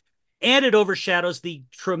act. And it overshadows the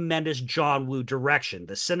tremendous John Woo direction,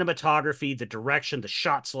 the cinematography, the direction, the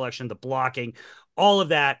shot selection, the blocking, all of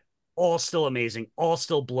that, all still amazing, all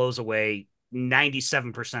still blows away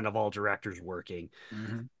 97% of all directors working.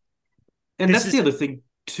 hmm And This that's the is other thing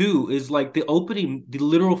too, is like the opening, the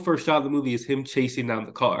literal first shot of the movie is him chasing down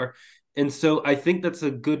the car. And so I think that's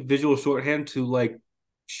a good visual shorthand to like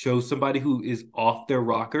show somebody who is off their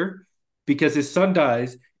rocker, because his son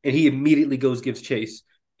dies and he immediately goes gives chase.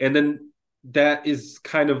 And then that is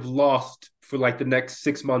kind of lost for like the next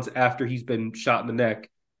 6 months after he's been shot in the neck.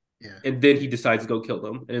 yeah, And then he decides to go kill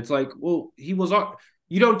them. And it's like, well, he was on.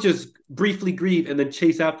 you don't just briefly grieve and then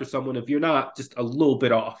chase after someone if you're not just a little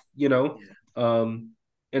bit off, you know? Yeah, Um,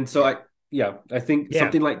 and so yeah, I think Yeah.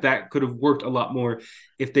 something like that could have worked a lot more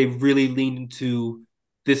if they really leaned into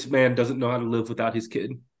this man doesn't know how to live without his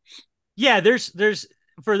kid. Yeah, there's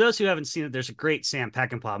for those who haven't seen it, there's a great Sam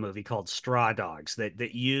Peckinpah movie called Straw Dogs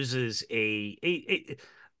that uses a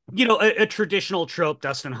traditional trope.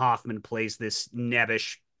 Dustin Hoffman plays this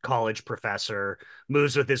nebbish college professor,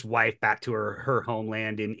 moves with his wife back to her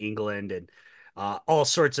homeland in England, and all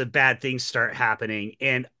sorts of bad things start happening.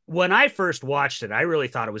 And when I first watched it, I really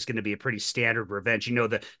thought it was going to be a pretty standard revenge.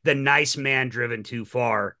 The nice man driven too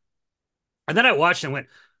far. And then I watched and went,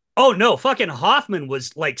 oh no, fucking Hoffman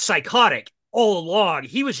was like psychotic all along.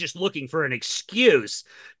 He was just looking for an excuse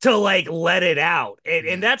to like let it out. And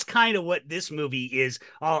yeah. that's kind of what this movie is.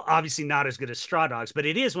 Obviously not as good as Straw Dogs, but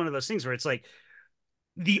it is one of those things where it's like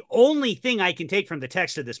the only thing I can take from the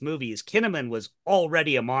text of this movie is Kinnaman was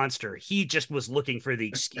already a monster. He just was looking for the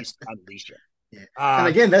excuse to unleash it. Yeah. And Uh,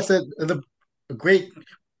 again, that's a great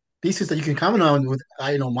thesis that you can comment on with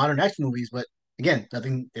modern action movies. But again,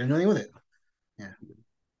 nothing. They don't do anything with it. Yeah,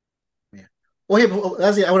 yeah. Well, yeah. But,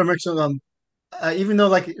 lastly, I want to mention even though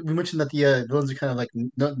like we mentioned that the villains are kind of like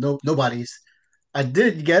nobodies, I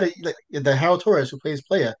did get it. Like the Harold Torres who plays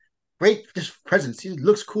Playa, great just presence. He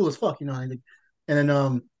looks cool as fuck, and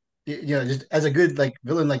then just as a good like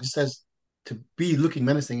villain, like just as to be looking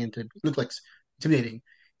menacing and to look like intimidating.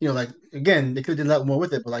 Like again, they could have done a lot more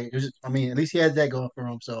with it, but like I mean, at least he had that going for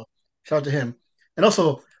him. So shout out to him. And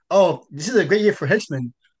also, oh, this is a great year for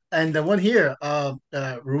henchmen. And the one here,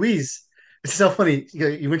 Ruiz. It's so funny.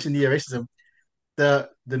 You mentioned the racism. The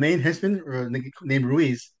main henchman named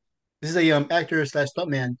Ruiz. This is a actor slash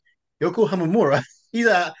stuntman, Yoko Hamamura. He's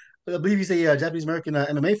a I believe he's a Japanese American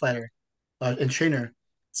MMA fighter and trainer.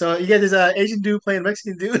 So you get this Asian dude playing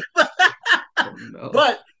Mexican dude, Oh no.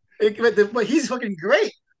 but but he's fucking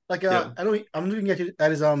great. Like Yeah. I don't I'm looking at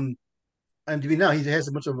his IMDb now. He has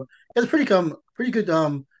a bunch of he has a pretty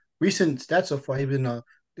good recent stats so far. He's been the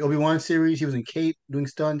Obi-Wan series. He was in Kate doing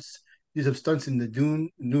stunts. He did some stunts in the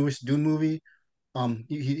newest Dune movie.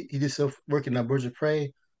 He did stuff working on Birds of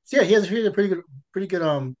Prey. So yeah, he has a pretty good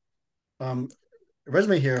um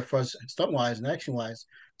resume here for us stunt wise and action wise.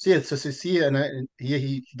 So yeah, so to see it and he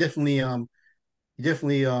he definitely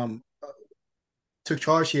took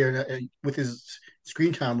charge here with his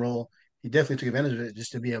screen time role. He definitely took advantage of it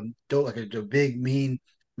just to be a dope, like a big, mean,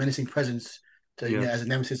 menacing presence to Yeah. as a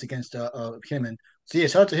nemesis against Kinnaman. So yeah,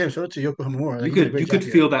 shout out to him. Shout out to Yoko Hamamura. You Like, he did a could great you job could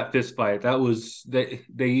here. feel that fist fight. That was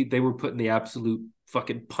they were putting the absolute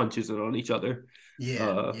fucking punches in on each other. Yeah,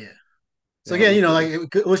 Uh yeah. So yeah, it again, was like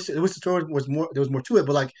good. it was the story was more there was more to it,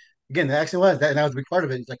 but like again, the action was that, and that was a big part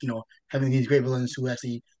of it. It's like having these great villains who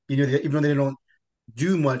actually even though they don't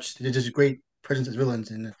do much, they're just great presence as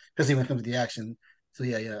villains, and especially when it comes to the action. So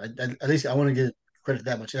yeah, yeah. At least I want to give credit to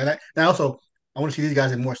that much, and I also I want to see these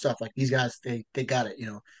guys in more stuff. Like these guys, they got it.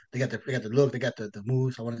 They got the look, they got the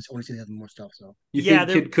moves. I want to see them in more stuff. So You yeah, think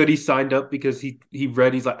there Kid Cudi signed up because he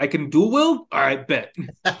read he's like I can dual wield? All right, bet.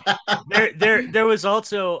 there was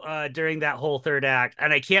also during that whole third act,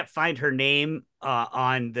 and I can't find her name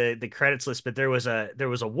on the credits list, but there was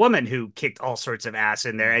a woman who kicked all sorts of ass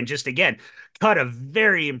in there, and just again cut a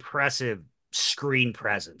very impressive screen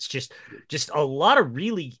presence. Just a lot of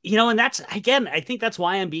really, and that's again, I think that's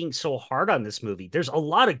why I'm being so hard on this movie. There's a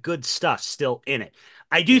lot of good stuff still in it.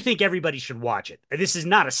 I do Yep. think everybody should watch it. This is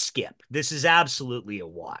not a skip. This is absolutely a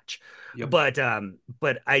watch. Yep. But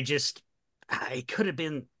I could have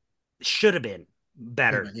been should have been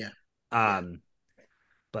better. yeah, yeah. Um,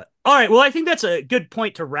 but all right, well, I think that's a good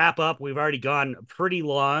point to wrap up. We've already gone pretty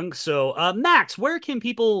long. So, Max, where can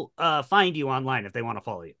people find you online if they want to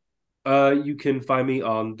follow you? You can find me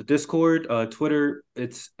on the Discord, Twitter.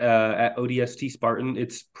 It's at ODST Spartan.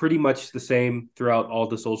 It's pretty much the same throughout all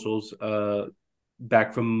the socials.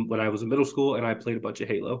 Back from when I was in middle school and I played a bunch of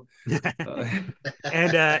Halo.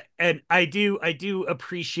 Uh, And I do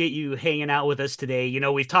appreciate you hanging out with us today.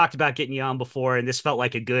 We've talked about getting you on before, and this felt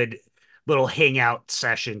like a good little hangout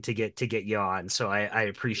session to get you on. So I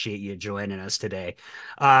appreciate you joining us today.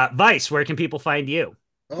 Vice, where can people find you?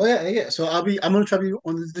 Oh yeah, yeah. So I'm gonna try to be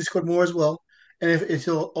on the Discord more as well. And if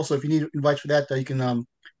you'll also if you need invites for that, you can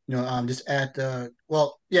just at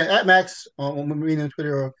well yeah at Max on me on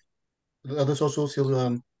Twitter or the other socials. He'll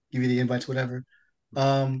give you the invites, whatever.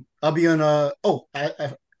 I'll be on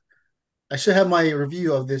I should have my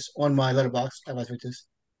review of this on my letterbox. I like this.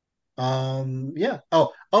 Yeah.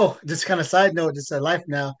 Just kind of side note, just life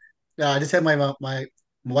now. I just had my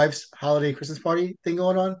wife's holiday Christmas party thing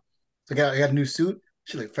going on. So I got a new suit.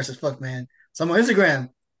 She look fresh as fuck, man. So I'm on Instagram.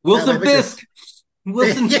 I have my Wilson pictures. Fisk.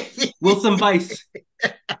 Wilson, Wilson Vice.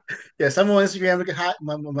 Yes, I'm on Instagram looking hot.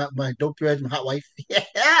 My dope thread, my hot wife.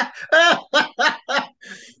 Yeah.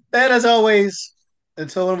 And as always,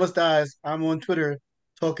 until one of us dies, I'm on Twitter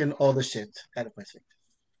talking all the shit. Had a question.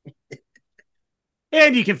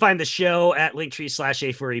 And you can find the show at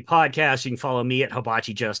linktree/A4E podcast. You can follow me at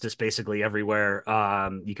Hibachi Justice basically everywhere.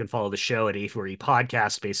 You can follow the show at A4E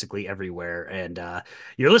podcast basically everywhere. And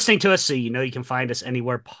you're listening to us, so you know you can find us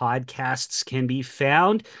anywhere podcasts can be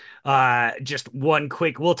found. Just one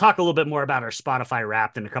quick, we'll talk a little bit more about our Spotify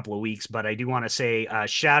Wrapped in a couple of weeks, but I do want to say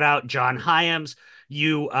shout out John Hyams.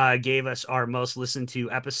 You gave us our most listened to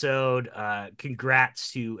episode.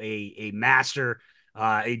 Congrats to a master,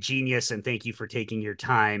 a genius, and thank you for taking your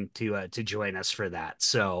time to join us for that.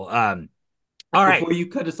 So, all right, Before you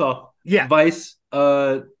cut us off, yeah, Vice,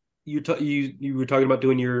 you were talking about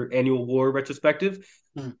doing your annual war retrospective.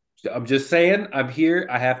 Hmm. I'm just saying, I'm here.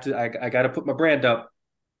 I have to. I got to put my brand up.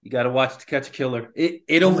 You got to watch To Catch a Killer. Oh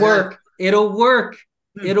It'll my God. work. It'll work.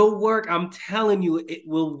 Hmm. It'll work. I'm telling you, it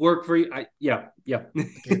will work for you. Yeah.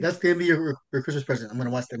 Okay, that's gonna be your Christmas present. I'm gonna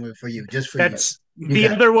watch that movie for you, just for you. that's You the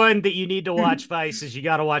got it. other one that you need to watch. Vice is you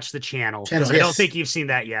got to watch the channel because Channel, I don't yes. think you've seen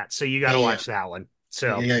that yet. So you got Yeah, to yeah, watch that one. yeah.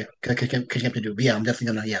 So, Yeah, yeah. Catching up to do. But yeah, I'm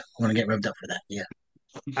definitely gonna. Yeah, I want to get revved up for that. Yeah.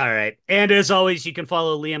 all right. And as always, you can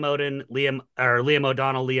follow Liam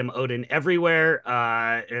O'Donnell, Liam Odin everywhere.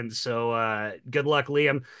 And so good luck,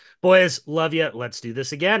 Liam. Boys, love you. Let's do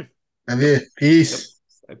this again. Love you. Yep. Peace.